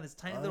stuck on this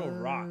tiny little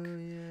rock,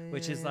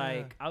 which is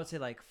like I would say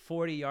like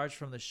 40 yards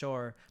from the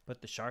shore,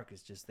 but the shark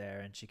is just there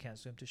and she can't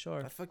swim to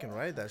shore. I fucking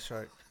ride that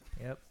shark.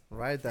 Yep.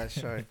 Ride that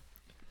shark.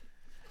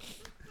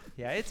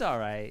 Yeah, it's all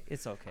right.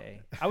 It's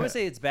okay. I would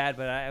say it's bad,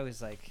 but I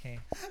was like, hey,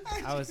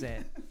 I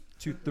wasn't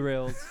too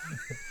thrilled.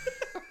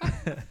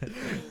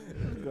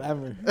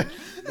 Glamour.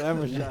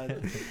 Glamour shot.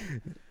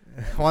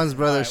 Juan's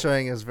brother Alright.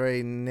 showing us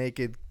very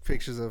naked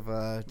pictures of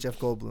Jeff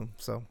Goldblum.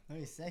 So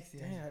Very sexy.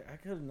 Dang, I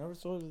could have never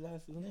saw his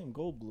name.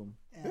 Goldblum.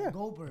 Yeah,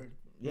 Goldberg.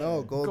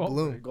 no,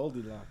 Goldblum.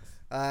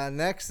 Goldilocks.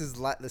 Next is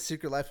The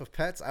Secret Life of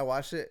Pets. I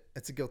watched it.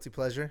 It's a guilty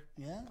pleasure.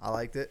 Yeah. I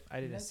liked it. I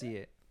didn't see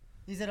it.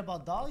 Is it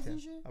about dogs and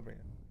shit? I'll bring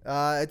it.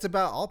 It's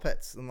about all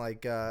pets and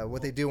like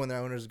what they do when their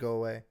owners go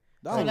away.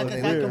 That So one like look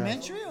a weird.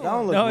 documentary? Or? That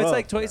one look No, rough.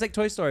 it's like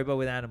Toy Story, but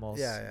with animals.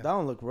 Yeah, yeah. That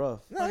one look rough.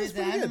 No, But it's is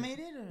it pretty good.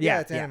 animated? Or? Yeah, Yeah,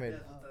 it's yeah.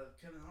 animated.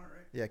 Kevin Hart,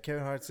 right? Yeah,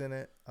 Kevin Hart's in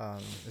it.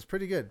 It's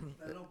pretty good.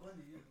 That little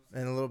bunny. Yeah.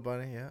 And a little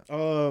bunny, yeah.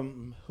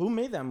 Who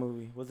made that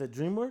movie? Was it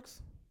DreamWorks?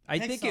 I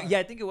think Pixar.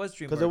 I think it was DreamWorks.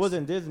 Because it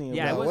wasn't Disney.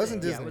 Yeah, No, it it wasn't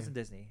wasn't Disney. Yeah, it wasn't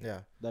Disney. Yeah.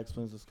 That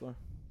explains the score.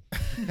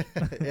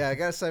 Yeah, I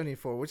got a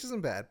 74, which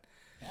isn't bad.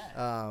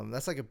 Yeah.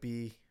 That's like a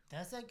B.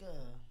 That's like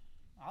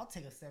I'll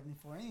take a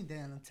 74 any day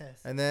on the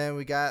test. And then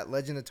we got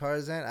Legend of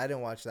Tarzan. I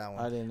didn't watch that I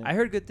one. didn't. I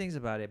heard good things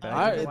about it, but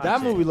I didn't that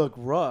watch movie it. looked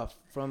rough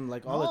from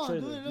like all the No,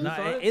 trailers. dude, it You No,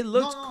 saw it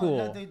looks No,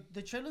 cool.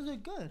 The trailers are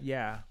good.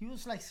 Yeah. He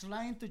was like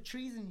sliding through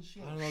trees and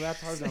shit. I don't know. That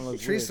Tarzan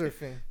looks Tree weird.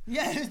 surfing.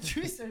 Yeah,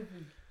 tree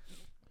surfing.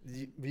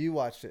 You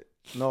watched it?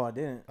 No, I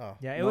didn't. Oh,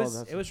 Yeah, No, it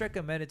that's- was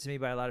recommended to me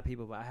by a lot of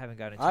people, but I haven't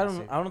gotten a I chance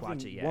don't. to I don't watch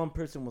it think yet. one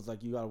person was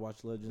like, "You gotta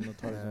watch Legend of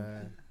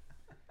Tarzan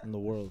in the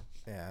world."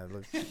 yeah.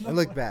 It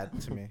looked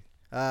bad to me.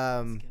 Skip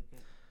it.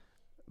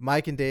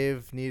 Mike and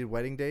Dave needed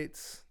wedding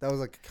dates. That was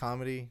like a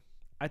comedy.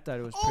 I thought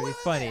it was Oh, pretty wait,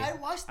 funny. I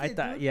watched it. I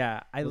thought, dude.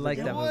 yeah, I Was it like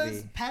good? that It was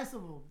movie.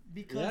 passable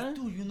because, Yeah?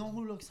 dude, you know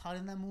who looks hot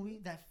in that movie?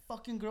 That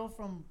fucking girl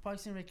from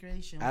Parks and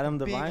Recreation. with Adam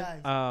the big Devine?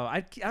 eyes.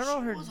 I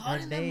don't know She was hot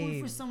her in that movie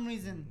name. for some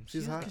reason.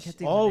 She's She hot. was- Can't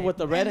think of Oh, her with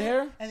the name. red and hair?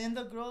 Then, and then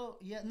the girl,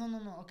 yeah,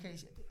 no. Okay,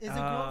 is the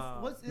girl?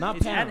 What's Not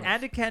It's Pam.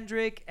 Anna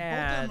Kendrick Both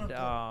of them and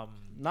are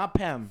Not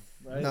Pam.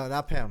 Right? No,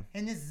 not Pam.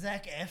 And it's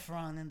Zac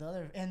Efron and the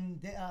other and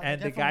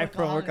the guy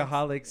from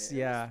Workaholics.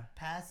 Yeah.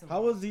 Passable.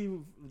 How was he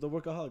the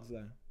Workaholics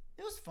guy?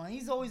 It was fun.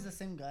 He's always the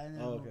same guy in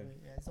that Oh, movie. okay.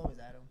 Yeah, it's always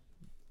Adam.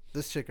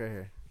 This chick right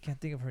here. I can't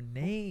think of her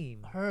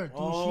name. Her, dude,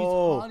 Oh.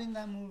 she's hot in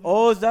that movie.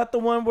 Oh, is that the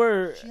one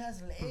where? She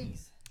has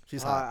legs.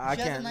 She's hot. I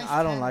She has a can't. nice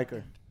I don't tan, like I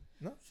her. think.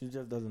 No? She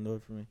just doesn't do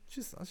it for me.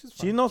 She's fine.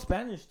 She knows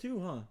Spanish too,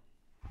 huh?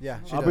 Yeah,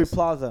 she Aubrey does.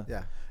 Plaza.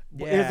 Yeah.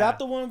 Is that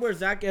the one where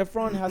Zac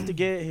Efron has to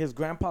get his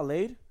grandpa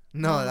laid?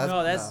 No, that's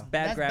No, that's no.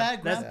 bad That's grandpa.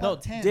 Bad That's Grandpa no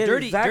 10. Did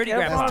dirty, Zac dirty Efron-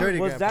 grandpa. Dirty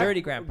was Grandpa. Zac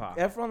Dirty grandpa.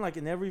 Efron like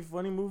in every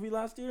funny movie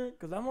last year?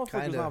 Because that motherfucker's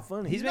Kinda. not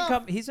funny. He's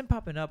been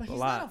popping up But a he's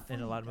lot not a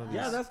in a lot of funny movies.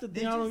 guy. Yeah, that's the They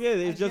thing I don't just- get.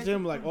 It's I just get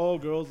him the like, point. oh,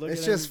 girls, look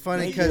It's at just him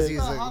funny naked. because He's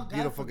he's a a hot guy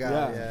beautiful for guy.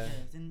 Yeah. Yeah.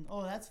 And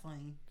that's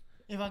funny.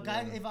 If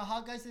a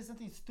hot guy says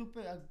something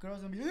stupid, a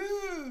girl's gonna be,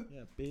 "Ugh."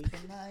 Yeah,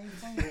 bitch. Nah, ain't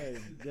funny. Yeah,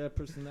 get a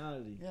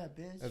personality. Yeah,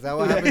 bitch. Is that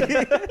what happens?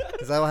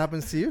 Is that what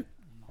happens to you?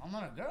 I'm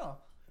not a girl.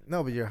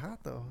 No, but you're hot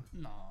though.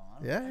 No.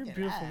 Yeah, I you're a get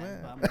beautiful ass, man.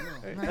 but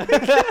I'm a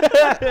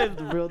girl. It's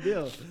the real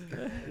deal.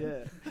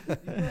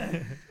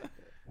 Yeah.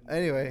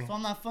 Anyway, So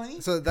I'm not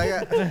funny. so they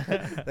got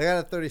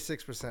a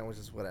 36%, which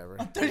is whatever.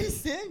 I'm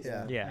 36.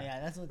 Yeah. Yeah. Yeah,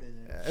 that's what they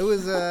did. Yeah,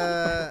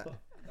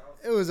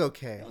 it was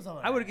okay. It was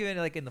alright. I would have given it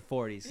like in the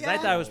 40s because I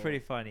Yeah. thought it was pretty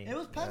funny. It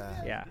was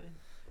perfect.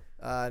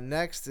 Yeah.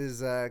 Next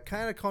is a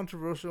kind of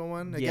controversial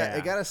one. Yeah.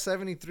 It got a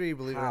 73,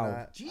 believe How? it or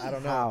not. Jeez. I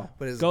don't know, How?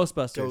 but it's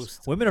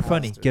Ghostbusters. Women are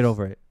funny. Get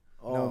over it.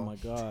 Oh No. my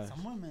god.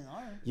 Some women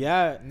are.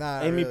 Yeah.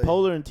 Not Amy really.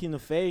 Poehler and Tina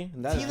Fey.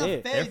 And that's Tina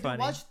it. Fey, They're dude, funny.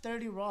 watch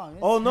 30 Rock. It's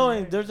Oh no,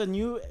 and hilarious. there's a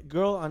new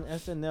girl on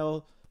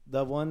SNL.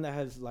 The one that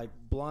has like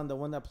blonde. The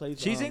one that plays.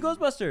 She's in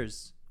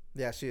Ghostbusters.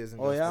 Yeah, she is. In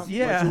Oh yeah. Ghostbusters.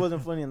 Yeah. But she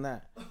wasn't funny in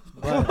that.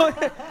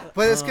 But,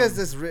 But it's because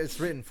it's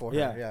written for her.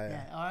 Yeah. Yeah,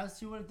 Yeah, or else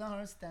she would have done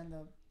her stand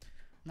up.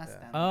 Not Yeah.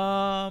 stand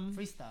up.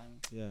 Freestyling.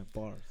 yeah,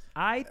 bars.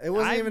 It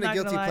wasn't I'm even a not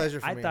gonna guilty lie, pleasure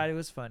for I me. thought it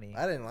was funny.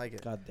 I didn't like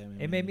it. God damn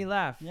it. It made me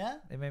laugh. Yeah?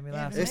 It made me Yeah,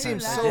 laugh. it It made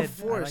seems me so laugh. I liked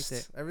forced.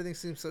 it. Everything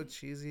seems so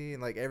cheesy,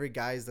 and like every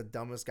guy is the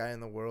dumbest guy in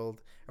the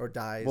world or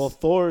dies. Well,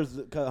 Thor's,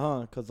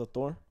 because of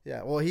Thor.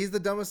 yeah. Well, he's the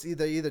dumbest.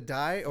 They either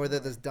die or they're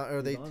this dumb,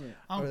 or they. He's on it.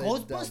 On Or they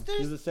just Ghostbusters?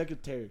 He's the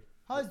secretary.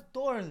 How's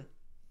Thor?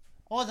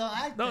 Oh, the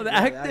actor. No, the Yeah,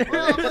 actor.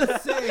 Well, I'm gonna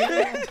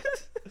say,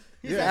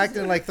 You're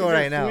acting like Thor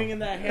right now. Swinging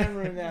that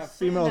hammer in that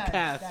Swing female that,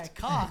 cast. That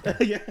cock.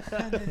 Yeah.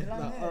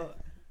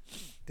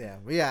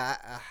 Damn. But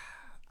yeah,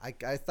 I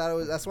thought it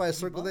was. That's why I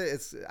circled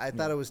it. I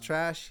thought it was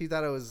trash. He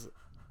thought it was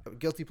a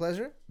guilty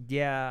pleasure.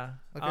 Yeah.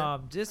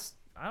 Okay. Just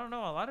I don't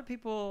know. A lot of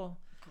people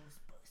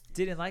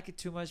didn't like it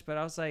too much, but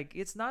I was like,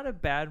 it's not a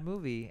bad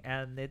movie,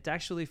 and it's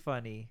actually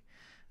funny.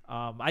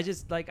 I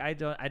just like I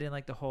didn't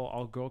like the whole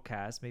all girl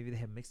cast. Maybe they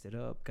had mixed it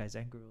up, guys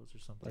and girls or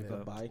something. Like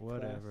a but bike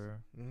whatever.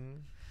 Mm-hmm.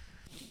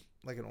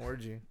 Like an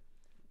orgy.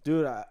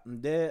 Dude, a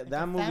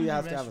that movie family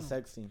has to have a restroom.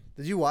 sex scene.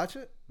 Did you watch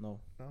it? No.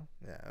 No.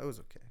 Yeah, it was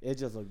okay. It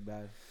just looked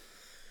bad.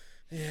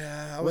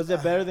 Yeah. Was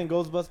it better than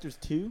Ghostbusters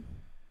 2?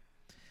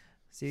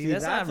 See, See,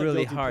 that's that's not a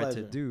really guilty hard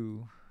pleasure. to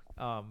do.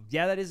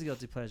 Yeah, that is a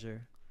guilty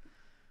pleasure.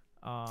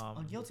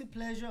 A guilty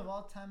pleasure of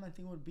all time, I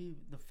think, would be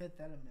The Fifth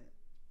Element.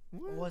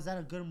 What? Or was that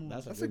a good movie?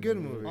 That's a good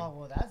movie. Oh,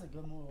 well, that's a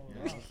good movie.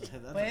 overall. That's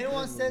But a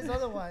anyone good says movie.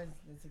 otherwise,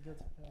 it's a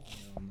guilty pleasure.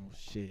 No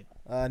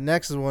shit.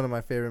 Next is one of my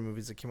favorite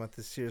movies that came out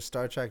this year,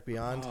 Star Trek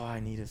Beyond. Oh, I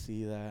need to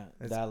see that.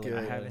 It's That good. I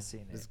looked haven't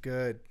seen It's it.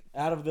 good.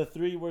 Out of the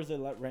three, where's it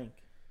rank?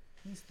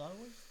 You Star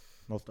Wars?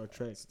 No, Star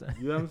Trek.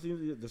 You haven't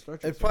seen the Star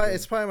Trek?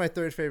 It's probably my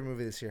third favorite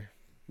movie this year.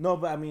 No,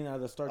 but I mean,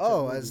 the Star Trek.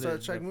 Oh, movies. as Star Yeah,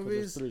 Trek 'cause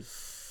movies? there's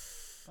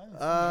three.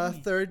 I haven't seen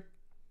any. Third.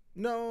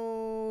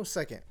 No,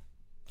 second.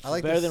 I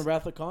like better this. than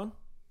Wrath of Khan.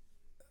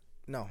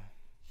 No.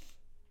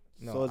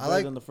 No, So it's I better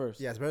like. than the first.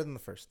 Yeah, it's better than the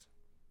first.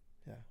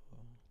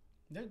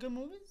 They're good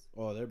movies?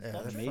 Oh, they're Yeah,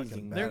 they're amazing.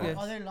 fucking They're bad. good.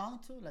 Are they long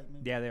too? Like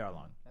maybe. Yeah, they are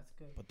long. That's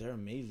good. But they're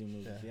amazing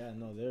movies. Yeah. Yeah,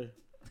 no, they're.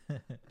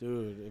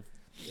 Dude,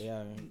 we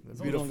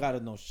beautiful. don't gotta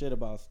know shit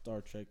about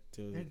Star Trek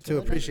to. They're To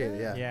good, appreciate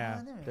they're it, good? Yeah,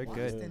 I never they're watched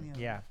good. any of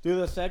them. Yeah. Dude,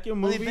 the second Are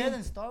movie. they better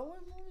than Star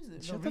Wars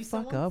movies? Shut the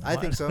recent fuck ones? up. I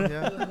think so. Yeah.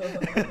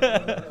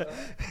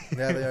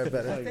 Yeah, they are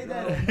better. Take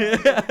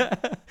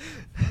that.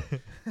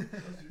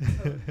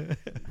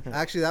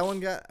 Actually, that one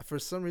got for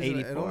some reason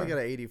it 84. only got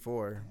an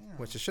 84,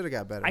 which it should have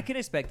got better. I can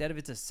expect that if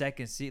it's a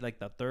second seat, like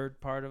the third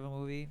part of a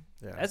movie.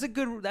 Yeah. That's a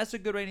good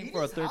rating It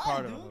for a is third high,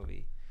 part of a dude.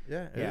 movie.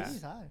 Yeah. it Yeah. is.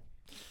 He's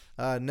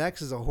high.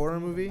 Next is a horror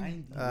movie.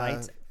 90.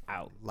 Lights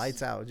Out.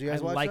 Lights Out. Did you I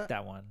guys watch like that?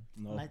 that one.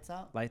 No. Lights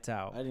out. Lights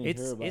Out. I didn't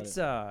it's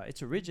hear about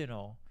it's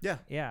original. Yeah.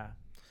 Yeah.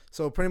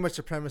 So pretty much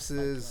the premise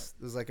is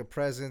there's like a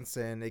presence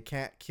and it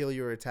can't kill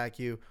you or attack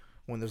you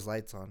when there's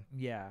lights on.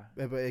 Yeah.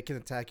 But it can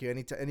attack you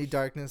any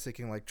darkness. It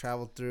can like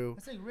travel through.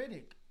 It's like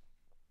Riddick.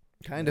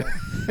 Kind of.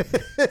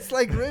 It's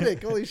like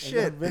Riddick. Holy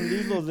shit. Vin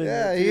Diesel's in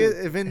Yeah,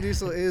 there too. Vin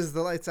Diesel is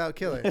the lights out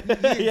killer.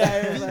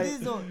 Yeah, Vin like-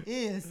 Diesel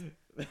is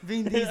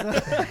Vin Diesel.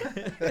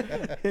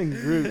 in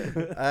Groot.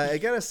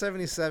 It got a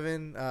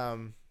 77.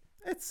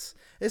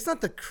 It's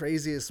not the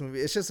craziest movie.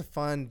 It's just a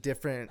fun,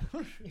 different.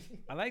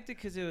 I liked it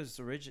because it was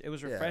It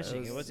was Yeah, it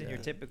refreshing. was- it wasn't your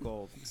yeah.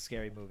 typical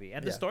scary movie,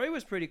 and the Yeah. story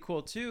was pretty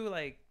cool too.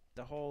 Like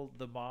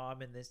the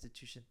mom and the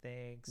institution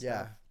thing.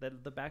 Yeah. Stuff.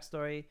 The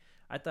backstory.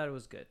 I thought it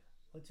was good.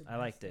 What's your I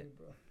liked backstory, it.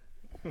 bro?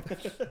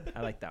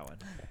 I like that one.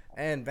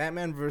 And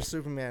Batman vs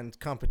Superman's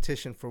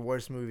competition for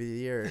worst movie of the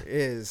year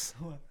is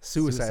Suicide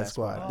Suicide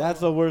Squad. Squad. That's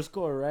the worst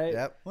score, right?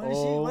 Yep. What is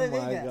she? Oh What did they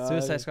my get? God.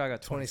 Suicide Squad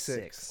got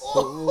 26.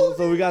 26.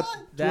 So we got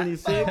That-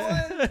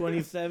 26,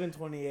 27,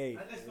 28.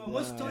 I just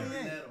What's Jared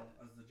 28? Leto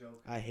as the Joker.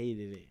 I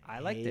hated it. I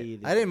liked it.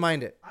 Hated I didn't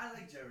mind it. I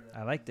like Jared Leto.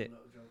 I liked as it. the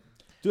Joker.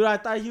 Dude, I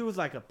thought he was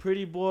like a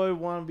pretty boy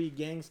wannabe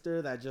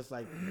gangster that just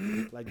like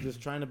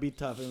just trying to be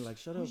tough and like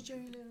shut up. Who's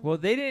Jerry Lewis? Well,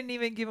 they didn't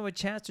even give him a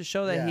chance to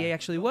show that he Yeah.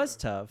 actually was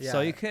tough. So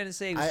Yeah. you couldn't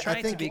say he was I trying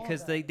to think- be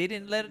because they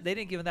didn't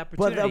give him that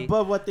But opportunity.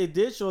 but what they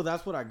did show,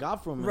 that's what I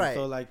got from it. Right.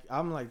 So like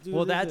I'm like, dude.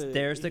 well, this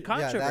there's the is-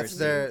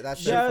 controversy. Yeah,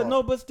 that's their Yeah, fault.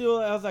 no, but still,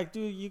 I was like,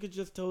 dude, you could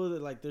just tell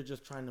that like they're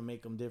just trying to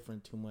make them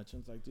different too much.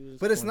 And it's like, dude,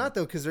 But it's not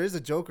though, because there is a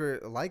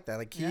Joker like that.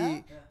 Like Yeah?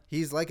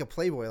 he's like a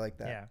playboy like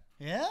that. Yeah.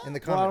 Yeah. In the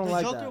Well, I don't comics.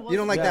 like Joker that. was- You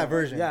don't like Yeah, that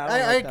version. yeah, I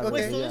don't like that okay.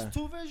 Wait, version. so Yeah. there's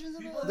two versions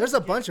of it? There's a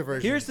bunch of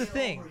versions. Here's the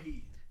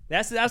thing.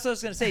 That's what I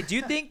was gonna say. Do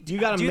you think You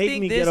gotta do you make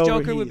think me this get over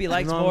Joker would heat. be You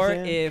liked know what I'm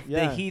more saying? if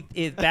Yeah.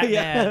 if Batman,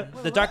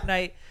 Yeah. the Dark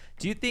Knight?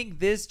 Do you think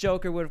this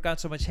Joker would have got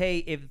so much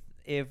hate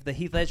if the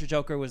Heath Ledger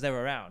Joker was never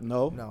around?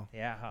 No. No.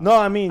 Yeah. Huh? No,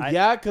 I mean, I-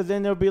 yeah, because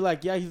then they'll be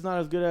like, yeah, he's not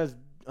as good as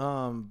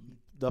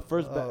the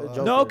first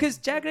Joker. No, because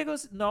Jack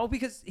Nicholson. No,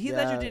 because Heath Yeah.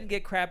 Ledger didn't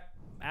get crap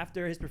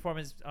after his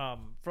performance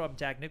from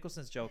Jack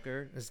Nicholson's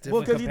Joker. It's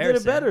well, different. because he did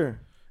it comparison. better.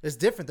 It's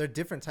different. They're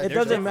different types. It of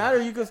doesn't Joker.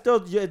 matter. You can still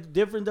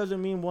different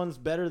doesn't mean one's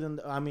better than.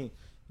 I mean,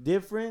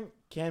 different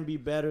can be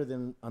better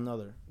than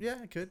another.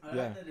 Yeah, it could. I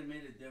Yeah. like that they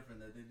made it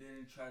different. That they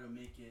didn't try to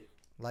make it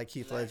Like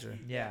Heath like Ledger.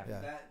 Heath. Yeah.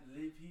 Yeah. That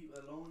leave Heath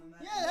alone in that.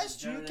 Yeah, that's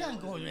true. You Jared can't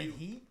Leto go is with you.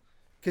 Heat.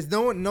 Because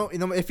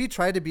if he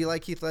tried to be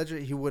like Heath Ledger,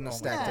 he wouldn't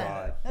have Oh my stacked Yeah,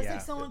 up. that's Yeah.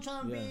 like someone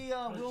trying to be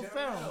Will Jared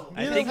Ferrell. Leto.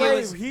 I Either think way,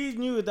 it was- he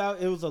knew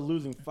that it was a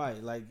losing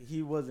fight. Like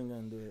he wasn't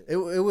gonna do it.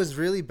 It was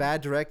really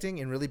bad directing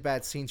and really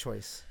bad scene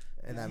choice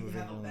in that Does he movie.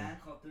 have a band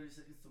called 30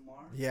 Seconds to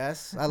Mars?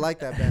 Yes, I like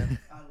that band.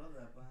 I love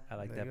that band. I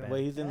like There that you band. go.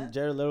 Wait, he's in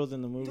Jared Leto's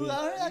in the movie. Dude,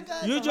 I heard that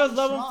guy. You just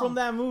love him from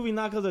that movie,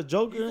 not because of He's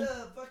Joker.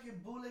 a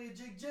fucking bootleg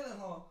Jake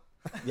Gyllenhaal.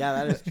 Yeah,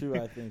 that is true.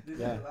 I think. They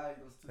Yeah, didn't like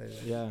those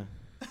two. yeah.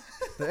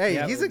 Hey,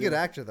 Yeah, he's a good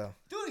actor though.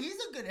 Dude, he's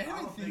a good I'm a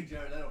everything. big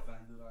Jared Leto fan,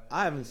 dude.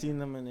 I haven't seen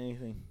them in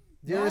anything.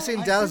 You ever seen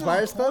I Dallas seen him on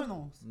Buyers Club?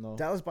 Pornos. No.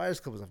 Dallas Buyers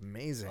Club was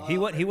amazing. Uh, He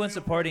won Requiem for a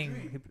supporting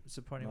Dream.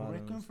 supporting. No, one.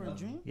 Requiem for a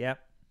Dream? Yeah.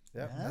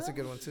 Yep, that's a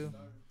good one too.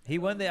 He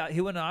won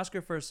an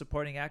Oscar for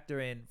supporting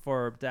actor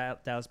for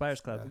Dallas Buyers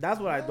Club. That's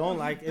what I don't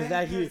like is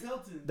that he. Paris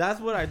Hilton. That's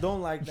what I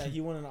don't like that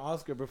he won an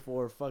Oscar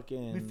before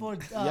fucking. Before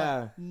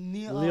yeah.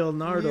 Leonardo.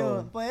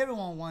 Leonardo. But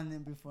everyone won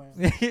it before. Oh,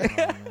 man.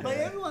 But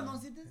everyone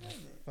knows he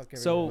deserves it. Fuck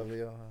So- everybody,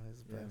 Leo.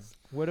 He's the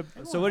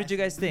best. So what did you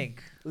guys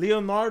think?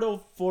 Leonardo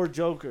for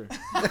Joker.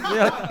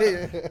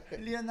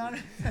 Leonardo.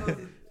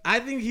 I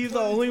think he's the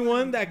only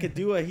one that could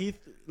do a Heath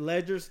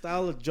Ledger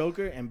style of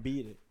Joker and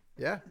beat it.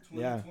 Yeah,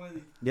 Yeah.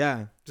 2020.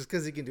 Yeah, just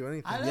because he can do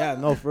anything. I love- yeah,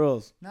 no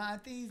frills. Nah, I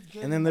think he's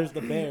good. And then there's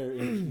the bear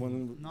in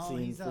one No, scene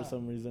he's for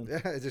some reason.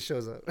 Yeah, it just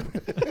shows up. Do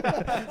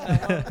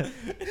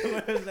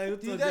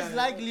you guys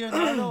like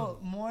Leonardo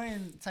more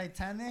in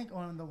Titanic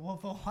or in The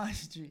Wolf of Wall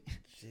Street?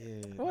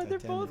 Shit, Well, they're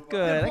Titanic. both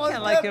good. I both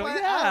can't like good, him. but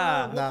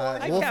Yeah. Nah,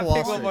 I Wolf can't of Wall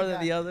pick one Street. more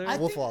than the other. I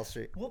Wolf think- Wall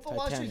Street. Wolf of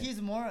Wall Street, Titanic.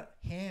 he's more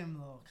him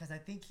though, because I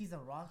think he's a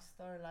rock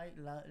star, like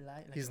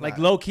He's Like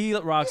not. low key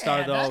rock star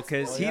Yeah, though, that's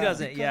because cool, he yeah.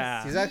 doesn't. Because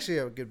Yeah. He's actually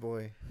a good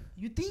boy.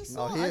 You think so?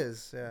 Oh, he I-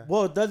 is. Yeah.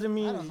 Well, it doesn't I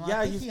mean don't know. I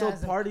yeah, think he he still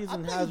has a- parties I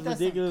and think has he does some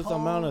ridiculous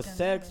amount of coke and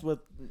sex everything. with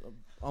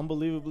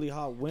unbelievably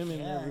hot women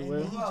Yeah, and everywhere.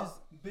 he What just-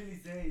 about Billy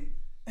Zane?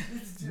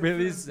 This is your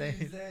Billy friend Zane.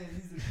 Billy Zane.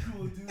 He's a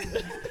cool dude.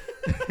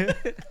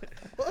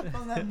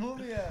 from that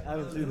movie. I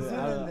haven't seen it.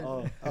 Oh,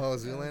 Oh, That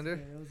was Zoolander.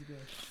 good, that was good.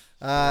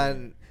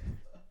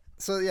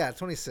 So yeah,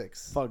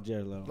 26. fuck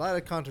Jared A Leto. lot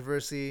of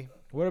controversy.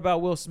 What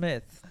about Will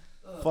Smith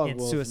Fuck in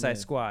Will Suicide Smith.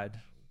 Squad?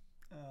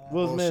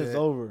 Will Smith's Bullshit.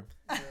 over.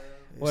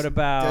 What Deadshot's supposed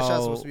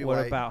about to be what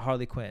white. about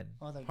Harley Quinn?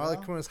 Oh, the Harley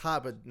girl? Quinn is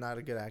hot, but not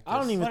a good actress. I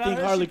don't even But I think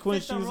heard Harley she Quinn.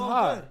 fit the She's role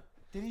hot. good.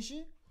 Didn't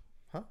she?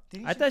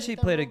 Didn't I thought she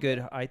play played that a good.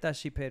 role? I thought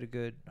she played a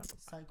good.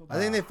 Psychopath. I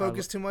think they I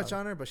focused lo- too much I-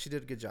 on her, but she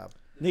did a good job.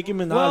 Nicki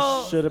Minaj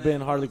Well- should have been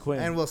Harley Quinn.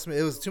 And Will Smith.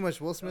 It was too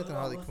much Will Smith and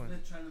Harley Will Quinn.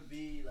 Smith trying to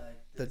be like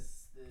The-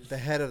 this, The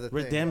head of the thing.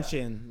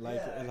 Redemption, like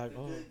yeah, like the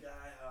oh, good guy,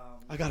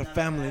 I got a not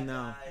family bad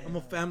now. guy, I'm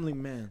a family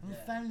man. I'm a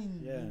Yeah. family.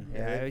 Yeah.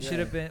 Yeah, it should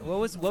have been. What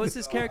was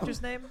his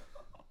character's name?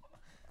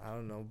 I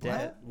don't know. Yeah.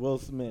 Black, Will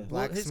Smith.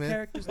 Black His Smith?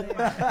 character's name.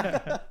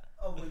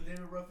 Oh, when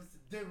David Ruffin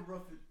said David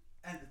Ruffin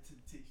and the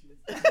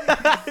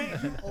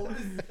Temptations.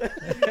 Oldest.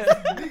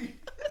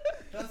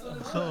 That's what it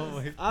was. Oh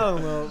my. I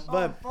don't know,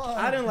 but fuck.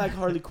 I didn't like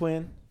Harley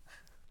Quinn.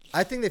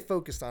 I think they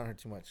focused on her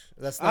too much.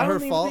 That's I not don't her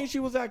even fault. think she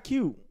was that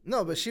cute.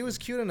 No, but she was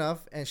cute enough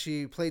and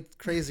she played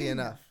crazy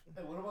enough.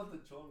 Hey, what about the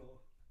Cholo?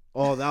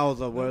 Oh, that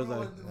was a word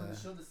Remember like, when they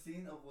showed the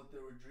scene of what they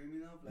were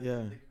dreaming of? Like,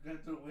 Yeah. They could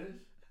grant their wish.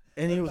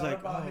 and he They was thought like,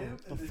 about oh, him,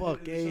 the and then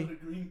fuck, they eh? showed a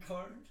green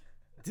card.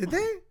 Did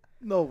they?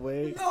 No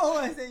way. No,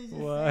 I say you just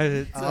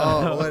What?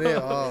 Oh, what?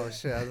 Oh,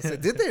 shit. I was gonna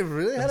say, did they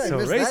really? How did So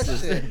I miss that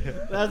racist.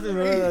 shit? That's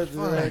another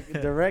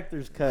Fuck.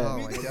 director's cut. Oh,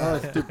 my Oh,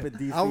 God. stupid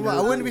DC. I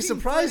wouldn't be movie.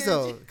 surprised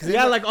though. 'Cause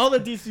Yeah, like all the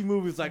DC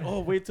movies, like,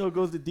 oh, wait till it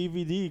goes to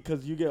DVD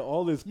because you get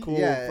all this cool,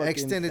 Yeah, fucking,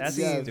 extended That's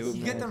scenes. stupid.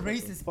 You get the man.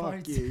 racist Fuck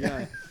parts. you,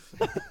 yeah.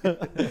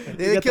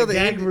 They You killed the the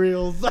gag Indi-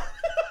 reels. The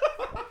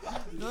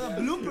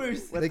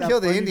bloopers. They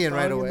killed the Indian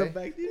right away.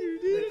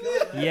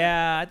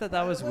 Yeah, I thought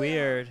that was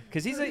weird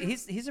because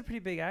he's a pretty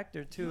big actor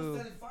He was too.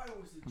 selling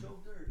fireworks to Joe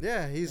Dirt.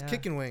 Yeah, he's Yeah.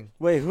 kicking wing.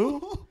 Wait,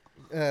 who?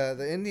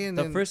 The Indian.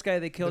 The and- first guy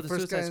they killed the the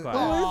first Suicide guy-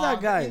 Squad. Who is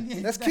that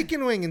guy? That's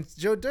kicking wing and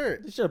Joe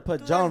Dirt. They should have put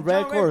Dude, John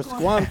that's John Redcore or Redcore.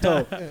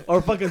 Squanto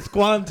or fucking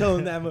Squanto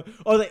in that movie.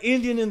 Or the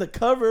Indian in the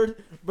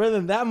cupboard, better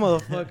than that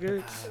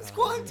motherfucker.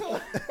 Squanto.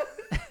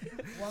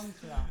 One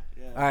clap.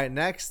 All right,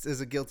 next is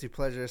a guilty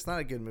pleasure. It's not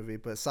a good movie,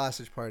 but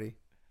Sausage Party.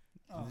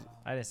 Oh.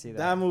 I didn't see that.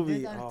 That movie,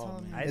 They gotta oh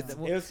tell me man. that.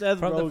 It says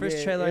From the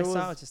first trailer I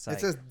saw, it's just like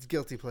It's a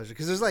guilty pleasure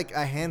because there's like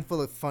a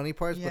handful of funny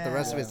parts, but the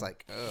rest of Yeah. it's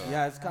like, ugh.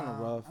 Yeah, it's kind of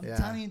rough. I'm Yeah.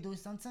 telling you, dude.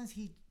 Sometimes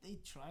they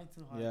try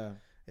too hard. Yeah.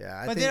 yeah.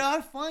 I But think, they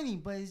are funny.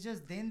 But it's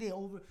just then they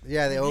over.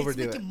 yeah, they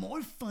overdo Let's it. make it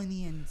more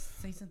funny and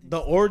say something. The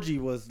orgy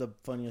was the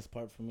funniest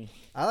part for me.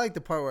 I like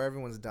the part where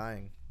everyone's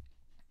dying,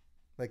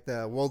 like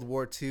the World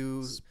War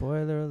II.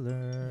 spoiler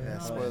alert. Yeah, No,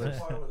 spoiler. that's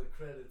the part where the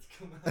credits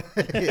come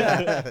out.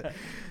 Yeah.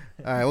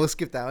 All right, we'll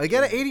skip that one. I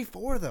got an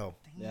 84 though.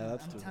 Damn, Yeah,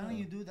 that's I'm too telling bad.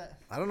 you, dude.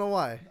 That I don't know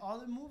why. all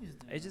the movies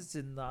do. It just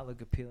did not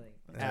look appealing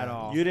Yeah. at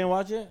all. You didn't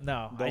watch it?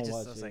 No, I Don't just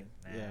watch was it. like,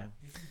 nah.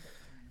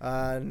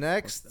 Yeah.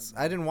 Next,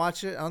 I didn't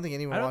watch it. I don't think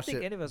anyone I don't watched think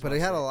it. any of us but it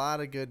had watched a it. lot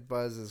of good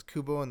buzz. Is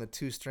Kubo and the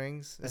Two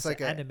Strings? That's It's like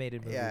an a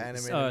animated movie. yeah,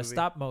 It's, animated movie.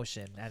 stop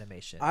motion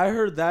animation. I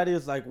heard that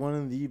is like one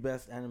of the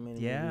best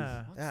animated yeah.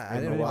 movies. What's Yeah, that? I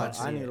didn't watch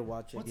I it. need to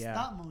watch it. What's Yeah.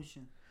 stop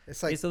motion?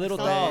 It's like It's the little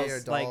clay dolls,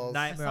 or like dolls.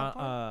 Nightmare South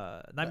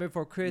on Nightmare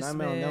Before Christmas.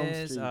 Nightmare on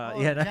Elm Street. Oh,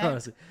 Yeah, Jack- Nightmare on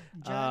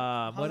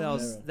Jack, what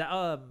else?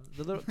 Halloween.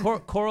 The little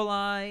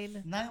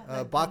Coraline.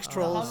 Box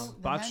Trolls.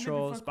 Box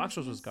Trolls. Box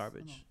Trolls was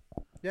garbage.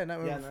 Yeah,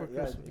 Nightmare Yeah, Before no, yeah,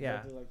 Christmas. Yeah,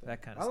 exactly like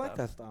that kind I of like stuff.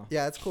 that style.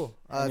 Yeah, it's cool.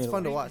 I It's need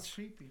fun to to It's watch.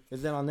 creepy.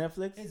 Is that on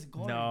Netflix? It's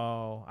gory.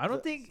 No, I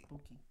don't think.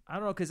 Spooky. I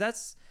don't know, cause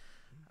that's.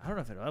 I don't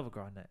know if it'll ever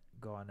go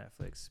on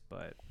Netflix,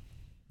 but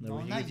No,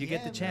 if you, not if you get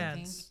the yet, but I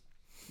think chance.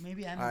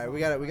 Maybe. All right, we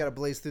got to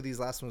blaze through these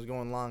last ones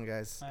going long,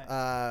 guys.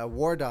 Alright.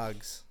 War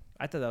Dogs.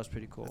 I thought that was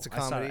pretty cool. It's a I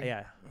saw it, comedy.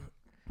 yeah,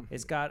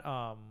 it's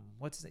got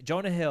what's his name?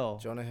 Jonah Hill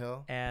Jonah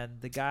Hill.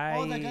 and the guy.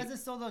 Oh, the guys that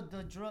stole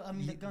the drug. I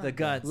mean the gun. the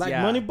guns, Like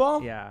yeah.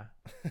 Moneyball? Yeah,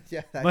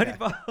 Yeah, that guy.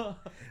 Moneyball.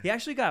 He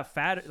actually got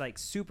fat, like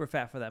super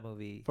fat for that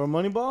movie. For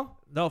Moneyball?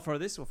 No, for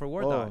this one, for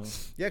War Oh.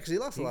 Dogs. Yeah, because he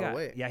lost a He lot got, of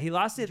weight. yeah, he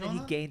lost it and then he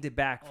Jonah? gained it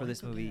back Oh, for he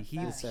this took movie. it He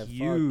back. was That fuck,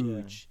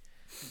 huge.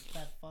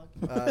 That fuck.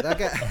 That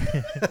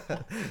guy.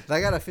 that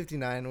got a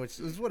 59, which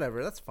is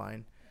whatever. That's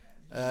fine.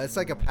 It's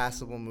like a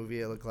passable movie.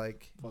 It looked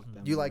like. Fuck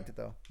that You movie. liked it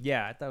though.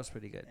 Yeah, I thought it was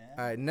pretty good.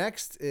 All right,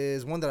 next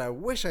is one that I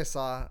wish I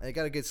saw. It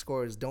got a good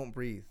score. Is Don't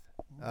Breathe.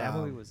 That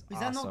movie was Is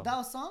that awesome. no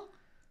Dow song?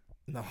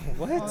 No.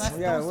 Oh, that's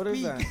Yeah, Don't what is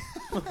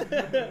Speak.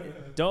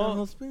 that?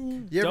 Don't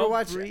You ever Don't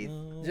watch? Breathe.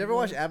 Did you ever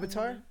watch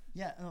Avatar?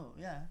 Yeah. Oh,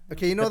 yeah.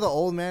 Okay, you know the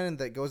old man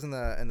that goes in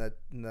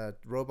the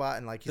robot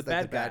and like he's the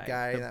like bad the bad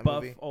guy the in that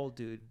buff movie. old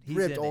dude. He's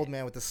Ripped in old it.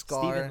 man with the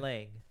scar. Stephen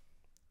Lang.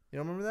 You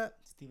don't remember that?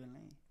 Stephen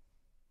Lane.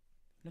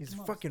 Look He's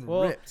him up. fucking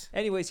Well, ripped.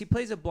 anyways, he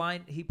plays a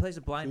blind Hugh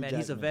man.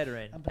 He's a Jackman.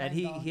 veteran, A and blind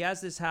he dog.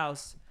 has this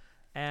house,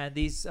 and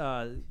these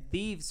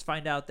thieves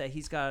find out that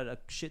he's got a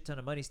shit ton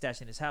of money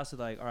stashed in his house. So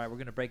they're like, all right, we're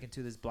gonna break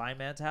into this blind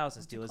man's house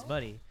and steal his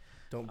money.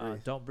 Don't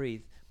breathe. Don't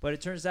breathe. But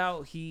it turns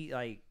out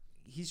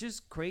he's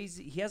just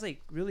crazy. He has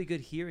like really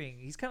good hearing.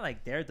 He's kind of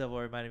like Daredevil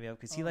reminded me of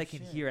because he Oh, like can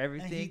shit. hear And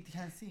everything. he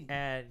can't see.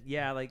 And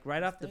yeah, like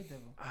right off the,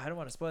 Daredevil. I don't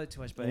want to spoil it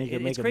too much, but And he can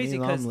it's make a crazy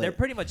mean because they're omelet.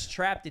 pretty much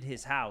trapped in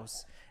his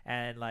house,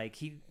 and like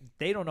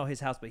they don't know his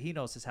house, but he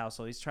knows his house,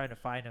 so he's trying to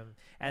find him,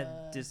 and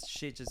this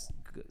shit just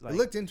like it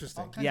looked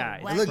interesting. All kinds Yeah,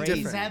 of it wacky looked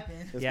things different. happen.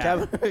 Is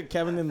Yeah.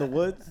 Kevin in the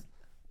Woods?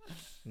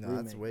 No,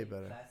 that's way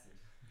better.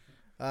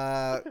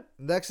 Classic.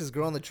 Next is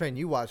Girl on the Train.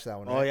 You watched that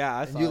one, right? Oh yeah,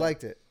 I And saw you it.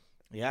 liked it.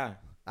 Yeah.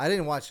 I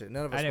didn't watch it.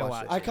 None of I us didn't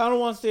watched watch I kind of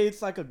want to say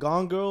it's like a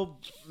Gone Girl,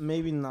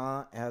 maybe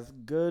not as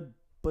good,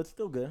 but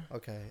still good. it.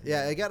 Okay.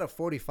 Yeah, it got a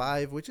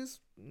 45, which is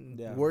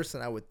Yeah. worse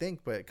than I would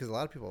think, but because a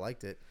lot of people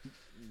liked it.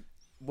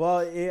 Well,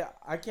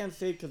 I can't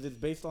say because it's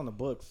based on the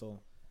book, so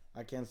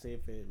I can't say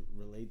if it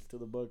relates to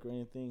the book or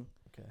anything.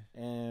 Okay.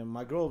 And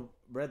my girl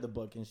read the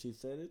book and she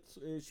said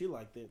she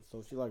liked it,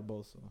 so she liked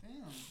both. So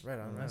Damn. Right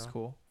on. That's right on.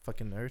 cool.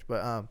 Fucking nerd.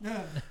 But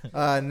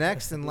Yeah.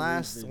 next and Believe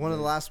last, me, one of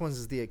the nerd. last ones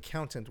is The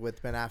Accountant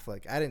with Ben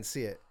Affleck. I didn't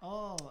see it.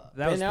 Oh. That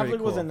Ben was pretty Affleck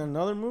cool. was in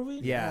another movie.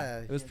 Yeah, Yeah,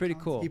 it was he pretty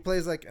accounts. cool. He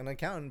plays like an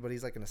accountant, but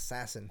he's like an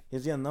assassin.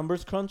 Is he a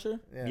numbers cruncher?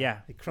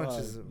 Yeah. He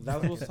crunches.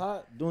 That was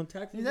hot doing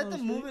taxes. Is that on the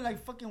street? movie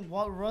like fucking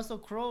Russell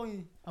Crowe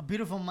in A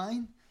Beautiful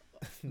Mind?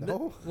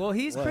 No. Well,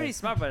 he's What? pretty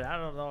smart, but I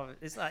don't know.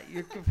 It's not.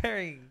 You're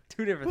comparing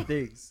two different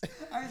things.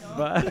 I know.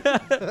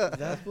 But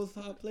That's what's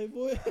hot,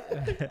 Playboy.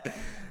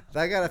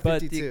 That got a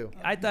but 52.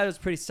 I thought it was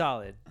pretty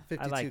solid.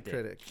 52 I liked it.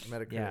 critic,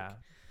 Metacritic. Yeah.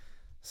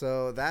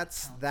 So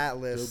that's that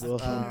list. Good Will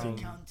Hunting.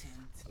 Accountant.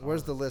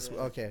 Where's the list?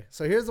 Okay,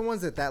 so here's the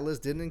ones that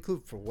list didn't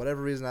include for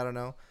whatever reason. I don't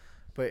know.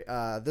 But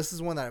this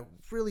is one that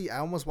I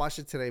almost watched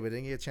it today, but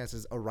didn't get a chance.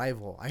 Is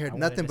Arrival. I heard I wanted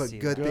nothing to but see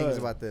good that. things Good.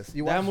 about this.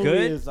 You That watch? movie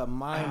Good? is a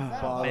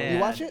mind-boggling. man. You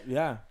watch it?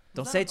 Yeah.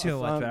 Don't say too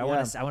much, but I Yeah.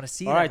 want to. I want to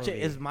see All that right, movie.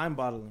 it's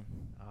mind-boggling.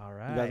 All You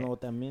right. guys know what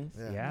that means?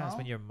 Yeah. Yeah, it's No?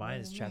 when your What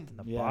mind do is you trapped in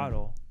mean? the Yeah.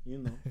 bottle. You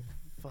know.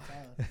 Fuck.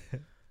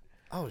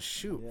 Oh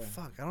shoot! Yeah.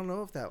 Fuck! I don't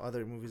know if that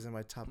other movie's in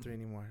my top 3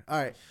 anymore. All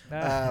right.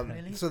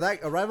 Really? So that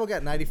Arrival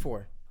got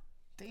 94.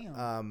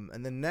 Damn.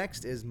 And then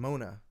next is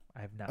Mona. I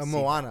have not seen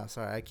Moana.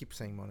 Sorry, I keep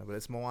saying Mona, but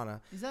it's Moana.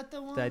 Is that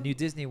the one? the new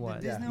Disney one.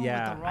 Disney one with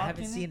yeah, The I Rock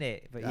haven't in it? seen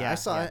it, but Yeah, yeah, I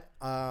saw yeah.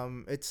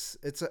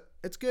 it.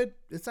 It's good.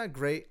 It's not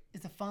great.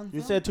 It's a fun You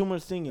film? said too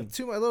much singing.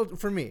 Too a little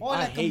for me. Oh, I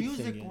like a hate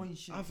musical singing. and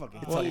shit. I fucking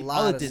It's hate Well, a it. lot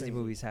all the of Disney singing.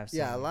 movies have.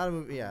 Yeah, a singing. lot of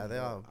movies. Yeah, they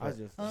all. I but-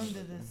 just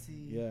Under the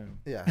sea. yeah.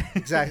 yeah,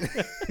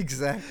 exactly,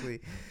 exactly.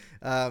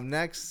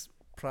 Next,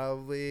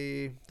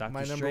 probably Doctor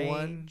my number Strange.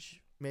 one,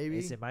 maybe.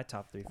 It's in my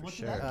top 3 for What's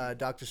sure. that?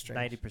 Doctor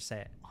Strange.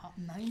 90%.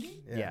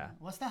 90? Yeah.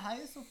 What's the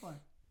highest so far?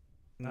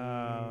 Mm,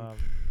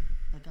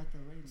 I got the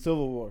rating.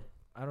 Civil War.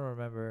 I don't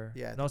remember.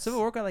 Yeah, No, it's Civil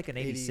War got like an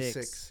 86.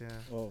 86.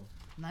 Yeah, Oh,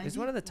 90? It's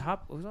one of the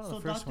top. It was one of So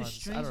the first Doctor ones. I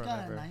Strange don't got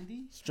a remember.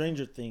 90?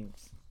 Stranger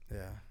Things.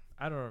 yeah.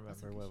 I don't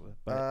remember what.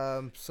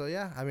 But So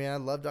yeah, I mean, I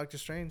love Doctor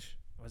Strange.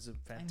 it was a I knew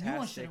I should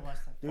fantastic have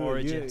watched that. Dude,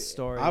 origin you-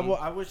 story.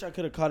 I wish I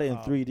could have caught it in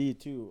Oh. 3D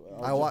too.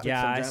 I wa-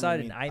 yeah, I saw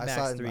it in I IMAX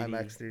saw it in 3D.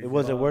 IMAX 3D. It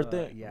was it worth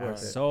it? Yeah,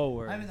 Worth it. so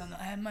worth. I'm in an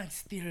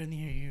IMAX theater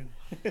near you.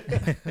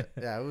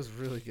 Yeah, it was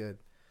really good.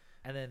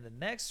 And then the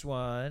next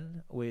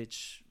one,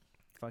 which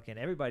fucking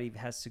everybody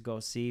has to go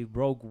see,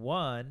 Rogue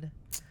One.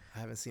 I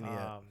haven't seen it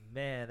yet.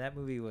 Man, that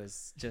movie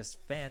was just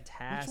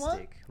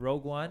fantastic.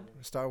 Rogue One,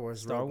 Star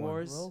Wars. Star Rogue One.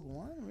 Wars. Rogue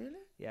One, really?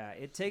 Yeah,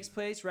 it takes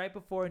place right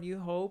before A New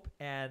Hope,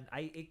 and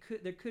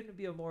there couldn't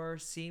be a more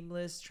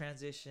seamless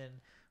transition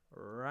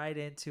right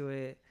into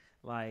it.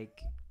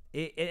 Like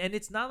and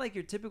it's not like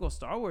your typical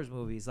Star Wars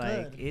movies.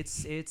 Like Good.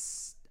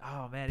 it's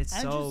oh man, it's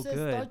Andrew so said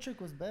good. Star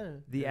Trek was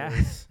better. The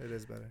It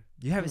is better.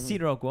 you haven't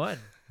seen Rogue One.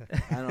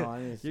 I know. I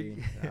didn't see.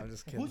 Yeah, I'm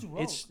just kidding. Who's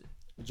Rogue? It's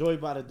Joey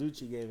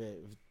Badaducci gave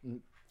it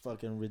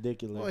fucking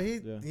ridiculous. Well,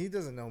 yeah. he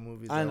doesn't know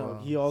movies. I that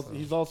know. well,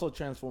 He's also a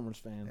Transformers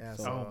fan. Yeah,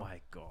 so, oh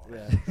my god.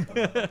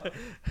 yeah.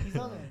 He's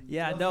on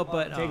Yeah, no,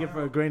 but Take it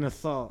for a grain of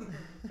salt.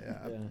 yeah,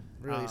 Yeah.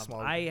 really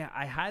small. I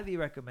highly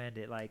recommend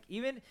it. Like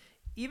even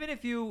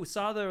if you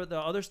saw the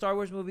other Star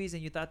Wars movies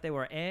and you thought they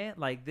were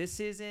like this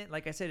isn't,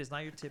 like I said, it's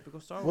not your typical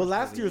Star Wars. Well,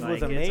 last movie. year's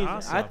was Like, it's amazing.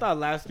 awesome. I thought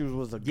last year's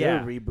was a good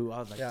Yeah. reboot. I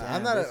was like, Yeah, damn,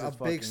 I'm not this a is big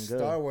fucking good.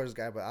 Star Wars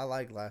guy, but I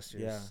like last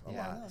year's a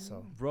Yeah. lot.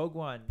 So Rogue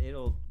One,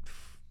 it'll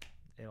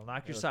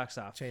knock your socks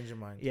off. change your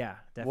mind. Yeah,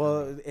 definitely.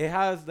 Well, it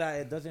has that.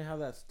 It doesn't have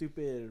that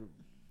stupid.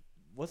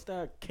 What's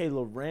that?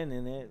 Kylo Ren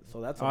in it. So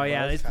that's. a Oh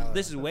yeah, plus. Kylo.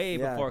 this is way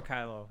Yeah. before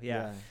Kylo.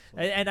 Yeah. So-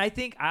 And I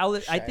think I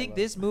think Shiloh.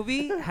 this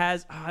movie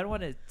has. I don't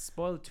want to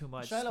spoil it too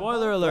much. Shia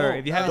Spoiler LaBeouf. alert!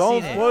 If you haven't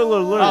Don't seen it. spoiler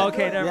alert. Oh,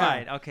 okay, never Yeah.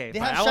 mind. Okay, They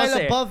fine. have I won't Shia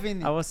say it. LaBeouf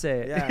in I it. won't say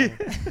it.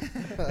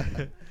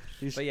 Yeah.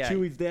 He's But yeah,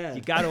 Chewie's dad.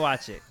 You gotta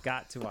watch it.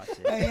 Got to watch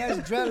it. And he has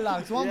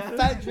dreadlocks. One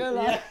fat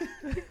dreadlock.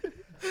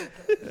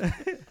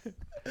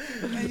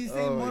 And he's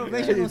saying Oh, He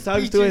motivational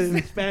talks to it speeches.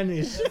 in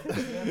Spanish.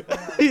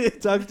 He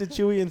talks to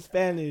Chewie in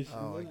Spanish.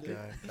 Oh my god,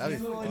 that'd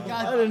be Tengo el fun.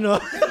 I gato- don't know.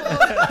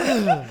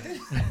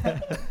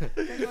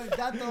 tengo el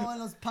gato en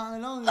los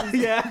pantalones.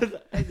 Yeah.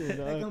 I don't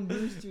Like know. on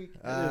Blue Street.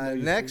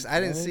 Next, I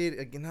didn't see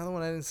it. Another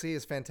one I didn't see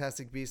is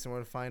Fantastic Beasts and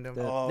Where to Find Them.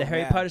 Oh, The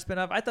Harry man. Potter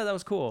spinoff. I thought that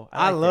was cool.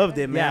 I liked loved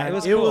it, man. Yeah, it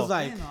was It cool. was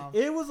like Spin-off.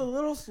 it was a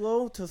little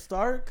slow to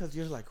start because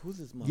you're like, who's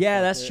this motherfucker?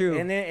 Yeah, that's true.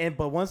 And then,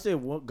 but once it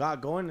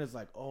got going, it's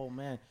like, oh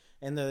man.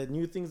 And the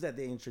new things that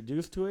they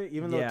introduced to it,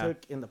 even though Yeah.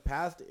 it took in the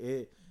past,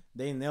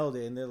 they nailed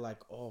it. And they're like,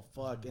 oh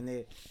fuck.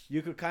 And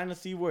you could kind of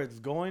see where it's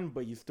going,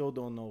 but you still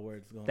don't know where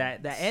it's going.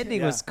 That the ending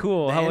Yeah. was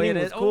cool. The How ending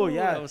it was cool. oh,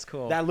 Yeah, that was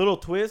cool. That little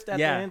twist at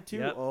Yeah, the end too.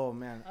 yep. Oh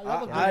man, I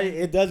love a good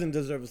ending. it doesn't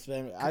deserve a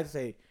spam. I'd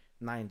say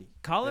 90.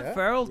 Colin Yeah?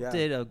 Farrell Yeah.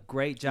 did a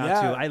great job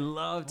Yeah. too. I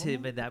loved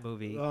him in that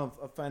movie. A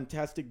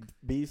Fantastic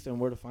Beast and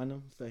Where to Find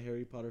Them. It's the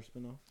Harry Potter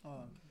spinoff.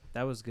 Oh,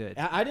 That was good.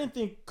 I didn't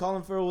think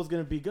Colin Farrell was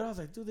gonna be good. I was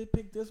like, dude, they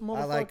picked this motherfucker.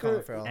 I like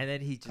Colin Farrell. And then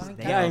he just Colin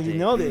nailed Yeah, it. he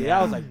nailed it. Yeah,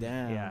 I was like,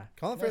 damn. Yeah.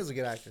 Colin Farrell's a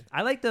good actor.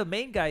 I like the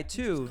main guy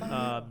too.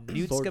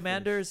 Newt Swordfish.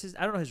 Scamander is his.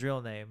 I don't know his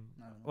real name.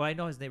 I don't know. Well, I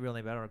know his real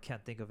name, but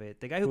can't think of it.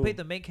 The guy who Who? played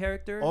the main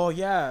character. Oh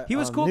yeah. He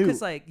was cool Newt.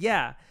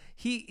 because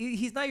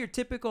he's not your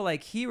typical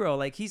like hero.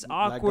 Like he's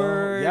Like,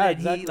 awkward. yeah, and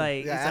exactly. he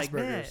like Yeah, it's like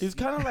man. Asperger's. He's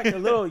kind of like a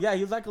little,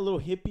 he's like a little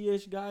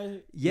hippie-ish guy.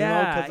 You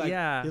Yeah, know, 'cause, like,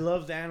 yeah. He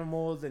loves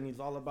animals and he's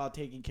all about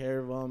taking care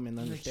of them and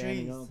The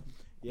understanding trees. them.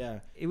 Yeah,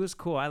 It was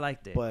cool. I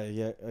liked it. but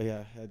yeah,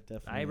 I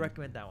definitely. I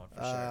recommend that one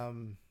for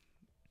sure.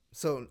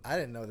 So I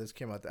didn't know this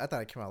came out. I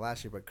thought it came out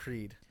last year, but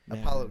Creed, Man.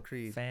 Apollo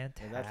Creed. Yeah,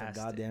 Fantastic. that's a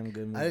goddamn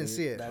good movie. I didn't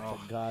see it. That's Oh.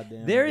 a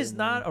goddamn. There good is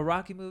not movie. a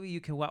Rocky movie you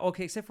can watch.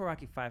 Okay, except for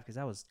Rocky 5 because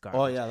that was garbage.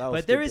 Oh yeah, that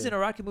was. But there stupid. isn't a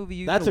Rocky movie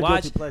you That's can a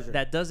watch guilty pleasure.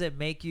 that doesn't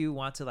make you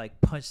want to like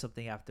punch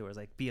something afterwards,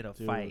 like be in a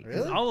Dude, fight. 'Cause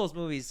really? all those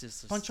movies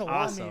just Punch a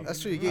awesome. wall, That's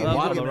true. You maybe. get, I you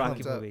love get the me Rocky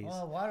pumped up. movies.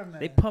 Oh, Waterman.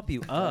 They pump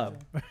you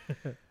up.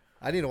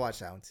 I need to watch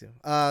that one too.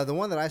 The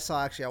one that I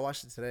saw actually, I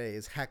watched it today,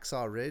 is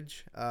Hacksaw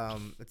Ridge.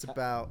 It's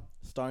about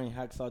starring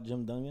Hacksaw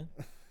Jim Duggan.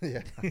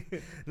 yeah,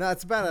 no,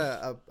 it's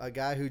about a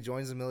guy who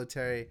joins the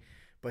military,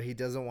 but he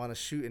doesn't want to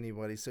shoot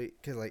anybody. So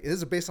because like this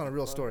is based on a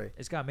real story.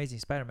 It's got Amazing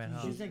Spider-Man,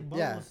 huh? She's like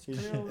Yeah. bubbles, clear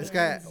This over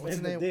guy, everything. what's his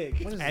In the name? dick.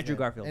 What is his Andrew name?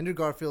 Garfield. Andrew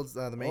Garfield's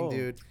the main Oh.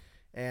 dude,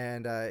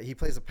 and he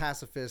plays a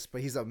pacifist,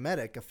 but he's a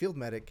medic, a field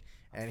medic,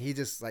 and he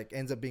just like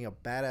ends up being a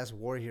badass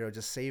war hero,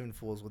 just saving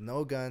fools with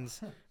no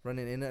guns,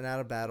 running in and out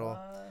of battle,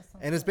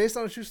 and it's based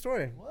on a true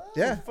story. What?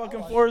 Yeah,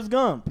 Fucking Forrest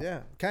Gump.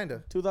 yeah, kind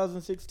of.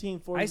 2016 I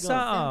Forrest Gump.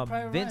 saw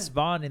Private Vince Ryan.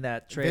 Vaughn in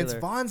that trailer. Vince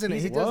Vaughn's in it.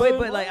 He He's- does. What?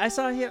 But like I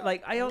saw him,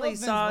 like I I only love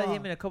saw Vince him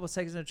Vaughn. in a couple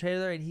seconds in the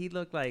trailer, and he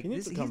looked like He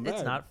needs this. to come It's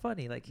back. not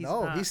funny. Like he's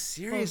No, not. he's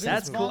serious. in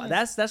That's this cool. movie.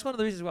 That's one of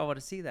the reasons why I want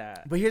to see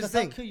that. But here's the Because how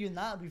thing. could you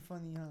not be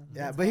funny, huh?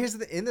 Yeah, Vince but Vaughn? here's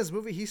the in this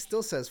movie, he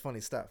still says funny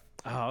stuff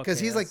Oh, because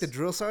okay, he's like the that's-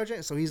 drill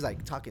sergeant, so he's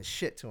like talking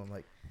shit to him,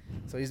 like,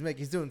 so he's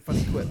doing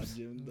funny quips.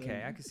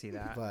 Okay, I can see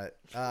that. But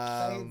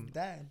Like his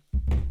dad.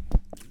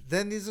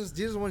 then these are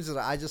the ones that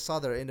I just saw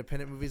that are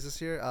independent movies this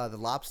year. The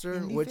Lobster,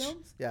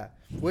 Indie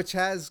which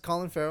has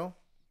Colin Farrell.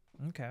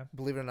 Okay.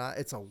 Believe it or not,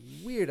 it's a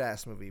weird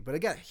ass movie, but it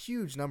got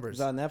huge Is numbers.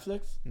 that on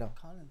Netflix? No,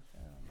 Colin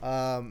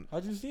Farrell.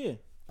 How'd you see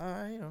it?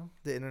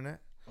 the internet.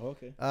 Oh,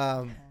 okay.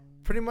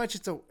 Pretty much,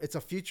 it's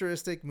a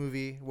futuristic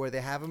movie where they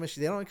have a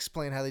machine. They don't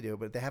explain how they do it,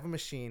 but they have a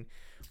machine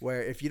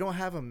where if you don't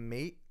have a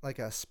mate, like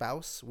a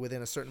spouse,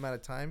 within a certain amount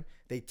of time,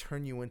 they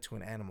turn you into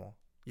an animal,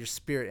 your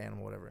spirit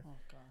animal, whatever. Oh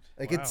god.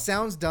 Like Wow. it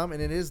sounds dumb,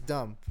 and it is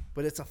dumb,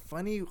 but it's a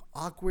funny,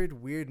 awkward,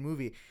 weird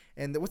movie.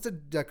 And what's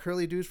the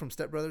curly dude from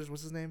Step Brothers?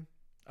 What's his name?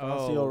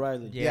 John C.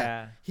 O'Reilly.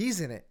 Yeah.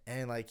 He's in it,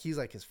 and like he's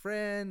like his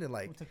friend, and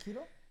like With taquito?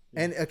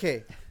 and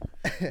okay,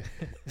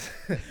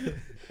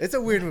 it's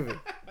a weird movie.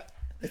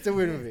 It's a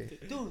weird movie.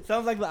 Dude,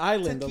 Sounds like The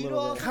Island a Taquito little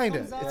also bit. Kinda.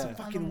 comes out It's a on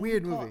fucking movie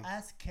weird called movie.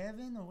 Ask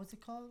Kevin, or what's it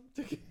called?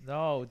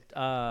 No,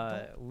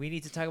 we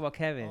need to talk about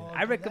Kevin. Oh, I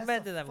dude,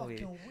 recommended that's a that movie.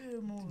 fucking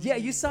weird movie. Yeah,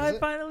 you saw Was it it?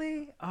 finally?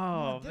 No,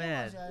 I Oh did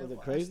man. watch it. Was it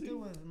I crazy? still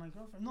with my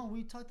girlfriend. No,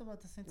 we talked about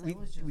the same time. We, It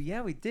was just,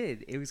 yeah, we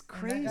did. It was And that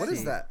crazy. guy- What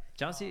is that?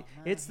 John C.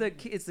 Oh, man. It's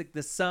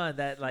the son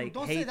that like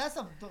don't say hates. that's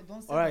a.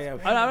 Don't say All right, that's yeah.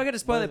 crazy. I'm not gonna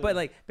spoil What it, is but it?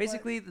 like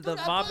basically the Dude,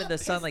 I mom got and the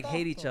son like pissed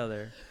hate off, each though.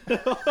 other.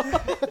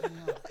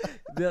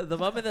 No. The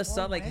mom and the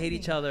son like hate hating.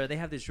 each other. They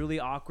have this really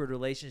awkward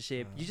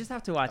relationship. You just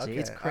have to watch it.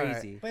 It's Okay, all right.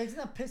 crazy. But it's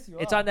not piss you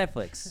It's off. on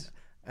Netflix.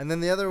 And then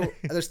the other,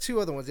 there's two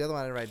other ones. The other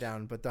one I didn't write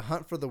down, but The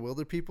Hunt for the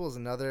Wilder People is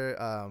another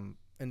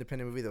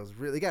independent movie that was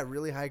really got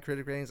really high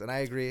critic ratings, and I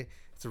agree,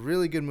 it's a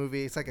really good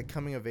movie. It's like a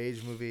coming of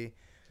age movie.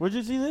 Where'd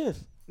you see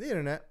this? The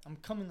internet, I'm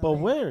coming. But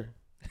where?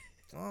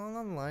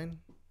 online,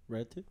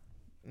 Reddit.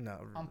 no,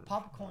 On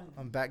popcorn.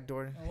 on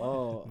Backdoor.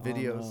 Oh,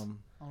 Videos.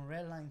 On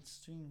Redline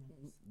stream.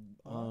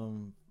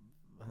 Um,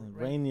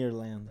 Rainier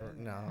Land.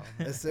 No,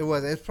 it's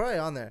probably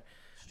on there.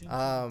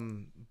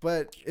 Stream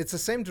But it's the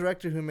same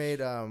director who made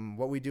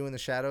What We Do in the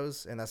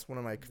Shadows, and that's one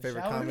of my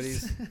favorite Showers?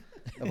 comedies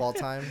of all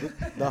time.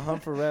 The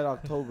Hunt for Red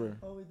October.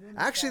 Oh, we doing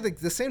Actually,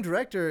 the same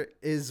director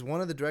is one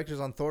of the directors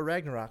on Thor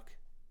Ragnarok.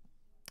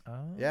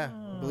 Oh. Yeah,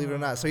 believe it or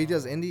not. So he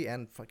does indie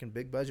and fucking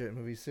big budget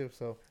movies too.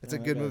 So it's a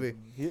Yeah, good that movie.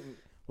 guy's-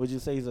 Would you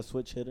say he's a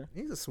switch hitter?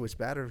 He's a switch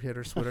batter,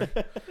 hitter, switter.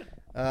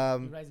 He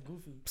writes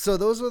goofy. So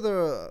those were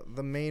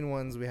the main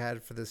ones we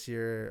had for this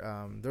year.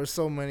 There were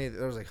so many.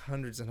 There was like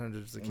hundreds and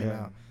hundreds that came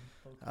Yeah.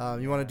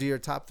 out. You want to do your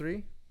top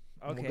three?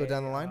 Okay. We'll go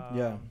down the line?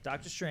 Yeah.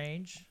 Doctor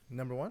Strange.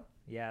 Number one.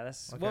 Yeah,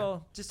 that's Okay.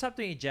 well, just top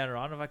three in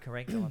general. I don't know if I can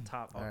rank them on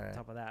top Alright.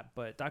 top of that,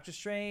 but Doctor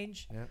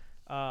Strange, Yep.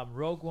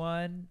 Rogue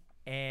One,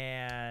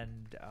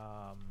 and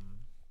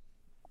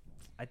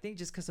I think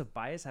just because of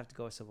bias, I have to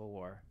go with Civil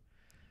War.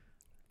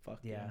 Fuck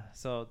Yeah,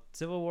 so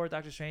Civil War,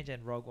 Doctor Strange,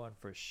 and Rogue One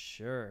for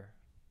sure.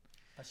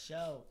 A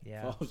show.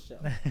 Yeah. Oh, shit.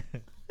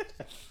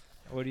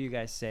 What do you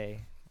guys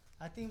say?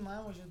 I think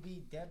mine would just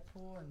be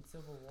Deadpool and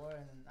Civil War,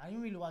 and I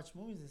didn't really watch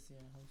movies this year.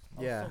 I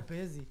was Yeah. so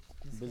busy.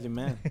 this Busy year.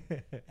 man.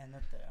 And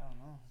that, I don't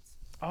know. It's,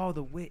 Oh,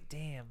 The Witch.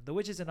 Damn, The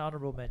Witch is an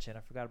honorable mention.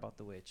 I forgot about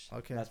The Witch.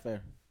 Okay. That's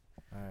fair.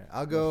 All right.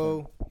 I'll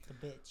go.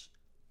 the bitch.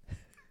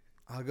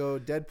 I'll go.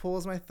 Deadpool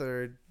is my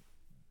third.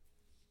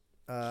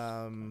 Those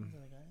are the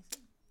guys.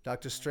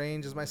 Doctor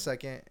Strange is my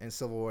second, and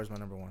Civil War is my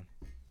number one.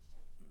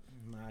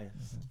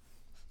 Nice.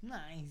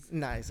 Nice.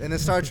 Nice. And then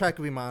Star Trek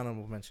would be my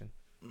honorable mention.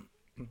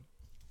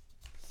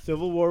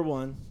 Civil War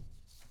 1.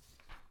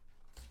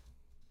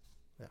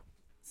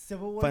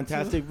 Civil War.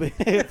 Fantastic,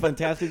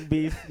 Fantastic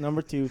Beast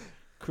number 2.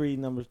 Creed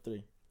number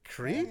 3.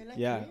 Creed?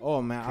 Yeah.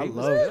 Oh man, Creed I was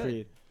love good.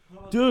 Creed.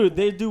 Dude,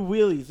 they do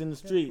wheelies in the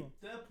street.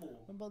 Deadpool.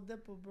 What about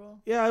Deadpool, bro?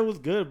 Yeah, it was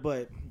good,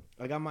 but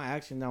I got my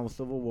action now with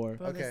Civil War.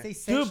 Bro, Okay. they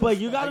say Dude, sexual but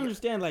you stuff. gotta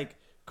understand, like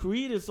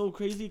Creed is so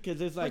crazy because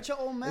it's like, But your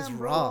old man, it's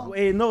bro. raw.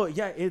 wait, no,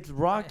 yeah, it's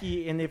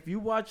Rocky, and if you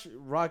watch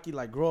Rocky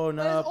like growing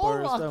But it's up old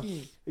or stuff,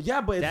 Rocky.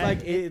 yeah, but it's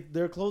That- like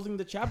they're closing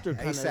the chapter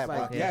kind of. ASAP It's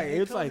like, Rocky. yeah, They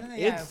it's close like it,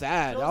 yeah. it's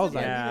sad. Close I was it,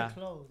 like, but Yeah. leave it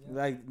closed, yeah.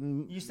 like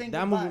You saying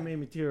that goodbye. movie made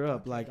me tear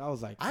up. Like I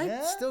was like, I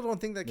Yeah? still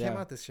don't think that came Yeah.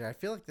 out this year. I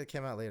feel like that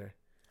came out later.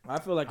 I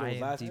feel like it was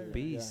last year.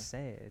 IMDb Yeah.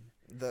 said.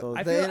 So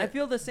I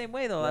feel the same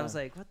way though. I Yeah. was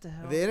like, what the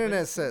hell? The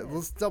internet said,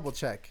 let's double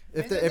check.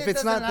 If Internet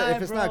it's not doesn't lie,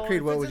 if it's not bro.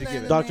 Creed, what If would it's you on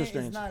give the it? Doctor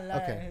internet, it's Strange. not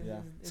lie. Okay. Yeah.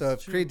 It's So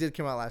if true. Creed did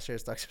come out last year,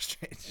 it's Doctor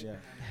Strange.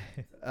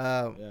 Yeah,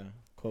 Um, yeah.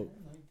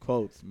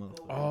 Quotes,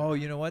 motherfucker. Oh,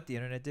 you know what? The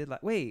internet did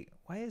like. Wait,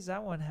 why does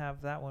that one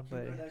have that one?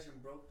 But Kim it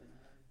Kardashian broke them.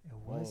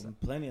 was.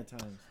 Plenty of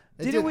times.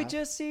 it Didn't did- we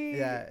just see?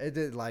 Yeah, it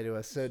did lie to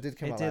us. So it did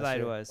come It out did last lie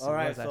year. to us. All It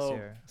right, was last so-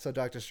 year. So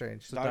Doctor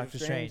Strange. So Doctor Doctor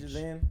Strange Strange. is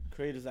in.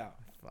 Creed is out.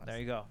 There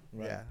you go.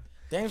 Right. Yeah.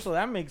 Dang, so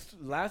that makes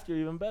last year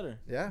even better.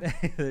 Yeah.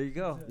 There you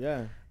go.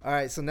 Yeah. All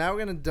right, so now we're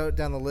gonna go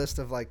down the list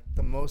of like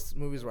the most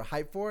movies we're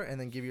hyped for, and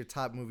then give your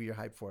top movie you're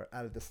hyped for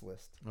out of this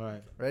list. All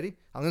right. Ready?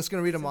 I'm just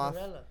gonna read them off,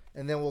 Cinderella.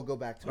 and then we'll go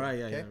back to All right. it.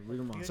 Yeah. okay? Yeah. Read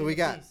them off. So we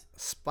got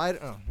Spider.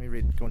 Oh, let me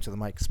read. Going to the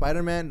mic.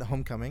 Spider-Man: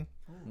 Homecoming,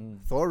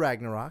 Mm. Thor: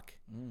 Ragnarok,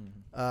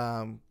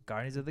 Mm.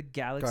 Guardians of the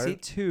Galaxy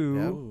 2,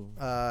 Ooh.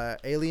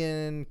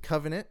 Alien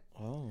Covenant,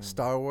 Oh.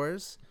 Star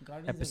Wars,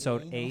 Guardians of the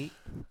Episode Anal.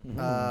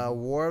 8.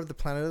 War of the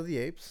Planet of the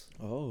Apes,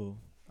 Oh.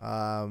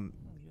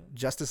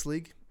 Justice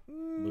League.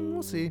 Boo.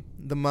 We'll see.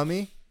 The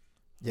Mummy.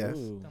 Yes.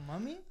 Ooh. The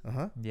Mummy? Uh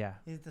huh. Yeah.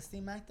 Is it the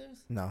same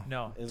actors? No.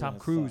 No, Isn't Tom it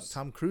Cruise. suck?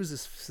 Tom Cruise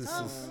is. Tom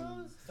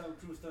Cruise? Tom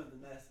Cruise turned the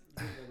mess.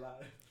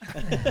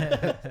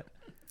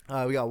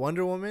 Alive. We got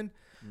Wonder Woman,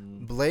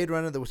 Mm. Blade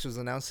Runner, which was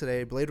announced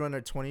today. Blade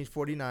Runner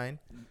 2049.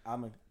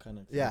 I'm a kind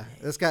of. Yeah,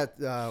 it's got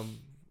Han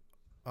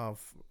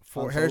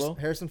Harrison, Solo?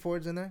 Harrison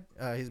Ford's in there.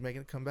 He's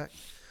making a comeback.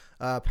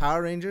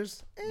 Power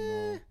Rangers.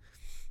 No.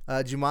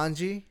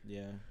 Jumanji.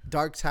 Yeah.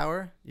 Dark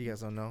Tower. You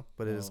guys don't know,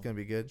 but it is No. gonna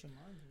be good. Jumanji.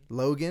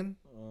 Logan.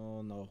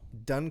 Oh no.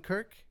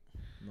 Dunkirk.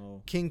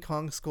 No. King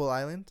Kong Skull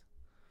Island.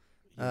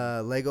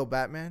 Lego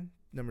Batman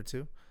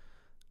 #2.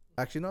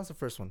 Actually, no, it's the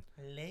first one.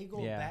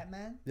 Lego Yeah.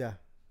 Batman? Yeah.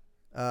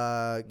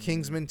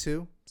 Kingsman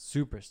 2.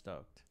 Super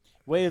stoked.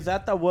 Wait, is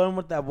that the one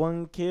with that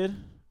one kid?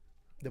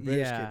 The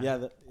British Yeah. kid.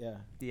 Yeah. Yeah.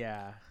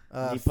 Yeah.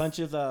 Uh, he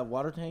punches a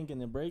water tank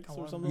and it breaks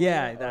or something.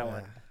 Yeah, like that Oh,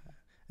 one. yeah.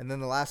 And then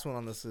the last one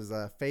on this is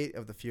Fate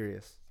of the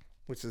Furious,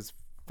 which is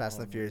Fast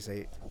and no. Furious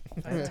 8.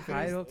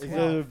 Title Is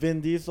 12. it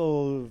Vin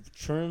Diesel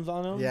turns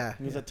on him? Yeah.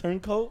 He's a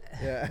turncoat.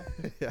 Yeah.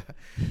 Yeah.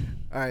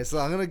 All right, so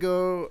I'm gonna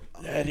go.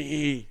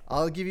 Eddie.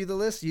 I'll give you the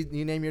list. You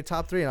name your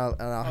top 3, and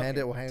I'll hand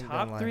it. We'll hand it down the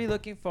Top line. 3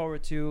 looking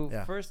forward to.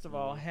 Yeah. First of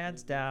all,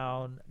 hands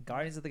down,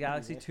 Guardians of the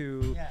Galaxy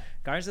 2. Yeah.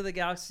 Guardians of the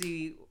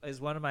Galaxy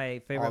is one of my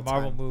favorite All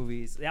Marvel time.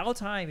 movies. All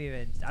time,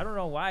 even. I don't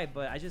know why,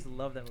 but I just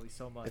love that movie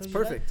so much. It's 'Cause you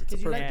like- perfect. It's a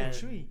 'cause you like perfect-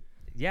 the tree.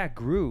 Yeah,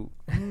 Groot.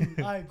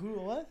 I grew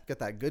what? Got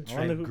that good I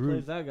wonder trend. who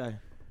Groot. plays that guy.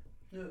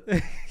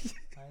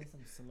 I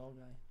some slow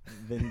guy.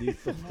 Vin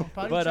Diesel. No,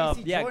 probably But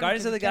Tracy yeah, Jordan,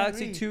 Guardians 'cause of the he can't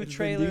Galaxy read. 2 It's Vin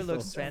trailer Diesel.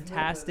 looks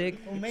fantastic.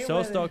 Well, So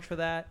Mayweather. stoked for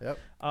that. Yep.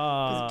 he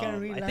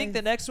can't read I think the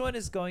lines. next one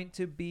is going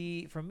to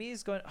be, for me,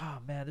 is going. Oh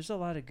man, there's a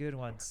lot of good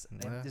ones.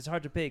 And Yeah. It's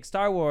hard to pick.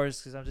 Star Wars,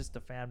 because I'm just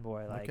a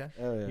fanboy. Like, Okay.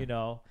 Oh yeah. you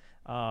know,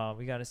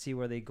 we got to see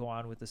where they go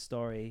on with the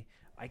story.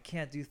 I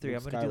can't do 3.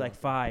 Luke I'm gonna do like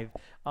 5.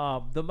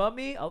 The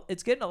Mummy,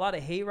 it's getting a lot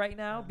of hate right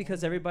now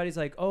because everybody's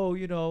like, oh,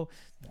 you know,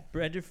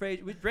 Brendan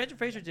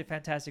Fraser did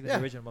fantastic with Yeah.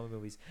 the original Mummy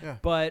movies. Yeah.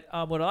 But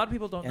what a lot of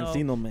people don't know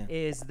Encino Man.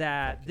 is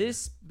that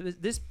this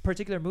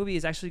particular movie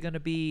is actually going to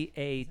be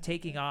a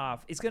taking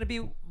off. It's going to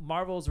be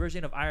Marvel's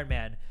version of Iron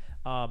Man.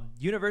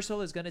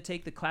 Universal is going to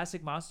take the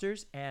classic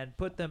monsters and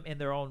put them in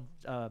their own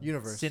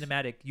Universe.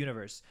 cinematic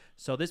universe.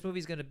 So this movie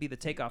is going to be the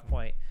takeoff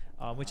point,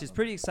 which is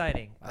pretty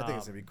exciting. I think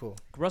it's gonna be cool.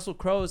 Russell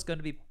Crowe is going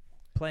to be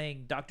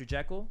playing Dr.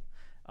 Jekyll,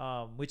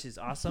 which is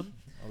awesome.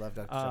 I love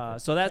Dr. Jekyll.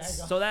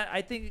 So that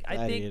I think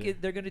Gladiator.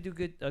 they're going to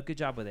do a good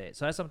job with it.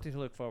 So that's something to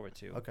look forward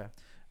to. Okay.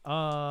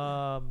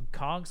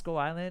 Kong Skull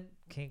Island,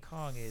 King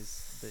Kong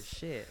is the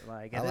shit.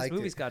 Like, and I this liked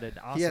movie's it. got an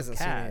awesome He hasn't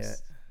cast. seen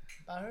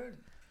it I heard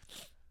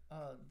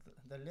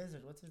the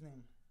lizard, what's his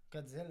name?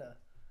 Godzilla.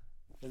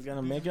 He's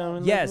gonna make him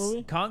in Yes, this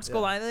movie. Kong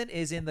Skull Yeah. Island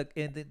is in the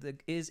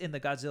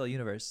Godzilla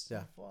universe.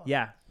 Yeah. Fuck.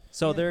 Yeah.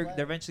 So Yeah, they're glad-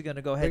 eventually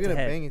gonna go They're head to gonna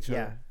head. bang each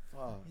yeah. other.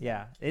 Fuck.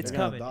 Yeah, it's They're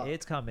gonna coming. dock.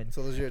 It's coming.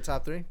 So those are your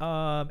top 3.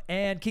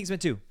 And Kingsman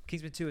 2.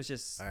 Kingsman 2 is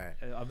just. All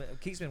right.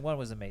 Kingsman 1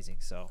 was amazing.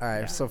 So. All right.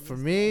 yeah. So for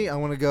me, I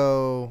want to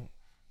go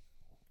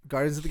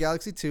Guardians of the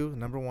Galaxy 2,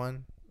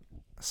 #1.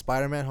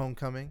 Spider-Man: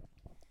 Homecoming,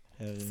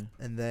 Hell yeah.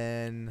 and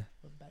then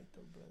We're back to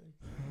brother.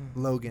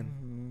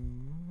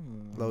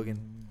 Logan.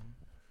 Logan.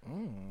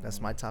 That's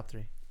my top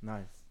 3.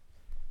 Nice.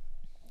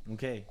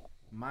 Okay,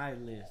 my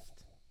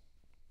list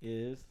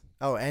is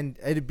Oh, and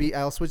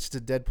I'll switch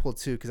to Deadpool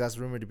 2 because that's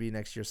rumored to be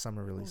next year's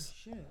summer Oh release.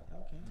 shit. Okay.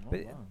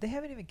 But wow. they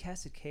haven't even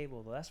casted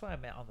Cable though. That's why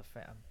I'm on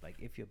the I'm like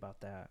iffy about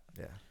that.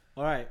 Yeah.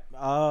 All right.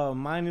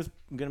 Mine is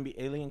gonna be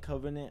Alien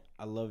Covenant.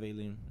 I love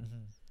Alien.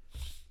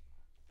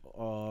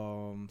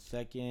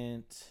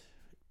 Second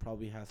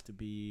probably has to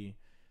be.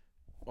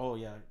 Oh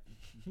yeah,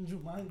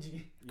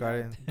 Jumanji.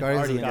 Guardians of the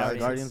Guardians. Galaxy.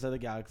 Guardians of the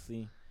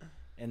Galaxy.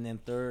 And then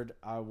third,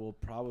 I will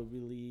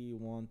probably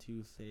want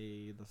to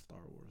say the Star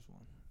Wars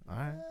one.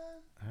 All right.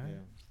 All right.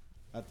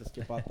 Yeah, I have to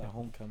skip out the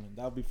Homecoming.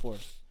 That would be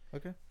fourth.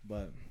 Okay.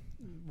 But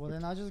Well,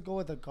 then I'll just go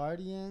with the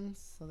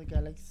Guardians of the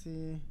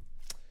Galaxy.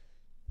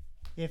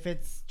 If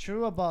it's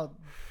true about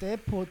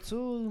Deadpool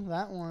 2,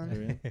 that one,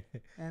 and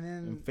and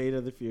then Fate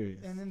of the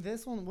Furious. and then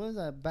this one, what is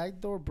that?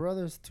 Backdoor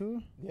Brothers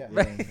 2? Yeah.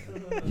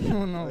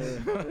 Oh no.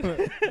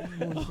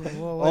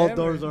 Well, All whatever.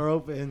 doors are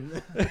open.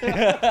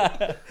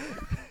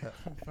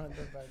 Front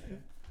door, back door.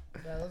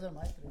 Yeah, those are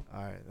my 3.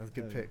 All right. That's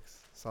good Okay. picks.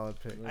 Solid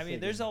pick. I mean,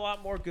 there's a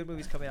lot more good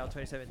movies coming out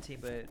in 2017,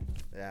 but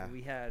Yeah.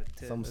 we had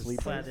to Some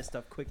sleepers. plan this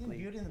stuff I think quickly.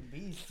 Beauty and the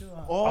Beast too.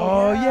 Huh?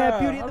 Oh, yeah,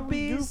 Beauty and How the do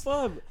we do Beast.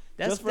 fun?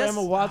 That's- Just for Emma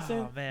that's- Watson,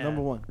 oh, man.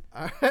 number one.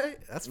 All right.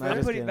 That's Nah, fair. I'm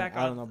just putting kidding. back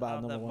I don't on, know about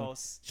on the number one.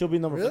 most She'll be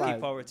number Really? five.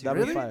 looking forward to. That'd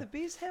Really? be Beauty and five. the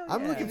Beast, hell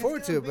I'm yeah. looking It's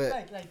forward gonna to it, be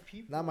but like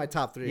people. not my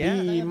top 3.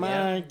 Yeah. Be Yeah.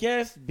 my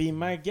guest. Be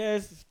my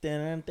guest.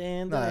 Dun,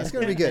 dun, No, dun. it's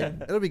gonna be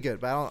good. It'll be good,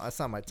 but I don't. That's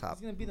not my top.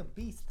 It's gonna be the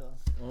Beast though.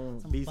 Oh,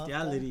 Some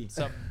bestiality.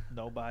 Some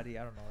nobody,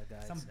 I don't know the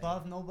guy's Some name.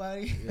 buff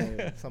nobody.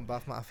 Yeah. Some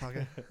buff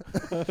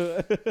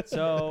motherfucker.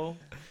 So,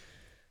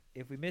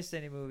 if we missed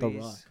any Rock.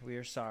 movies, we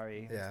are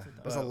sorry. Yeah.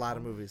 There's a lot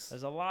of movies.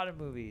 There's a lot of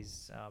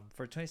movies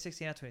for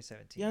 2016 and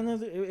 2017. Yeah, no,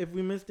 if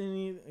we missed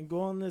any,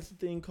 go on this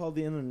thing called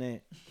the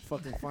internet.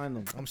 Fucking find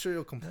them. I'm sure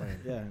you'll complain.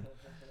 Yeah.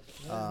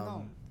 Let us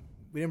know.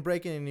 We didn't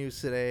break any news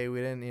today. We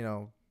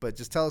didn't, but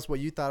just tell us what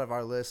you thought of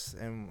our list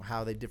and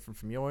how they differ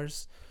from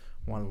yours.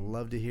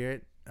 Love to hear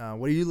it.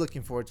 What are you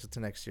looking forward to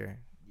next year?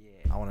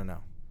 Yeah. I want to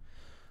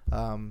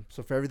know.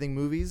 So for everything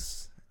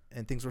movies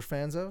and things we're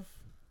fans of,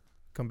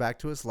 come back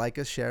to us, like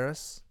us, share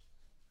us.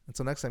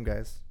 Until next time,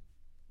 guys.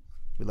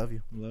 We love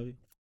you. Love you.